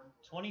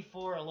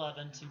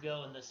 24-11 to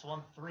go in this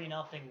one.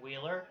 3-0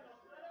 Wheeler.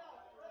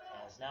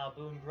 As now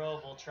Boone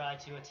Grove will try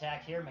to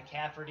attack here.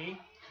 McCafferty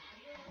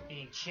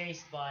being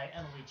chased by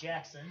Emily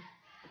Jackson.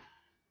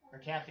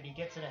 McCafferty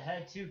gets it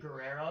ahead to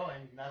Guerrero,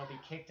 and that'll be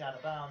kicked out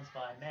of bounds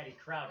by Maddie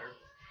Crowder.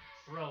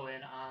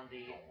 Throw-in on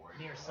the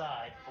near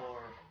side for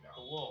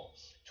the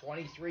Wolves.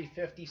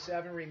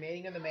 23:57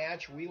 remaining in the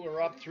match.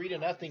 Wheeler up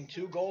 3-0.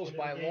 2 goals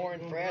by Lauren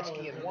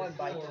Fratsky and 1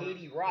 by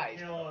Katie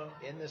Rife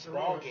in this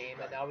ball game.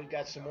 And now we've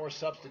got some more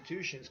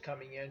substitutions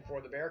coming in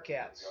for the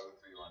Bearcats.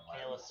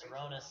 Kayla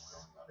Saronis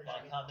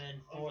going to come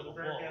in for the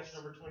Wolves.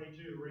 Number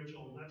 22,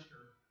 Rachel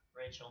Metzger.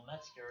 Rachel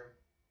Metzger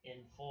in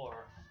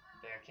for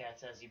the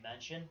Bearcats, as you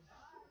mentioned.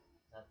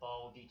 That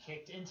ball will be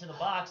kicked into the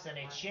box, and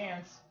a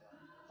chance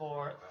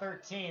for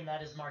 13.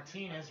 That is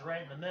Martinez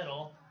right in the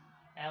middle.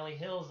 Allie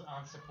Hill's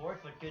on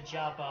support, but good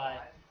job by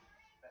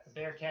the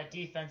Bearcat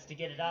defense to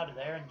get it out of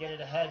there and get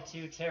it ahead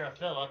to Tara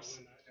Phillips.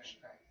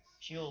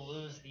 She'll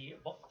lose the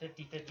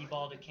 50-50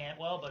 ball to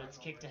Cantwell, but it's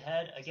kicked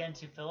ahead again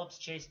to Phillips,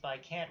 chased by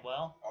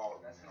Cantwell.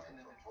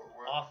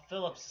 Off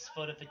Phillips'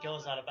 foot if it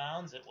goes out of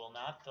bounds. It will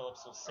not.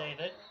 Phillips will save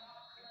it.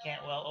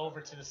 Cantwell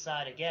over to the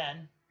side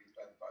again.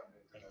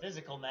 A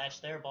physical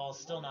match there. Ball's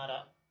still not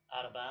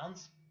out of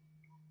bounds.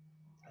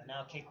 And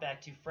now kicked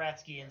back to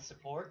Fratsky in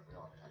support.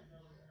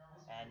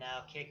 And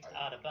now kicked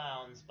out of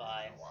bounds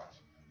by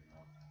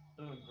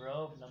Boone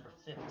Grove, number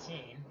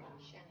 15,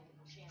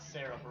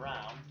 Sarah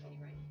Brown.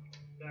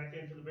 Back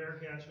into the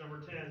Bearcats,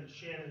 number 10,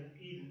 Shannon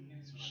Eden.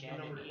 Shannon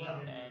number Eden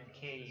 11, and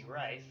Katie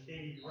Rife.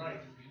 Katie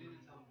Rife.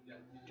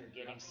 After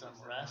getting some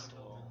rest,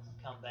 will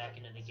come back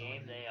into the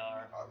game. They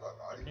are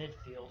the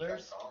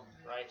midfielders.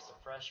 Rife's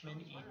a freshman,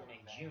 Eden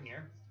a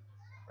junior.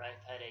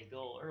 Rife had a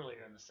goal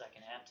earlier in the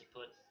second half to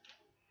put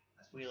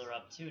Wheeler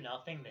up 2-0.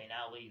 They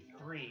now lead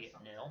 3-0.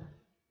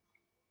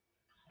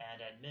 And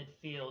at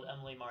midfield,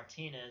 Emily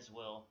Martinez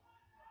will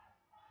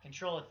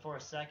control it for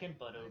a second,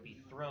 but it'll be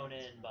thrown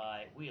in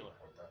by Wheeler.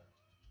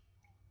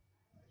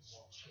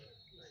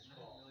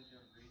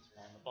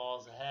 And the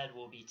balls ahead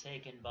will be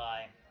taken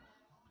by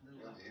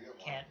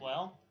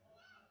Cantwell.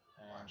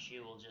 And she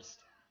will just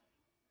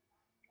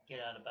get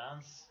out of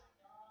bounds.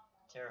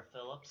 Tara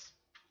Phillips.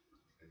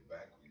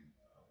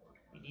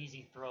 An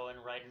easy throw in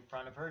right in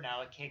front of her.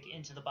 Now a kick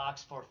into the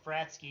box for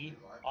Fratsky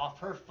off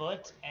her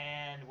foot,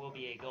 and will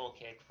be a goal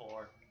kick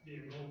for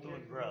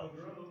Boone Grove.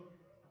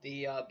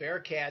 The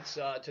Bearcats,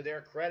 to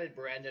their credit,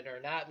 Brendan,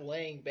 are not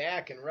laying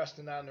back and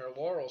resting on their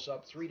laurels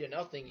up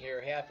 3-0 here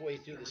halfway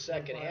through the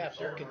second half.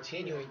 They're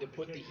continuing to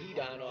put the heat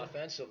on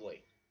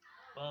offensively.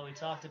 Well, we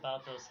talked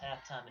about those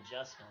halftime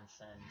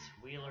adjustments, and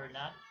Wheeler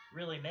not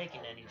really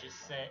making any.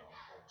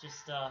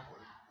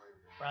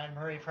 Brian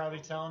Murray probably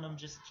telling them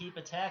just keep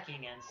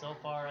attacking, and so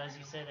far, as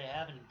you say, they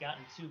haven't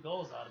gotten 2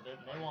 goals out of it,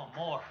 and they want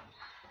more.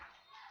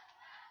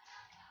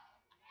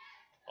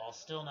 Ball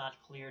still not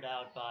cleared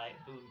out by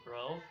Boone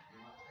Grove.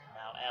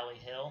 Now Allie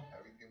Hill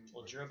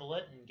will dribble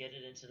it and get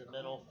it into the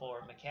middle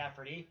for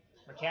McCafferty.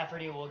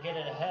 McCafferty will get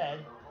it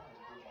ahead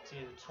to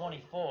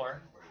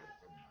 24.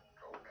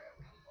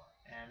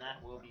 And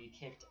that will be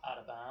kicked out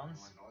of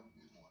bounds.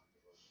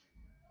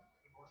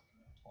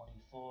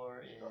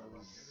 24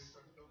 is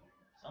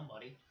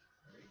somebody.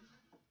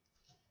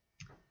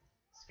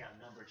 It's got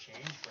a number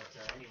change, but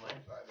anyway.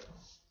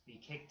 Be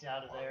kicked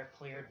out of there,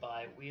 cleared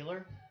by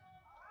Wheeler.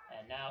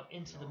 And now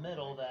into the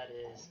middle, that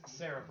is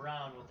Sarah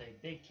Brown with a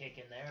big kick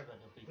in there, but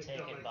it'll be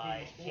taken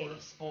by Katie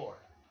Spore.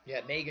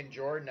 Yeah, Megan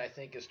Jordan, I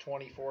think, is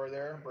 24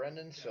 there,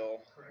 Brendan,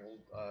 so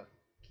we'll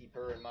keep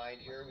her in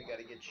mind here. We got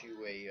to get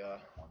you a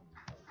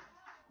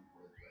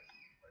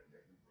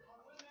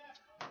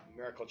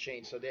numerical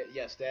change. So,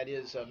 that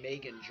is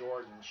Megan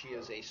Jordan. She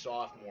is a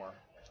sophomore,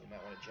 so you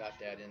might want to jot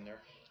that in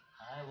there.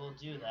 I will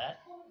do that.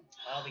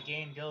 While the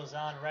game goes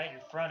on right in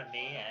front of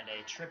me, and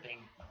a tripping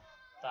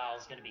foul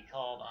is going to be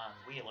called on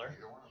Wheeler.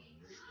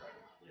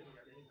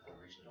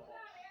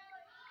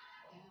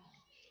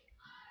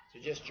 So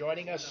just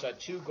joining us,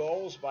 2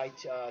 goals by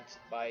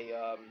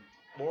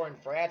Lauren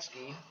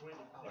Fratsky,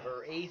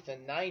 her 8th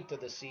and 9th of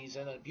the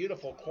season. A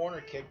beautiful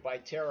corner kick by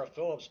Tara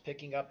Phillips,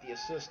 picking up the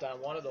assist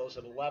on one of those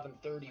at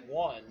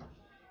 11:31.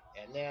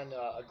 And then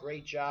a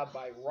great job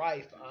by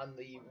Reif on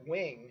the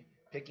wing,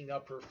 picking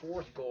up her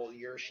 4th goal of the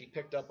year. She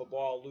picked up a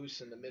ball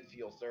loose in the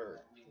midfield third.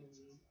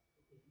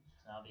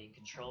 Now being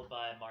controlled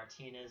by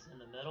Martinez in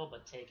the middle,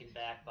 but taken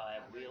back by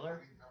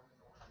Wheeler.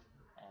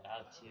 And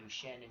out to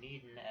Shannon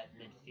Eden at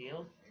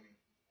midfield.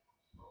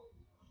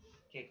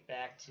 Kick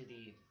back to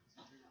the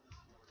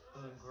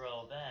Boone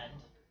Grove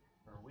end,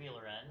 or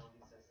Wheeler end.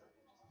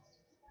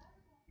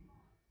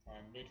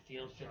 And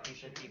midfield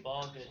 50-50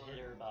 ball,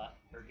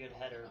 good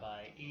header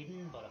by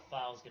Eden, but a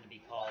foul's going to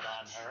be called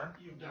on her.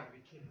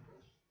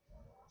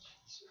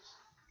 So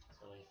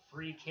a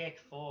free kick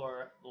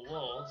for the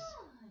Wolves,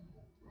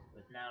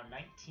 with now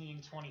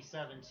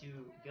 19:27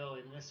 to go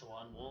in this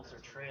one. Wolves are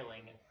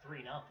trailing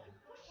 3-0.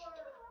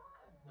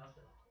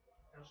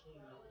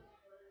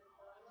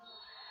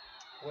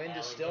 Wind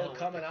is still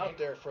coming out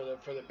there for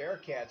the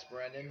Bearcats,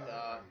 Brendan.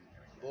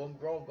 Boone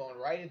Grove going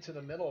right into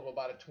the middle of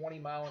about a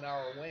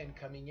 20-mile-an-hour wind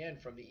coming in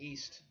from the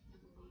east.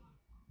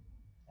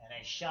 And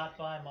a shot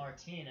by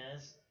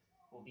Martinez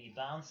will be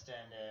bounced,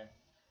 and a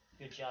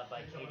good job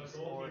by Katie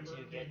Spohr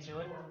to get to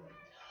it.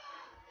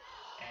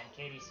 And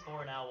Katie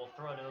Spohr now will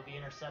throw it. It will be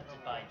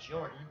intercepted by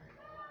Jordan.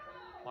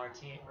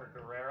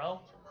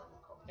 Guerrero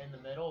in the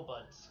middle,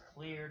 but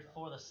cleared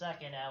for the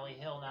second. Allie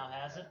Hill now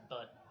has it,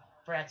 but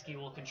Fratsky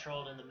will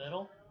control it in the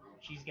middle.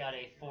 She's got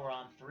a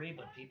 4-on-3,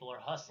 but people are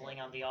hustling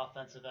on the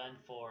offensive end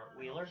for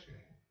Wheeler.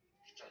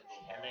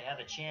 And they have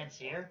a chance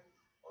here,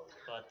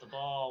 but the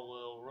ball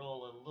will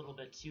roll a little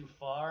bit too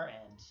far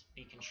and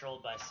be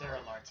controlled by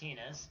Sarah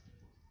Martinez.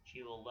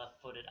 She will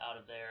left-foot it out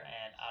of there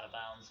and out of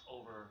bounds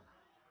over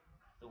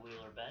the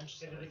Wheeler bench.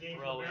 So a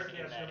throw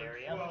in that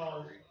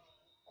area.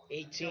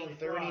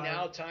 18:30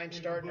 now, time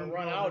starting to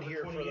run out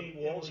here for the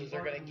Wolves as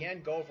they're going to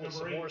again go for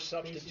some more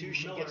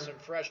substitution, get some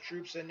fresh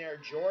troops in there.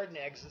 Jordan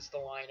exits the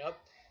lineup,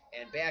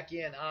 and back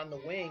in on the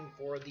wing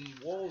for the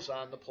Wolves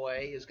on the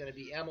play is going to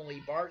be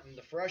Emily Barton,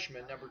 the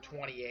freshman, number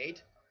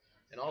 28,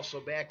 and also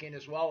back in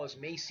as well as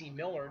Macy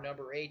Miller,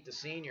 number 8, the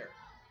senior.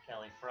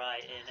 Kelly Fry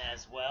in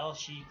as well.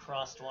 She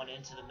crossed one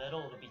into the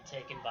middle. It'll be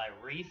taken by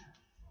Reef.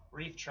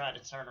 Reef tried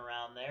to turn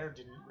around there,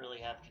 didn't really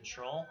have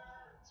control.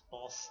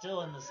 Ball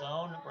still in the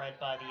zone, right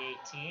by the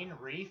 18,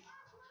 Reef.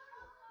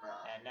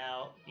 And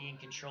now being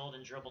controlled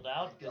and dribbled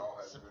out. Good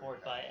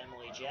support by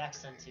Emily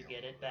Jackson to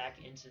get it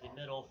back into the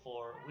middle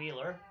for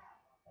Wheeler.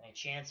 And a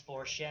chance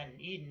for Shannon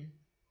Eden.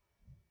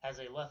 Has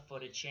a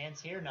left-footed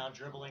chance here, now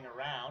dribbling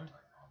around.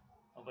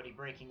 Nobody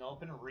breaking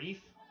open,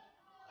 Reef.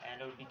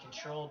 And it would be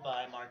controlled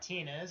by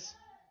Martinez.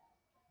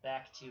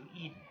 Back to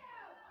Eden.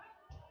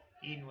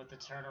 Eden with the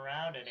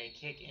turnaround and a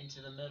kick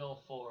into the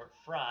middle for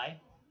Fry.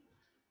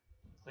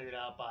 Cleared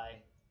out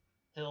by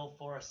Hill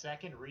for a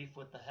second. Reef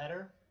with the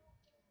header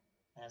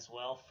as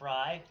well.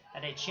 Fry.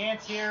 And a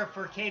chance here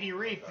for Katie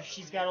Reef if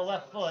she's got a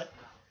left foot.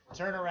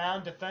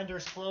 Turnaround.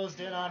 Defenders closed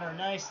in on her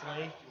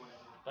nicely.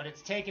 But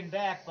it's taken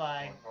back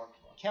by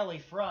Kelly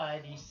Fry,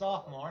 the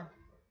sophomore.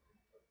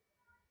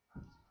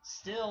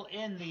 Still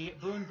in the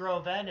Boone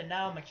Grove end. And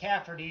now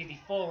McCafferty, the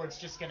forward's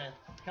just going to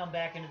come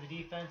back into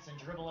the defense and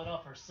dribble it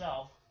up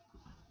herself.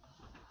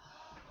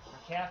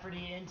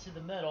 McCafferty into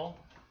the middle.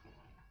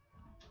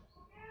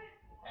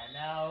 And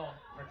now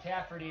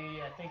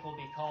McCafferty, I think, will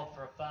be called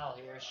for a foul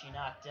here. She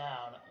knocked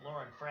down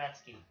Lauren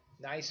Fratsky.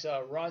 Nice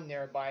run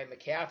there by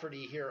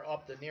McCafferty here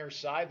up the near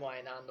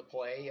sideline on the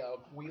play.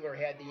 Wheeler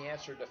had the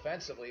answer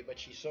defensively, but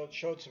she showed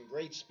some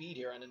great speed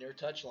here on the near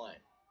touchline.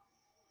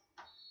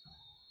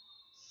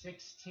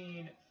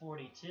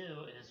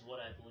 16:42 is what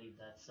I believe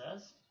that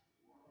says,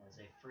 as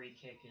a free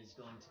kick is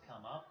going to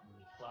come up, and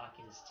the clock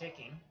is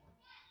ticking.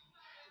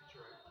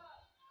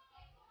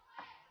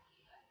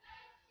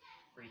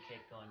 Free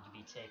kick going to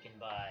be taken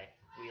by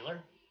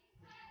Wheeler.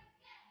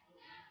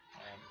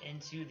 And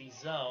into the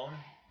zone.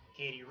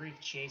 Katie Reef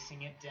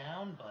chasing it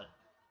down, but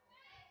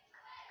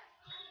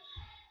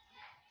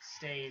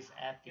stays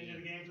at the Into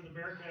the game for the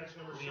Bearcats,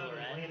 number Wheeler 7,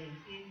 end. Laney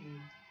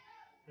Eaton,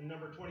 and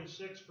number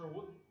 26 for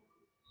Boone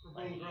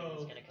Laney Grove.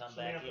 is going to come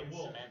back in,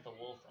 Wolf. Samantha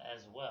Wolf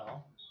as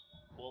well.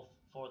 Wolf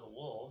for the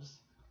Wolves,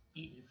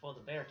 Eaton for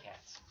the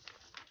Bearcats.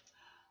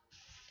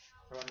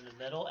 Thrown in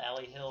the middle,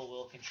 Allie Hill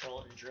will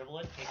control it and dribble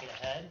it, kick it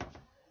ahead,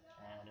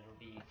 and it'll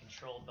be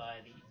controlled by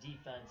the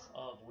defense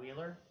of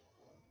Wheeler.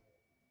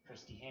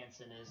 Christy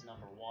Hansen is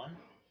number 1.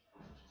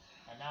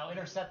 And now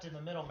intercepted in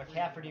the middle,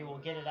 McCafferty will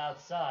get it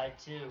outside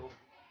to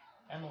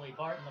Emily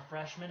Barton, the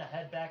freshman.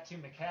 Ahead back to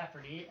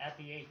McCafferty at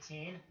the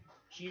 18.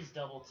 She's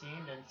double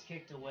teamed and it's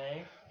kicked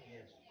away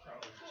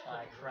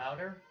by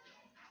Crowder.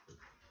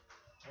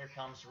 Here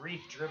comes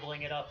Reef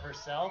dribbling it up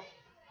herself.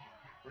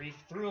 Reef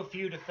through a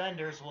few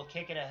defenders, will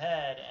kick it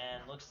ahead,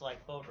 and looks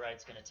like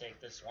Boatwright's going to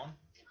take this one.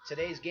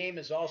 Today's game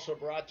is also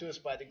brought to us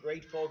by the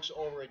great folks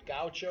over at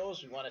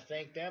Gauchos. We want to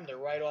thank them. They're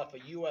right off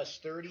of US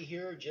 30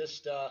 here,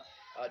 just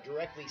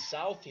directly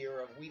south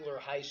here of Wheeler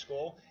High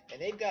School. And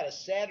they've got a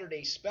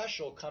Saturday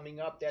special coming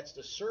up. That's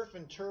the Surf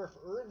and Turf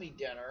Early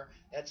Dinner.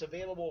 That's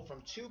available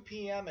from 2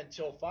 p.m.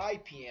 until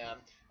 5 p.m.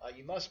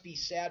 You must be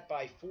sat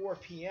by 4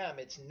 p.m.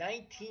 It's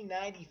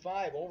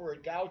 $19.95 over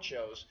at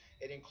Gauchos.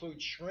 It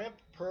includes shrimp,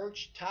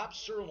 perch, top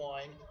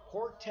sirloin,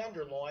 pork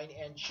tenderloin,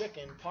 and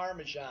chicken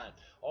parmesan.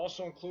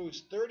 Also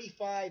includes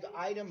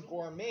 35-item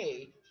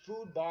gourmet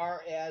food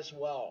bar as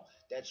well.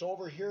 That's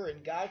over here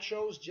in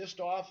Gauchos, just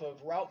off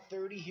of Route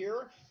 30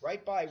 here,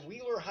 right by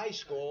Wheeler High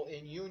School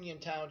in Union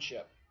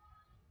Township.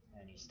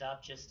 And he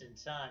stopped just in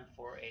time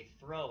for a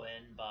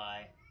throw-in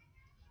by,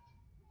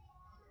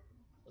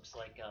 looks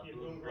like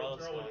Boone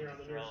Grove's going to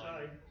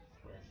throw in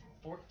with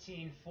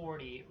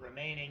 14:40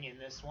 remaining in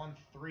this one.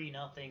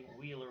 3-0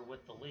 Wheeler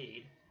with the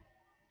lead.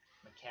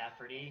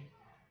 McCafferty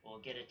will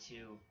get it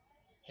to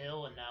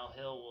Hill, and now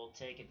Hill will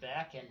take it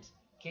back and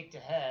kicked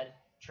ahead.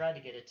 Tried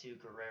to get it to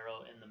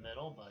Guerrero in the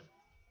middle, but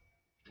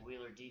the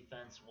Wheeler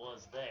defense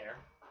was there.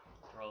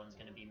 Throw-in's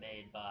going to be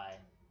made by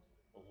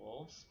the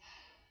Wolves.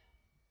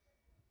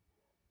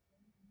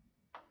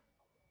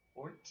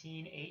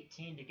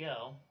 14:18 to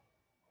go.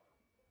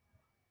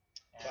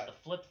 And the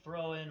flip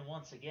throw-in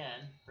once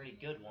again. Pretty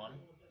good one.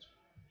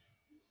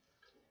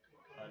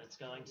 But it's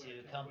going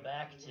to come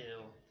back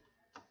to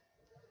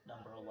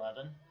number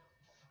 11.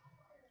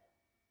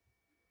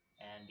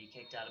 And be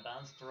kicked out of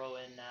bounds. Throw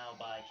in now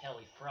by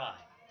Kelly Fry.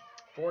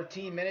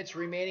 14 minutes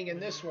remaining in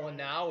this one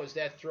now, as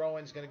that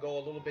throw-in's going to go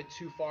a little bit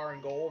too far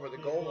and go over the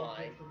goal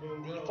line.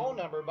 The phone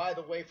number, by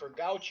the way, for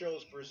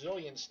Gaucho's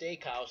Brazilian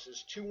Steakhouse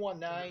is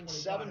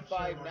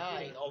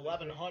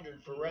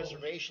 219-759-1100 for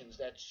reservations.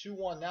 That's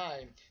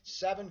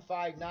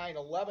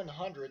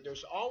 219-759-1100.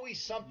 There's always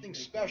something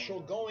special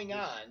going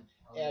on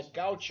at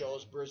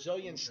Gaucho's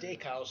Brazilian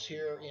Steakhouse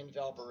here in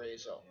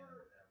Valparaiso.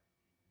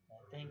 I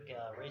think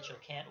Rachel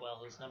Cantwell,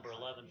 who's number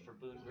 11 for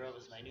Boone Grove,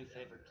 is my new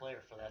favorite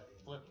player for that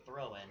flip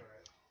throw-in.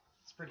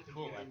 It's pretty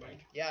cool, I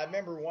think. Yeah, I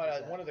remember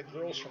one of the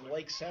girls from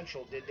Lake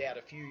Central did that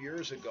a few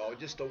years ago,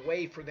 just a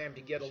way for them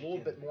to get a little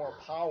bit more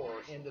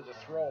power into the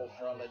throw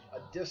from a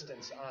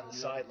distance on the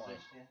sideline.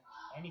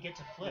 And you get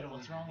to flip.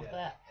 What's wrong with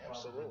that?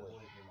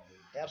 Absolutely.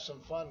 Have some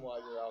fun while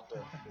you're out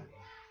there.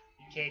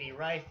 Katie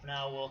Reif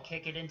now will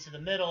kick it into the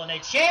middle, and a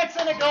chance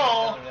and a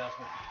goal.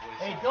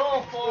 A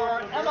goal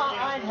for Emma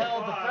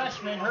Einheld, the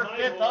freshman, her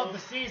 5th of the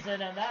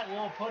season, and that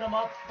will put them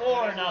up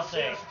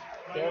 4-0.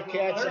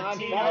 Bearcats on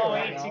fire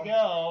right now. 13:08 to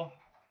go.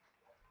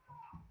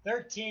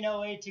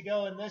 13:08 to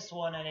go in this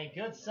one, and a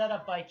good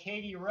setup by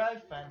Katie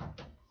Reif, and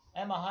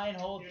Emma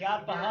Heinhold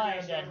got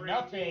behind, and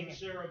nothing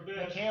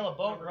Michaela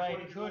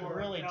Boatwright could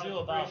really do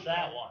about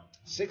that one.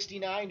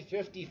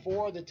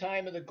 69:54 the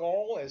time of the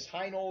goal, as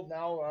Heinold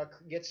now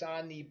gets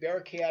on the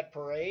Bearcat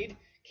parade.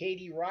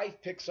 Katie Reif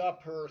picks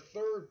up her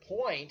 3rd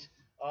point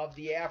of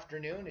the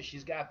afternoon, as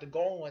she's got the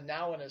goal and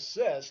now an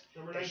assist,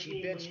 as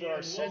she bids for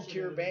our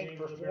Centier Bank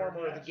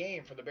Performer of the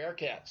Game for the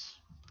Bearcats.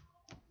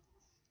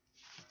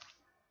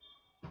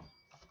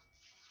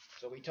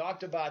 So we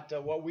talked about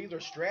what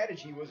Wheeler's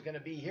strategy was going to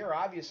be here.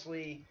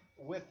 Obviously,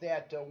 with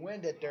that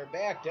wind at their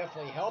back,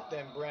 definitely helped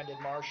them, Brendan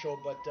Marshall,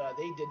 but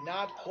they did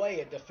not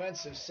play a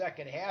defensive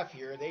second half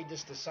here. They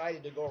just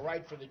decided to go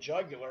right for the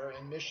jugular,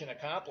 and mission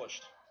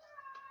accomplished.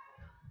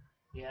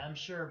 Yeah, I'm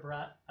sure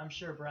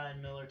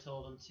Brian Miller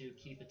told them to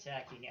keep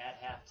attacking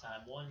at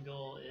halftime. 1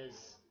 goal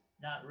is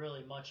not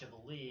really much of a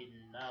lead,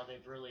 and now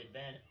they've really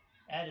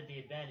added the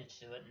advantage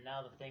to it, and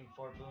now the thing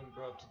for Boone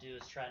Grove to do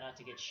is try not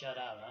to get shut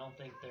out. I don't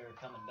think they're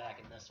coming back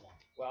in this one.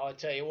 Well, I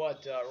tell you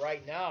what,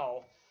 right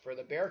now, for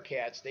the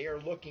Bearcats, they are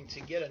looking to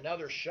get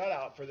another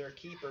shutout for their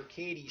keeper,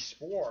 Katie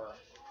Spohr,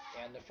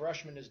 and the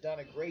freshman has done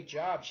a great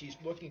job. She's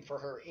looking for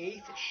her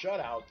 8th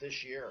shutout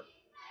this year.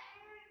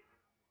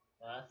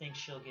 Well, I think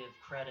she'll give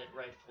credit,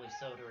 rightfully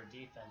so, to her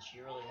defense.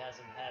 She really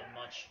hasn't had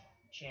much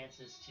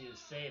chances to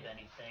save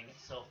anything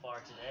so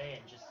far today,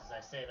 and just as I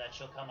say that,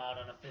 she'll come out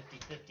on a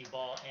 50-50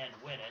 ball and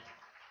win it.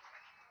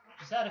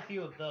 Just had a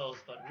few of those,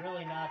 but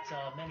really not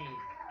many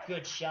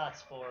good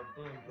shots for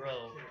Boone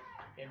Grove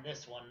in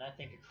this one, and I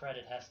think a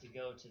credit has to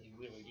go to the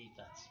Wheeler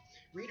defense.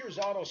 Reader's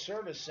Auto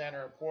Service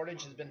Center of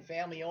Portage has been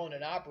family-owned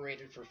and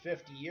operated for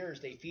 50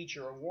 years. They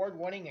feature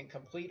award-winning and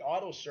complete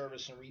auto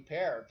service and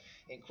repair,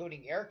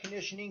 including air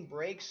conditioning,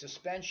 brakes,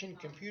 suspension,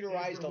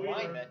 computerized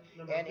alignment,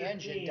 and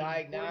engine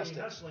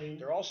diagnostics.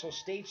 They're also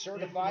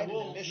state-certified,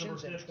 and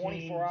emissions and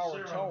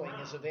 24-hour towing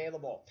is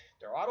available.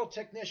 Their auto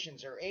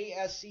technicians are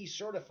ASC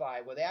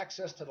certified with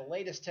access to the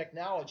latest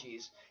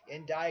technologies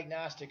in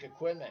diagnostic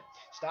equipment.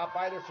 Stop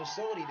by their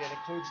facility that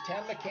includes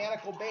 10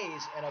 mechanical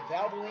bays and a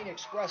Valvoline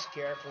Express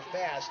Care for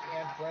fast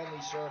and friendly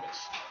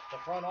service. The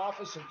front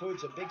office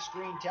includes a big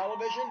screen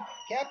television,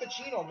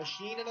 cappuccino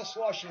machine, and a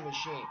slushing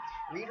machine.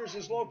 Readers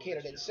is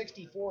located at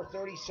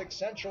 6436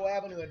 Central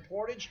Avenue in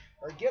Portage,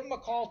 or give them a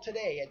call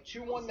today at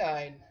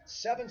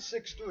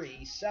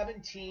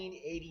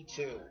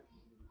 219-763-1782.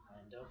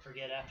 don't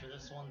forget, after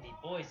this one, the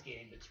boys'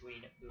 game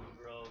between Boone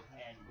Grove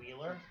and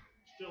Wheeler.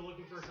 Still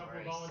looking for a couple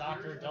of A volunteers.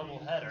 soccer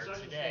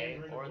doubleheader today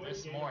or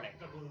this morning.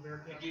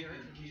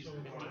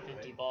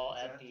 50-50 ball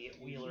at the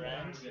Wheeler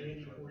end.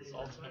 It's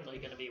ultimately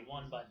going to be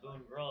won by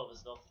Boone Grove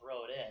as they'll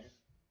throw it in.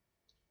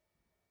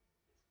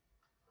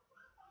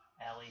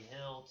 Allie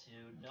Hill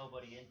to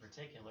nobody in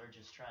particular,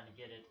 just trying to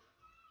get it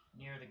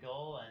near the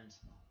goal and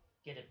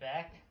get it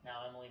back.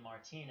 Now Emily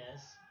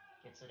Martinez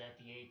gets it at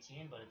the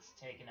 18, but it's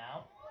taken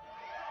out.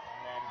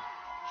 And then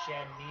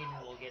Shannon Eden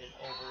will get it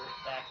over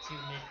back to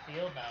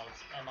midfield. Now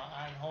it's Emma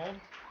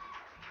Einhold.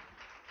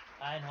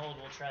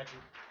 Einhold will try to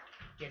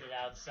get it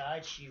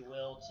outside. She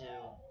will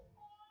to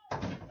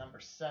number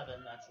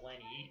 7, that's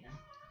Laney Eaton.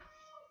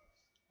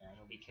 And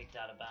it'll be kicked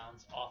out of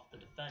bounds off the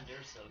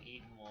defender, so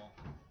Eaton will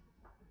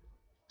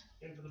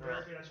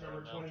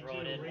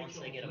throw it in once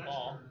they get a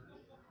ball.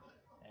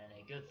 And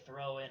a good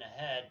throw in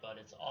ahead, but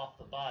it's off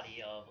the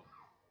body of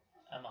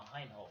Emma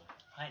Heinold.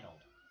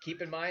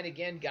 Keep in mind,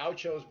 again,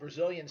 Gaucho's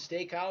Brazilian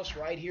Steakhouse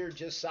right here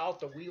just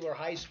south of Wheeler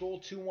High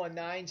School,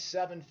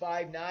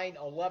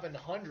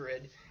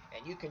 219-759-1100.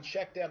 And you can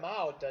check them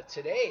out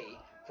today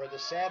for the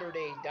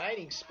Saturday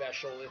dining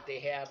special that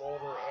they have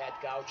over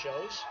at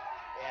Gaucho's.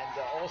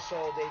 And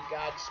also they've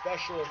got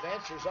special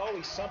events. There's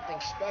always something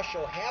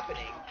special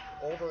happening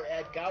over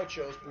at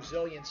Gaucho's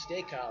Brazilian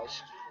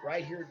Steakhouse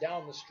right here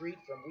down the street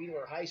from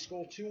Wheeler High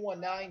School,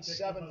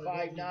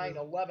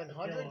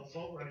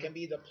 219-759-1100. It can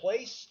be the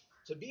place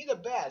to be the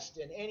best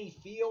in any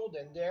field,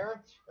 and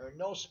there are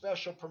no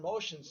special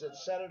promotions that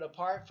set it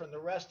apart from the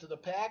rest of the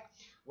pack.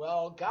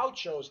 Well,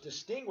 Gaucho's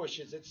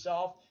distinguishes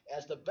itself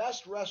as the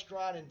best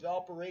restaurant in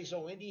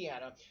Valparaiso,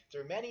 Indiana,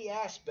 through many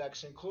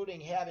aspects,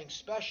 including having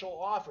special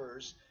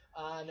offers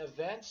on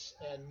events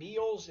and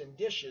meals and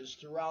dishes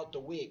throughout the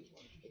week.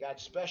 We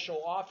got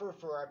special offer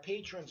for our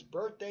patrons'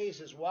 birthdays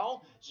as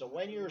well. So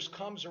when yours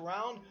comes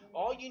around,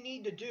 all you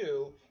need to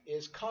do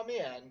is come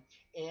in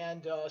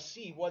and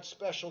see what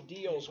special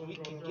deals we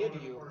can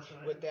give you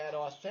with that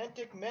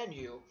authentic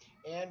menu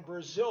and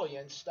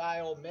Brazilian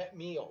style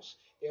meals.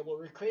 It will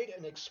recreate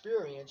an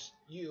experience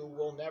you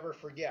will never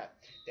forget.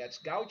 That's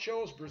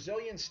Gaucho's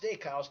Brazilian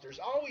Steakhouse. There's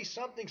always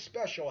something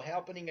special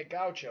happening at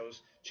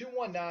Gaucho's,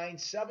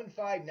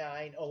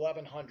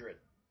 219-759-1100.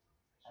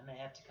 I may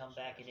have to come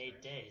back in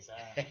 8 days.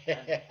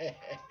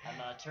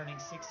 I'm turning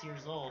 6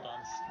 years old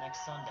on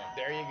next Sunday.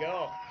 There you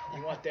go.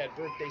 You want that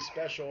birthday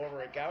special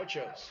over at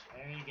Gaucho's.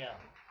 There you go.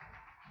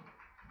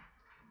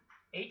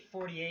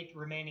 8:48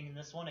 remaining in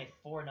this one, a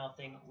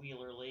 4-0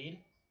 Wheeler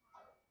lead.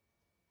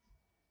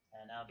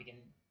 And now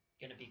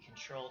going to be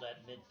controlled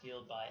at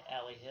midfield by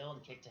Allie Hill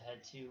and kicked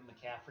ahead to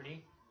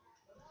McCafferty.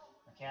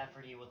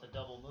 McCafferty with a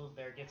double move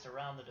there gets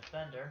around the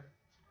defender.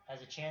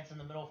 Has a chance in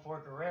the middle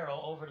for Guerrero,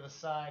 over to the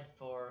side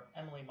for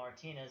Emily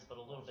Martinez, but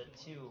a little bit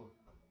too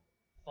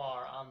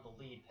far on the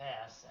lead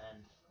pass,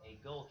 and a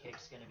goal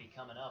kick's going to be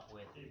coming up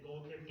with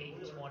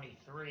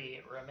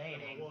 8:23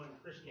 remaining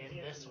in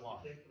this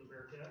one.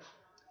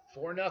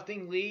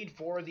 4-0 lead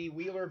for the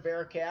Wheeler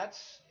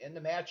Bearcats in the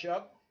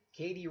matchup.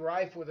 Katie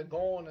Reif with a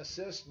goal and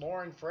assist.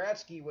 Lauren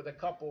Fratsky with a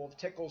couple of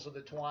tickles of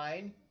the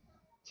twine.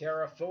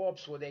 Tara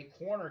Phillips with a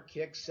corner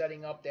kick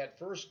setting up that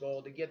first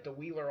goal to get the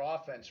Wheeler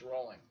offense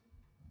rolling.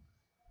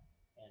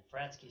 And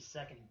Fratsky's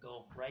second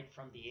goal right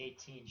from the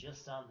 18,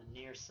 just on the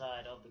near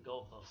side of the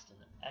goalpost.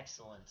 An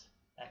excellent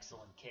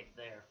kick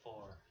there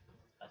for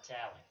a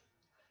tally.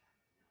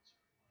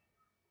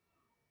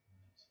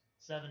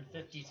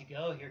 7:50 to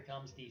go. Here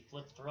comes the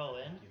flip throw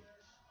in.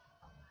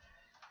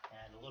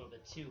 And a little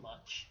bit too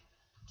much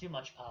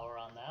power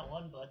on that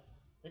one, but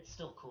it's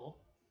still cool.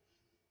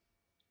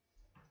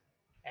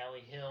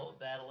 Allie Hill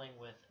battling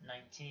with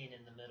 19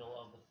 in the middle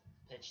of the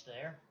pitch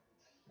there.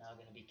 Now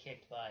going to be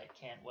kicked by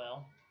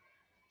Cantwell.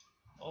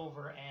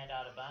 Over and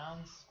out of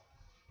bounds.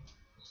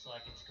 Looks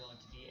like it's going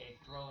to be a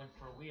throw-in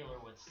for Wheeler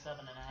with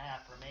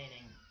 7.5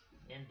 remaining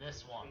in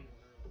this one.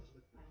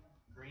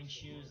 Green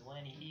shoes,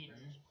 Laney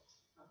Eaton.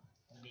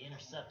 Going to be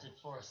intercepted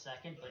for a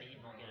second, but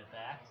Eaton will get it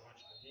back.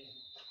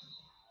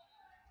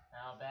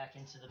 Now back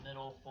into the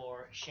middle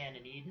for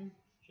Shannon Eden.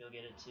 She'll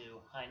get it to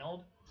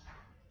Heinold.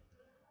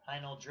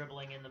 Heinold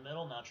dribbling in the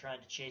middle, now trying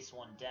to chase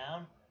one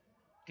down.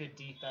 Good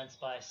defense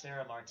by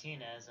Sarah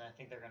Martinez, and I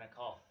think they're going to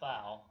call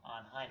foul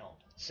on Heinold.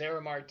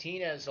 Sarah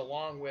Martinez,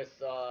 along with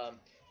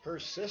her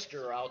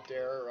sister out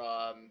there,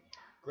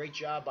 great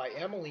job by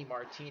Emily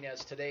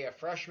Martinez today, a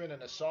freshman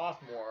and a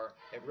sophomore,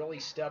 have really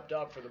stepped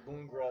up for the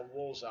Boone Grove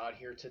Wolves out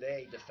here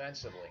today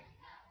defensively.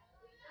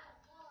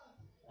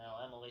 Now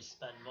Emily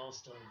spent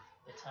most of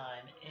the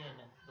time in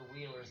the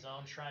Wheeler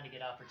zone trying to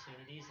get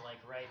opportunities.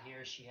 Like right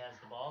here, she has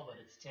the ball, but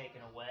it's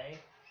taken away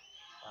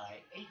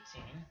by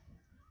 18.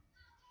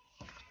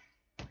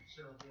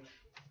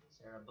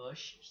 Sarah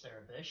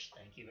Bish,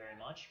 thank you very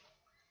much.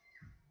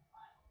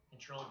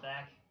 Controlled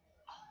back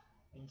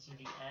into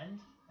the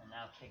end, and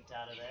now kicked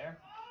out of there.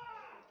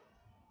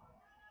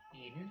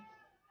 Eden,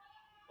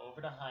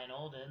 over to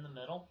Heinold in the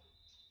middle.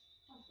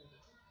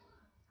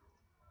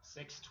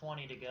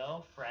 6:20 to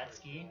go.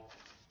 Fratsky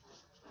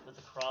with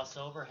a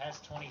crossover, has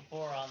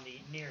 24 on the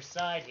near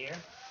side here.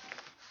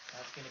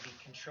 That's going to be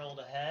controlled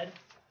ahead,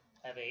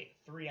 have a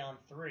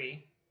 3-on-3,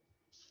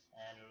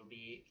 and it'll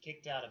be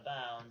kicked out of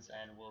bounds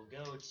and will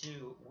go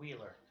to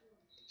Wheeler.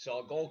 So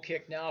a goal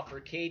kick now for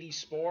Katie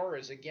Spohr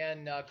is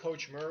again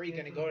Coach Murray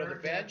going to go to the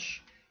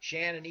bench.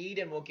 Shannon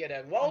Eden will get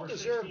a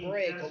well-deserved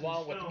break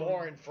along with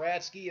Lauren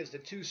Fratsky as the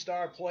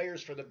two-star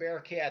players for the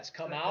Bearcats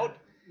come out.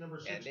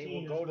 And they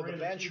will go to the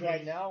bench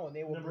right now, and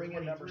they will bring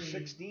in number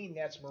 16.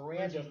 That's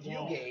Miranda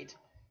Fugate.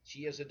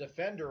 She is a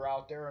defender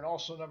out there. And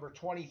also number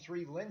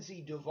 23,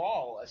 Lindsay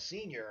Duvall, a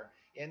senior,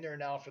 in there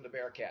now for the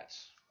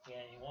Bearcats.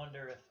 Yeah, you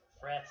wonder if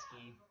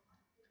Fratsky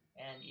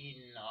and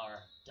Eden are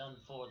done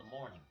for the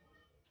morning.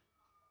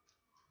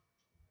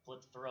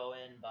 Flip throw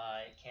in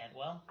by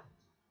Cantwell.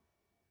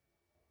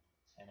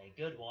 And a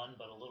good one,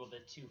 but a little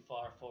bit too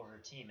far for her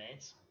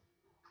teammates.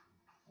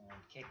 And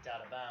kicked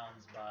out of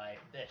bounds by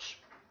Bish.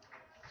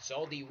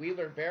 So the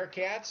Wheeler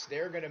Bearcats,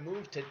 they're going to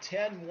move to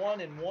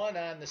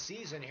 10-1-1 on the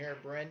season here,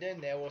 Brendan.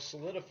 They will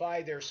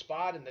solidify their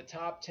spot in the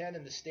top 10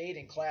 in the state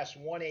in Class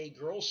 1A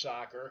girls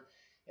soccer.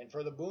 And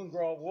for the Boone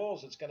Grove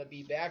Wolves, it's going to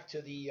be back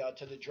to the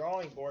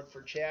drawing board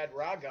for Chad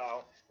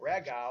Ragau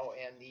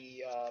and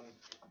the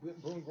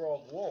Boone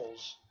Grove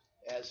Wolves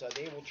as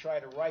they will try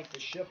to right the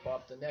ship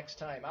up the next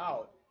time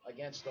out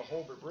against the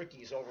Hobart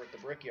Brickies over at the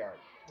Brickyard.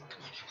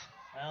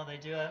 Well, they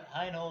do have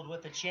Heinold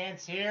with a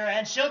chance here,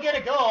 and she'll get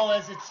a goal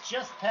as it's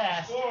just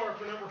passed. Score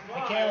for number 5.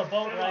 Michaela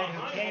Boatwright,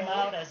 who came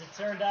out as it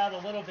turned out a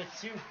little bit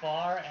too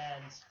far,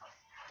 and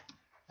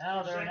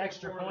now they're an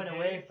extra point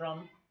away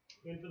from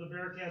in for the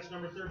Bearcats,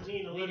 number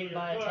 13, leading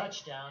by a Cook.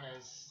 touchdown.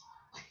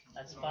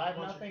 That's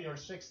 5-0 or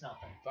 6-0?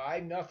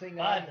 5-0.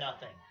 5-0.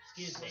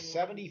 Excuse me.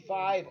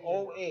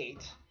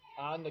 75-08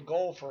 on the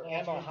goal for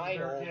Emma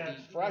Heinold, the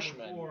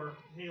freshman,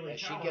 as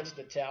she gets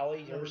the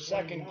tally. Her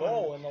second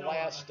goal in the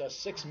last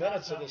 6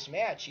 minutes of this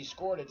match. She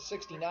scored at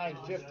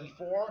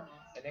 69-54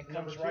 and then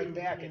comes right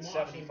back at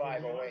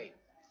 75-08.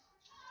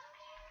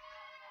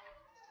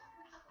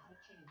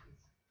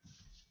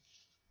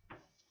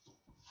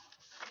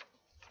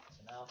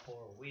 So now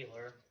for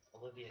Wheeler,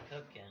 Olivia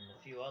Cook and a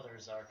few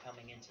others are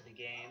coming into the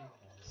game.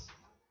 As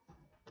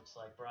looks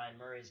like Brian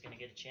Murray is going to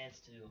get a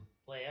chance to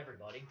play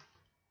everybody.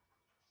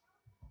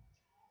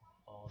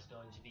 Ball is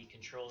going to be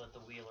controlled at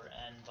the Wheeler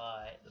end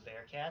by the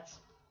Bearcats.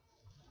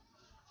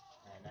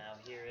 And now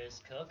here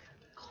is Cook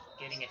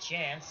getting a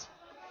chance.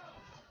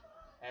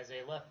 Has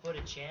a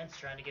left-footed chance,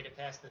 trying to get it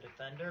past the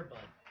defender,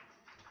 but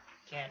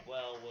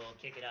Cantwell will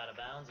kick it out of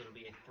bounds. It'll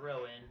be a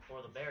throw-in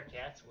for the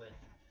Bearcats with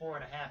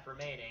 4.5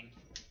 remaining.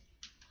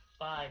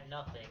 5-0,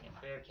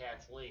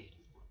 Bearcats lead.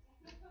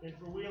 And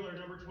for Wheeler,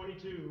 number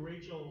 22,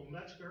 Rachel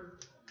Metzger.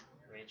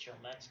 Rachel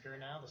Metzger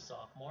now, the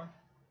sophomore.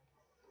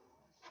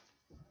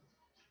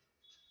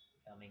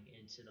 Coming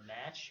into the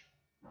match.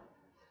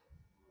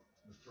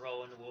 The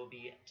throw-in will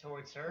be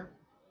towards her.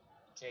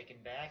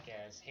 Taken back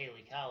as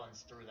Haley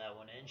Collins threw that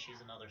one in.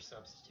 She's another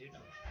substitute,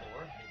 number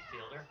 4,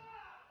 midfielder.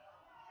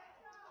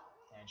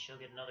 And she'll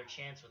get another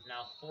chance with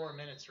now 4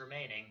 minutes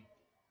remaining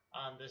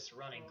on this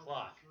running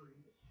clock.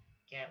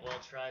 Cantwell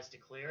tries to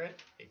clear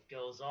it. It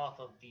goes off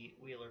of the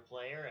Wheeler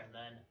player and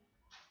then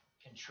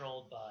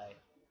controlled by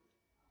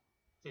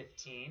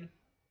 15.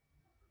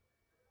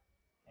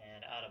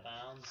 And out of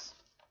bounds.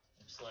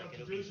 Looks like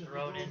it'll be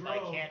thrown in by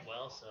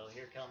Cantwell, so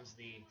here comes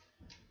the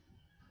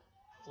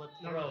flip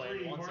throw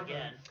in once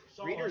again.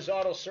 Reader's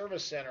Auto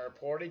Service Center of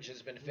Portage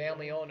has been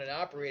family owned and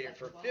operated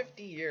for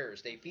 50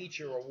 years. They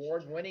feature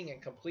award-winning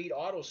and complete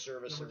auto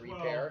service and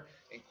repair,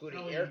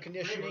 including air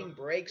conditioning,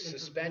 brakes,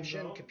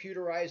 suspension,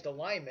 computerized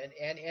alignment,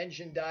 and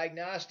engine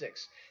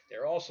diagnostics.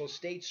 They're also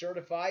state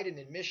certified, and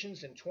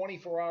admissions and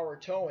 24-hour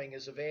towing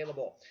is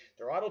available.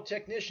 Their auto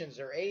technicians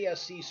are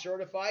ASC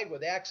certified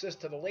with access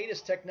to the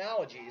latest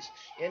technologies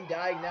in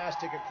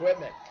diagnostic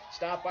equipment.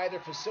 Stop by their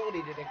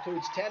facility that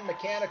includes 10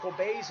 mechanical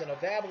bays and a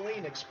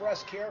Valvoline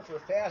Express Care for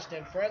fast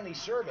and friendly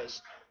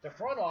service. The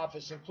front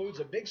office includes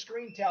a big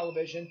screen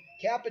television,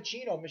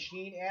 cappuccino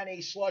machine, and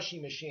a slushy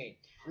machine.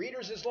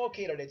 Readers is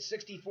located at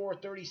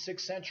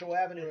 6436 Central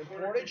Avenue in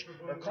Portage,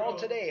 or call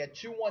today at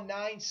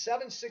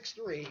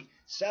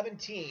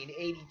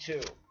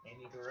 219-763-1782.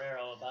 Amy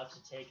Guerrero about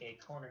to take a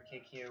corner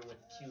kick here with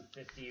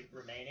 2:50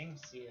 remaining.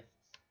 See if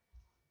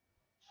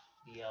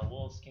the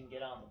Wolves can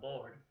get on the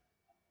board.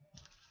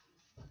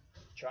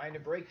 Trying to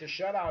break the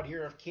shutout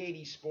here of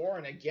Katie Spohr,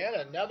 and again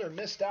another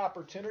missed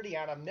opportunity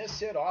on a miss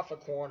hit off a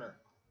corner.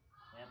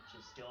 Yep,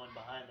 just going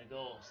behind the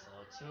goal. So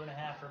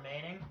 2.5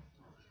 remaining.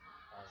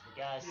 As the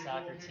guys'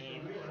 soccer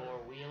team for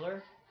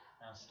Wheeler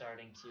now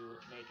starting to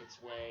make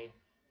its way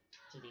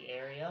to the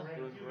area.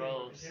 Boone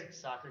Grove's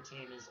soccer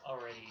team is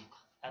already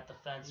at the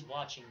fence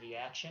watching the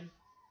action.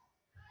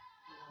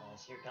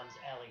 As here comes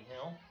Allie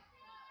Hill.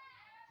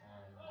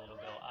 And it'll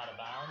go out of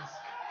bounds.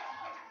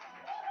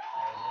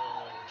 Allie Hill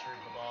will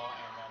retrieve the ball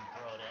and then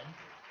throw it in.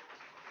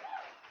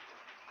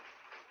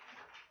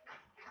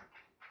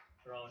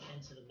 Thrown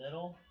into the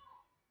middle.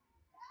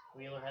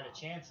 Wheeler had a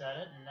chance at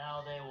it, and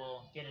now they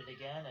will get it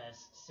again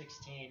as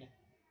 16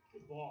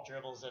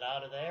 dribbles it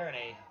out of there, and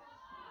a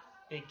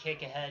big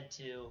kick ahead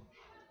to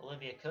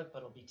Olivia Cook, but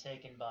it'll be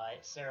taken by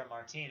Sarah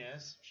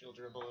Martinez. She'll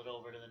dribble it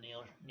over to the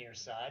near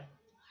side.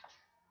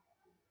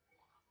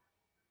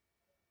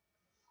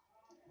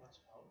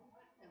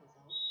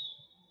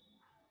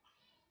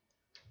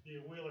 The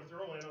Wheeler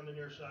throw in on the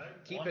near side.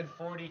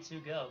 1:40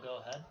 to go. Go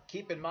ahead.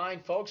 Keep in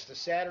mind, folks, the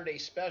Saturday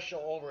special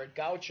over at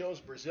Gaucho's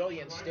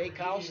Brazilian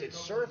Steakhouse. It's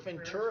surf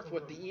and turf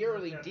with the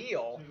yearly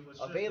deal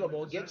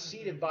available. Get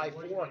seated by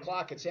 4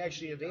 o'clock. It's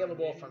actually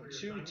available from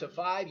 2 to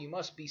 5. You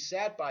must be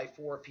sat by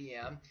 4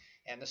 p.m.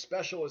 And the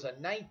special is a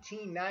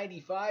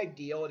 $19.95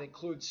 deal. It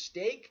includes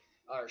steak,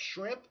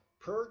 shrimp,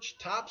 perch,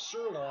 top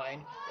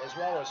sirloin, as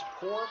well as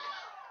pork,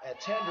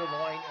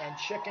 tenderloin, and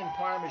chicken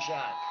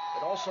parmesan.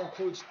 It also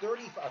includes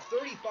a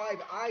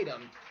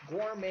 35-item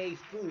gourmet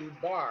food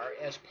bar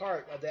as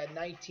part of that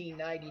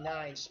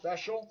 $19.99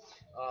 special.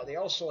 They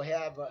also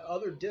have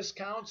other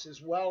discounts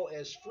as well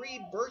as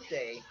free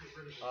birthday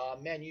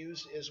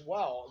menus as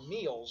well,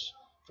 meals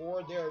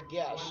for their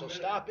guests. So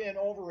stop in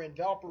over in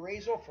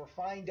Valparaiso for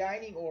fine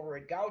dining over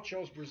at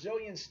Gaucho's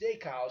Brazilian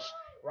Steakhouse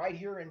right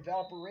here in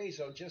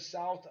Valparaiso, just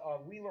south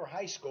of Wheeler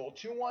High School,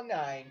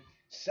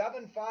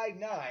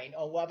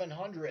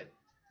 219-759-1100.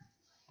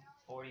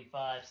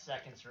 45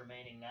 seconds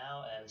remaining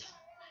now as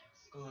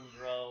Boone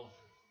Grove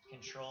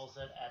controls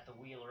it at the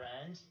Wheeler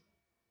end.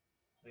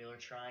 Wheeler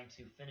trying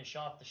to finish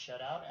off the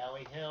shutout.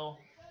 Allie Hill,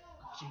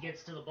 she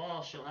gets to the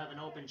ball. She'll have an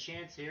open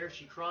chance here.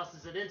 She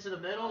crosses it into the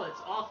middle.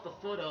 It's off the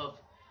foot of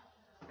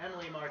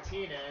Emily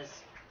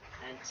Martinez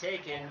and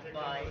taken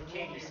by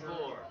Katie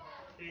Spoor.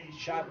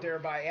 Shot there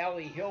by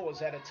Allie Hill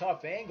was at a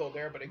tough angle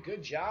there, but a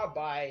good job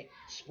by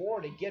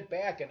Spoor to get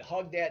back and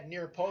hug that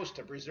near post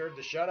to preserve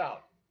the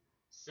shutout.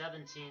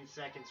 17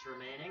 seconds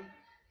remaining.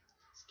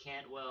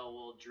 Cantwell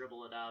will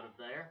dribble it out of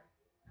there,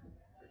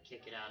 or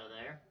kick it out of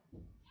there.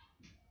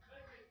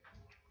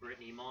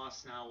 Brittany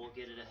Moss now will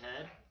get it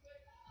ahead.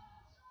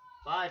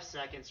 5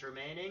 seconds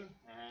remaining,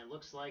 and it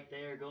looks like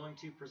they are going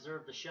to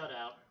preserve the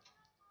shutout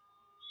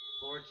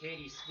for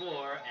Katie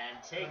Spoor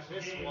and take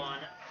this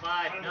one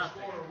 5-0.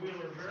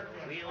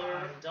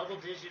 Wheeler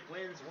double-digit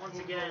wins once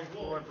again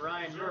for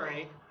Brian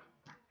Murray.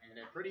 And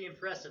a pretty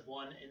impressive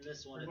one in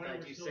this one, if I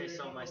do say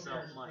so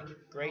myself, Mike.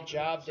 Great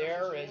job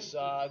there.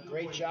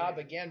 Great job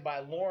again by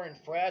Lauren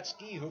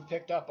Fratsky, who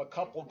picked up a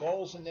couple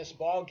goals in this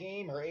ball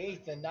game, her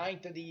 8th and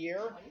 9th of the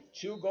year.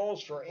 2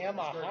 goals for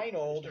Emma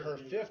Heinold, her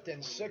 5th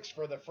and 6th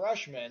for the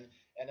freshman.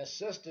 An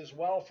assist as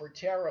well for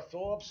Tara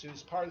Phillips,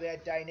 who's part of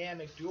that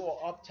dynamic duo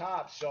up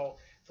top. So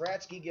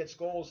Fratsky gets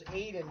goals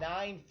 8 and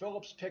 9.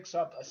 Phillips picks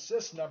up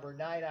assist number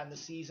 9 on the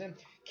season.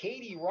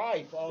 Katie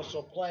Reif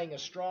also playing a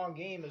strong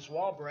game as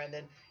well,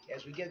 Brendan,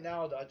 as we get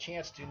now a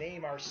chance to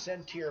name our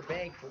Centier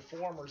Bank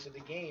performers of the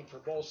game for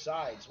both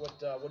sides. What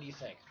do you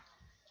think?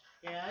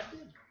 Yeah, I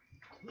think,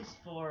 at least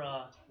for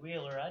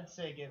Wheeler, I'd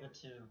say give it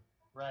to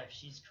Reif.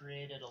 She's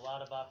created a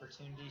lot of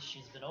opportunities.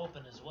 She's been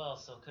open as well,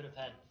 so could have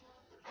had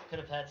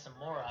some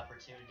more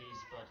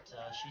opportunities, but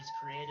she's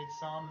created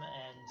some,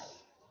 and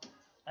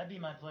that'd be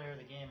my player of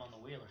the game on the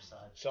Wheeler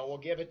side. So we'll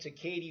give it to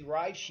Katie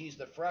Reif. She's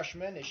the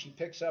freshman as she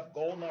picks up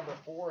goal number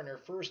 4 and her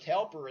first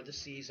helper of the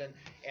season.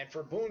 And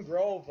for Boone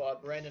Grove,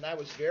 Brendan, I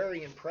was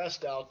very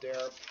impressed out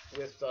there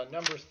with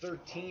number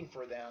 13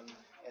 for them,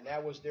 and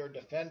that was their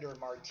defender,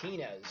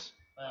 Martinez.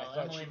 Well,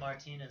 Emily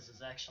Martinez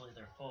is actually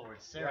their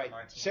forward. Sarah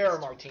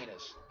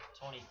Martinez.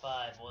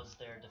 25 was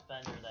their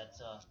defender that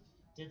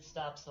did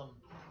stop some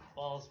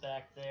balls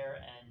back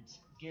there and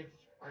give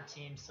her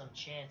team some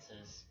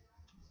chances.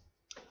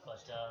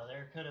 But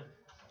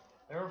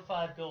there were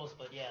 5 goals,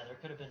 but yeah, there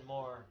could have been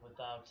more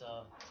without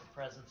the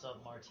presence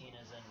of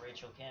Martinez and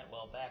Rachel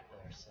Cantwell back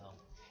there.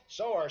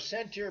 So our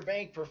Centier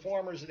Bank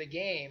performers of the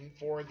game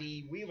for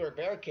the Wheeler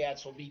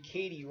Bearcats will be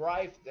Katie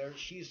Reif.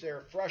 She's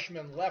their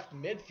freshman left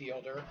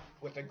midfielder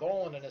with a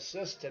goal and an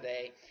assist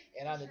today.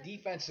 And on the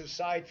defensive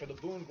side for the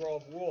Boone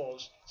Grove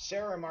Wolves,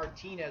 Sarah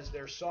Martinez,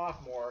 their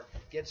sophomore,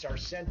 gets our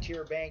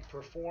Centier Bank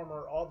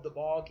performer of the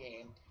ball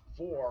game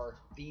for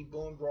the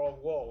Boone Grove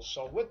Wolves.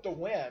 So with the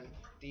win,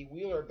 the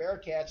Wheeler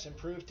Bearcats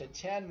improved to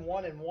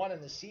 10-1-1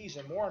 in the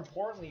season. More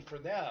importantly for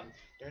them,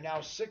 they're now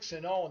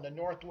 6-0 in the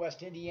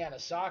Northwest Indiana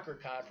Soccer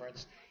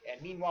Conference.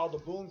 And meanwhile, the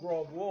Boone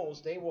Grove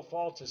Wolves, they will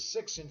fall to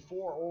 6-4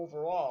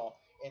 overall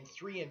and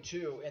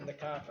 3-2 in the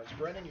conference.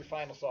 Brendan, your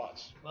final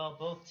thoughts? Well,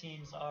 both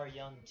teams are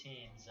young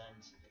teams,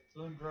 and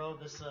Boone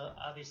Grove is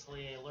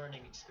obviously a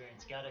learning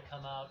experience. Got to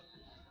come out,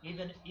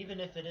 even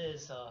if it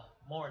is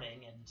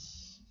morning and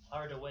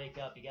hard to wake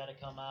up, you got to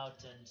come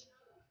out and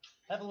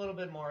have a little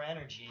bit more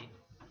energy.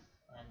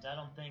 And I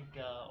don't think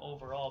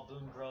overall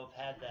Boone Grove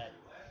had that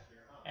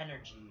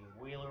energy.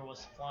 Wheeler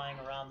was flying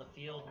around the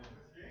field and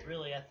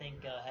really, I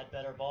think, had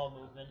better ball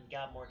movement and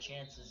got more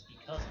chances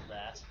because of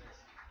that.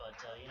 But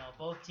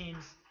both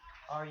teams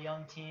are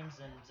young teams,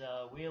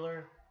 and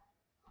Wheeler,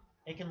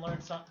 they can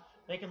learn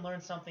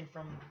something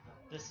from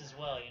this as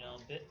well.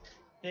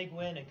 Big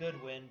win, a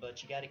good win,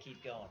 but you got to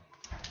keep going.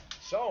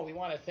 So we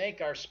want to thank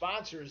our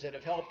sponsors that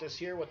have helped us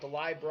here with the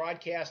live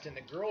broadcast in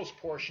the girls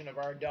portion of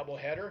our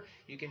doubleheader.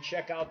 You can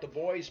check out the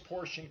boys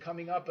portion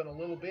coming up in a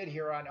little bit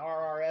here on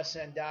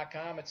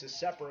rrsn.com. It's a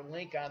separate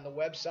link on the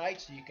website,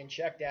 so you can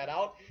check that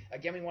out.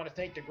 Again, we want to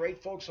thank the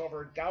great folks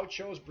over at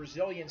Gaucho's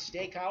Brazilian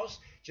Steakhouse,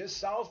 just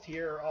south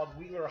here of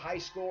Wheeler High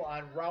School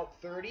on Route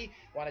 30.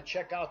 Want to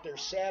check out their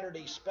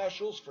Saturday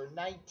specials for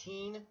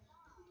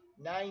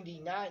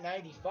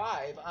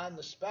 $19.95 on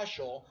the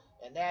special,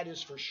 and that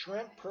is for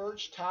shrimp,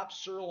 perch, top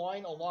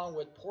sirloin, along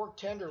with pork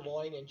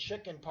tenderloin and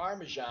chicken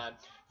parmesan.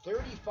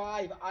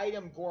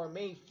 35-item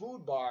gourmet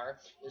food bar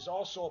is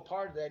also a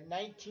part of that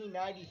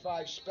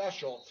 $19.95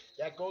 special.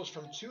 That goes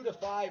from 2 to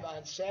 5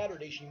 on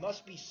Saturdays. You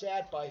must be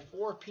sat by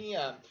 4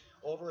 p.m.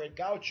 over at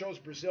Gaucho's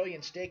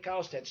Brazilian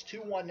Steakhouse. That's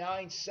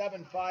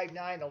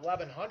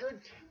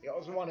 219-759-1100. We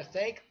also want to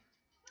thank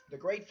the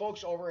great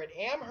folks over at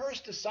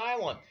Amherst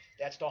Asylum.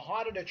 That's the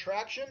haunted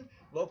attraction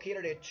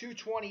located at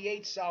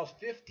 228 South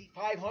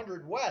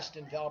 500 West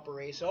in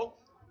Valparaiso.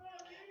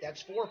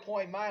 That's 4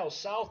 miles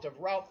south of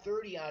Route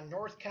 30 on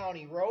North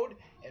County Road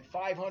and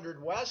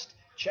 500 West.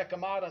 Check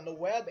them out on the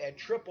web at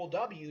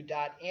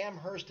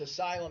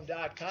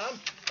www.amherstasylum.com.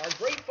 Our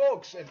great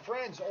folks and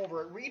friends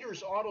over at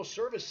Reader's Auto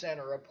Service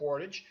Center of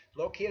Portage,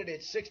 located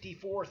at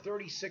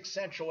 6436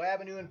 Central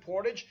Avenue in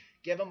Portage.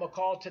 Give them a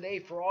call today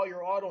for all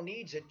your auto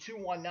needs at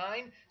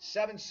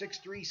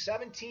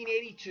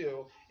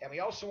 219-763-1782. And we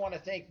also want to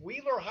thank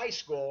Wheeler High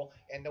School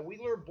and the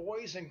Wheeler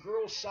Boys and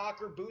Girls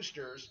Soccer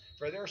Boosters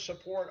for their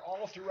support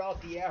all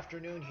throughout the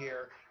afternoon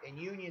here in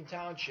Union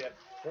Township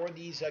for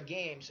these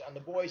games on the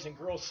boys and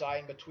girls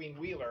side between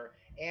Wheeler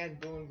and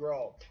Boone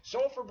Grove.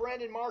 So for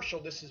Brandon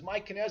Marshall, this is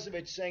Mike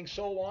Knezovich saying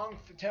so long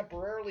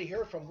temporarily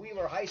here from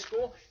Wheeler High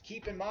School.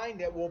 Keep in mind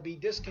that we'll be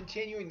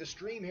discontinuing the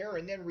stream here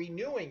and then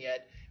renewing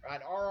it on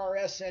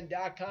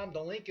rrsn.com.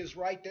 The link is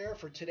right there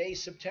for today,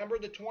 September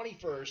the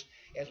 21st,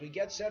 as we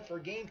get set for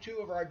Game 2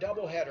 of our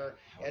doubleheader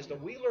as the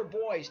Wheeler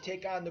boys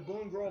take on the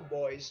Boone Grove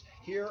boys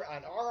here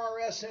on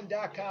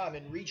rrsn.com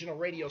in Regional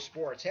Radio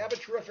Sports. Have a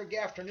terrific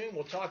afternoon.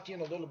 We'll talk to you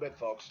in a little bit,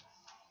 folks.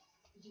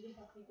 Did you get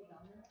that people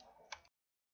down there?